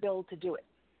every bill to do it.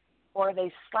 Or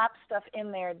they slap stuff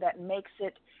in there that makes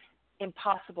it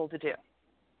impossible to do.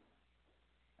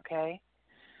 Okay?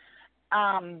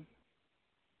 And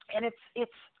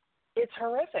it's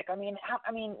horrific. I mean,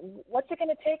 what's it going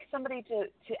to take somebody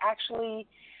to actually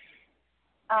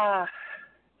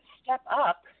step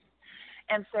up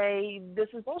and say this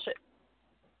is bullshit?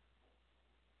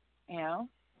 You know,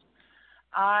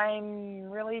 I'm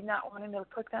really not wanting to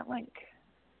click that link.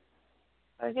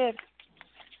 But I did.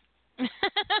 Let's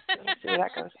see where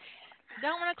that goes.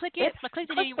 Don't want to click it, but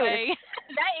clicked it anyway.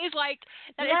 That is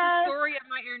the story of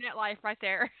my internet life right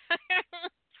there.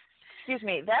 Excuse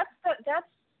me. That's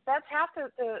half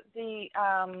the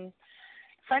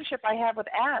friendship I have with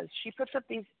Az. She puts up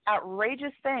these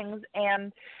outrageous things,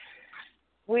 and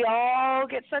we all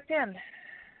get sucked in.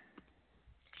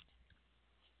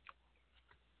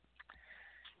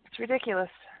 It's ridiculous.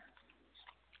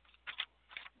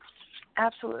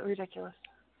 Absolutely ridiculous.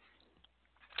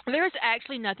 There's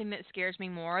actually nothing that scares me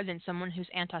more than someone who's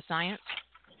anti-science,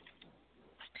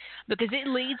 because it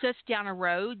leads us down a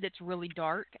road that's really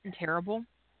dark and terrible.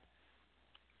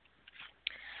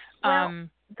 Well,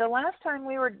 the last time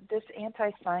we were this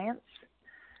anti-science,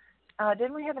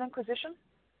 didn't we have an inquisition?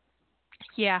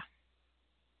 Yeah.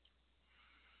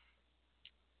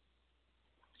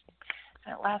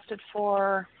 And it lasted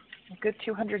for a good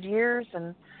 200 years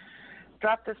and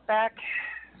dropped us back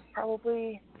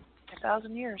probably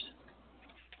 1,000 years.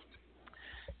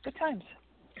 Good times.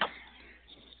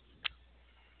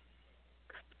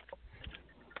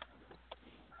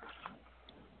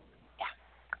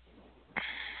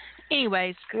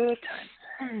 Anyways. Good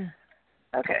times.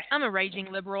 Okay. I'm a raging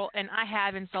liberal, and I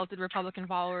have insulted Republican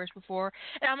followers before.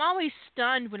 And I'm always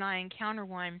stunned when I encounter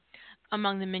one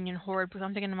among the minion horde, because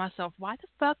I'm thinking to myself, why the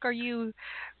fuck are you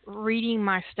reading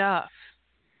my stuff?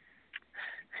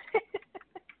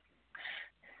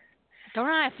 Don't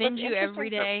I offend you every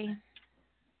day?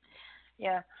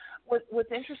 Yeah.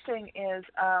 What's interesting is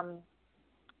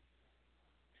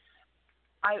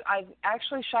I've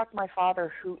actually shocked my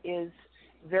father, who is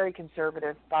very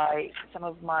conservative, by some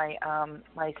of my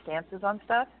my stances on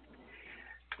stuff,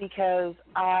 because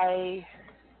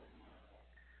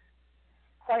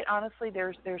quite honestly,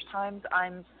 there's times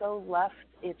I'm so left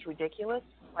it's ridiculous.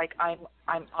 Like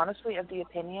I'm honestly of the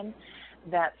opinion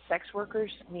that sex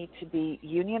workers need to be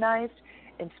unionized,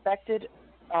 inspected,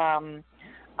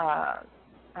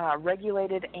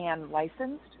 regulated, and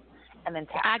licensed, and then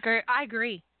taxed. I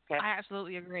agree. Okay. I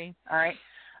absolutely agree. All right.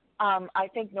 I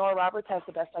think Nora Roberts has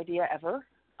the best idea ever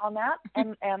on that,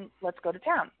 and let's go to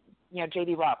town. You know,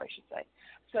 J.D. Robb, I should say.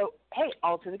 So, hey,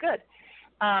 all to the good.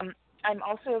 I'm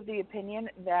also of the opinion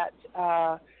that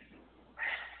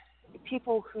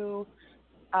people who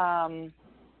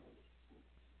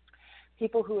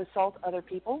assault other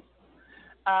people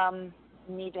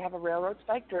need to have a railroad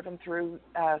spike driven through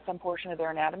some portion of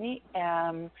their anatomy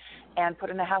and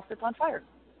put in a house that's on fire.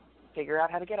 Figure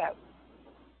out how to get out.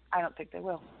 I don't think they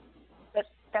will. But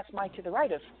that's my to the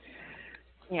right of,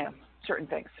 certain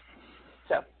things.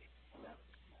 So,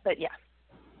 but yeah,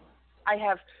 I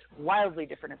have wildly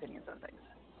different opinions on things.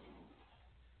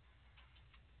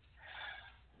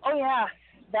 Oh yeah,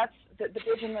 that's the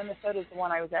bridge in Minnesota is the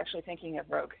one I was actually thinking of,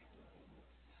 Rogue.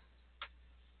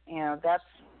 That's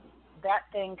that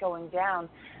thing going down.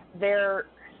 They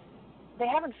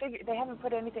haven't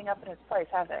put anything up in its place,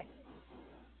 have they?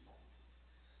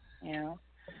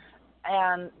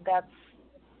 And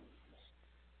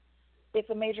it's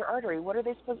a major artery. What are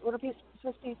people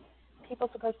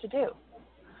supposed to do?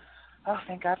 Oh,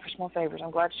 thank God for small favors.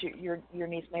 I'm glad your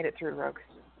niece made it through, Rogue.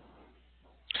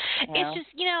 It's just,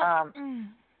 yeah.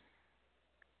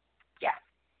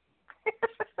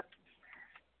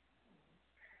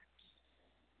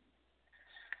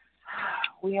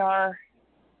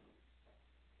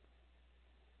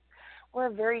 We're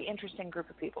a very interesting group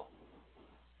of people.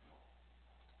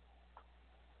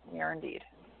 We are indeed.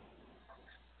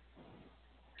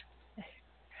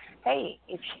 Hey,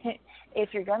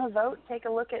 if you're going to vote, take a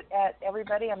look at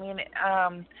everybody. I mean,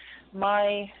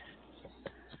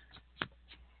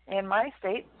 in my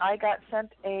state, I got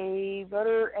sent a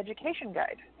voter education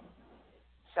guide.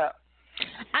 So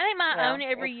I think my own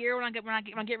every year when I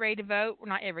get ready to vote. Well,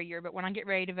 not every year, but when I get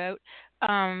ready to vote,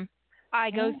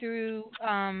 I go through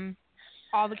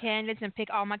all the candidates and pick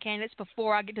all my candidates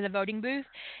before I get to the voting booth,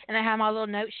 and I have my little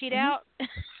note sheet out.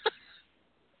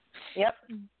 Yep.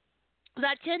 Because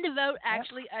I tend to vote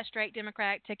actually a straight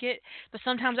Democratic ticket, but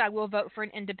sometimes I will vote for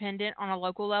an independent on a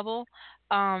local level.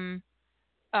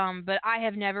 But I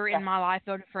have never in my life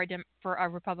voted for a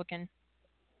Republican.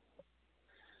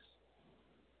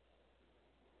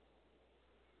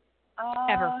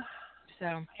 Ever.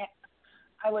 So.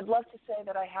 I would love to say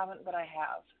that I haven't, but I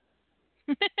have.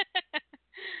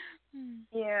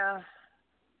 Yeah.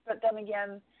 but then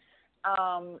again,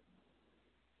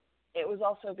 it was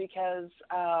also because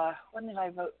when did I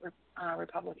vote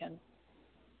Republican?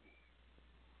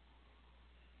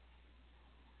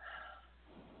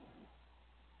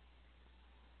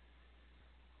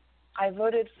 I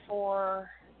voted for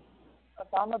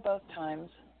Obama both times.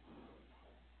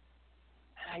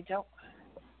 I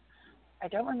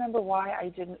don't remember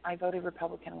why I voted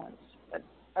Republican once, but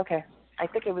okay. I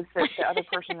think it was the other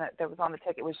person that was on the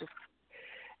ticket was just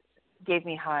gave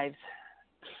me hives.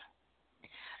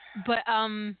 But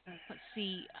let's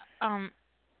see.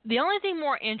 The only thing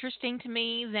more interesting to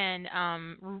me than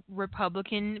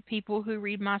Republican people who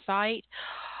read my site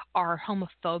are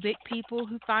homophobic people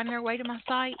who find their way to my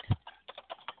site.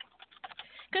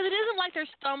 Because it isn't like they're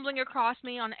stumbling across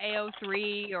me on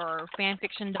AO3 or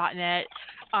fanfiction.net.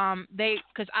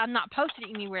 Because I'm not posted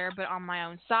anywhere but on my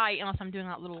own site unless I'm doing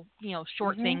that little,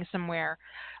 short thing somewhere.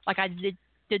 Like I did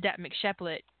that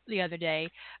McSheplet the other day.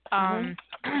 I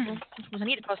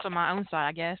need to post on my own site,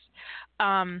 I guess.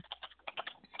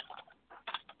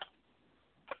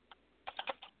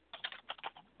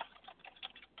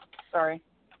 Sorry.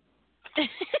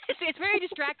 It's very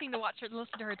distracting to watch her,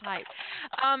 listen to her type.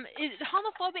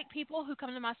 Homophobic people who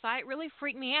come to my site really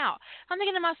freak me out. I'm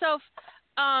thinking to myself,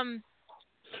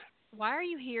 why are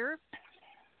you here?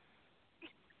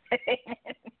 I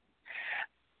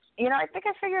think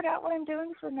I figured out what I'm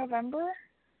doing for November.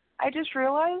 I just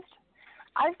realized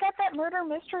I've got that murder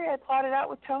mystery I plotted out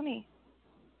with Tony.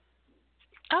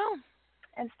 Oh.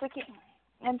 And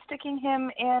sticking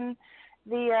him in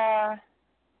the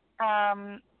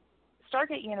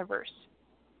Stargate universe.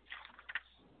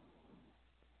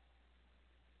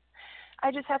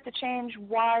 I just have to change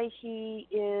why he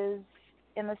is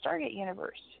in the Stargate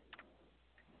universe.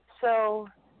 So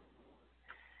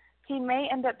he may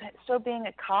end up still being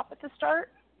a cop at the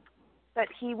start, but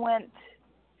he went.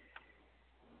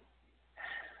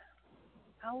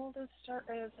 How old is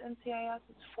NCIS?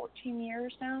 It's 14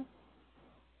 years now.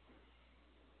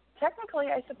 Technically,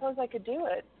 I suppose I could do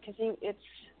it because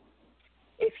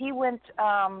if he went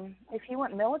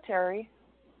military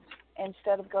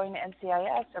instead of going to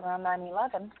NCIS around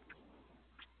 9/11,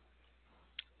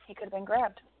 he could have been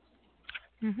grabbed.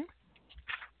 Mhm.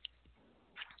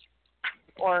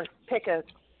 Or pick a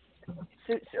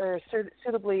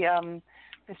suitably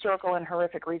historical and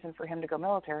horrific reason for him to go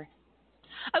military.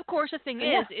 Of course, the thing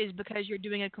is because you're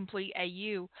doing a complete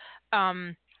AU,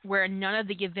 where none of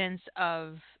the events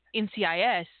of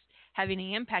NCIS have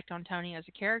any impact on Tony as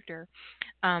a character.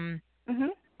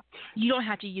 You don't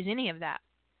have to use any of that.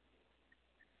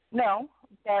 No,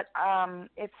 but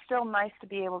it's still nice to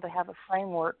be able to have a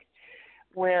framework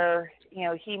where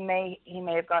he may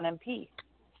have gone MP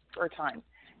for a time,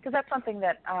 because that's something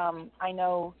that I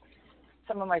know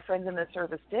some of my friends in the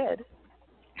service did.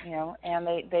 And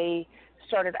they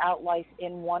started out life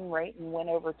in one rate and went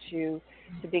over to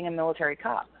being a military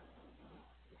cop.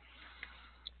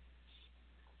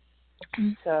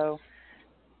 So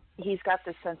he's got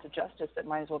this sense of justice that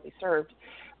might as well be served.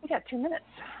 We got 2 minutes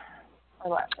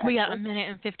or less. We got 1 minute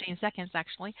and 15 seconds,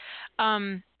 actually.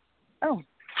 Oh.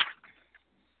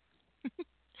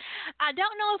 I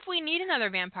don't know if we need another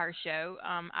vampire show.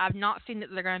 I've not seen that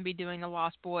they're going to be doing The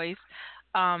Lost Boys.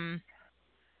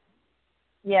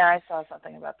 Yeah, I saw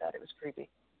something about that. It was creepy.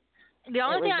 The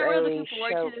only thing I'm really looking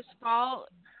forward to this fall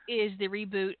is the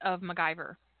reboot of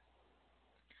MacGyver.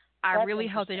 I really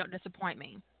hope they don't disappoint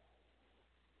me.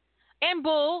 And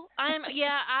Bull, I'm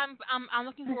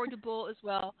looking forward to Bull as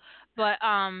well. But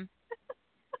I'm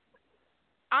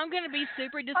gonna be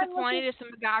super disappointed if the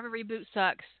MacGyver reboot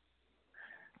sucks.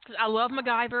 Because I love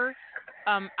MacGyver.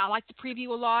 I like the preview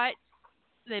a lot.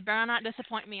 They better not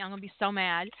disappoint me. I'm gonna be so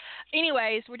mad.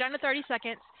 Anyways, we're down to 30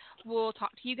 seconds. We'll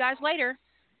talk to you guys later.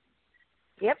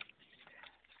 Yep.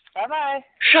 Bye-bye.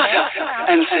 Shut up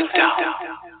and sit down.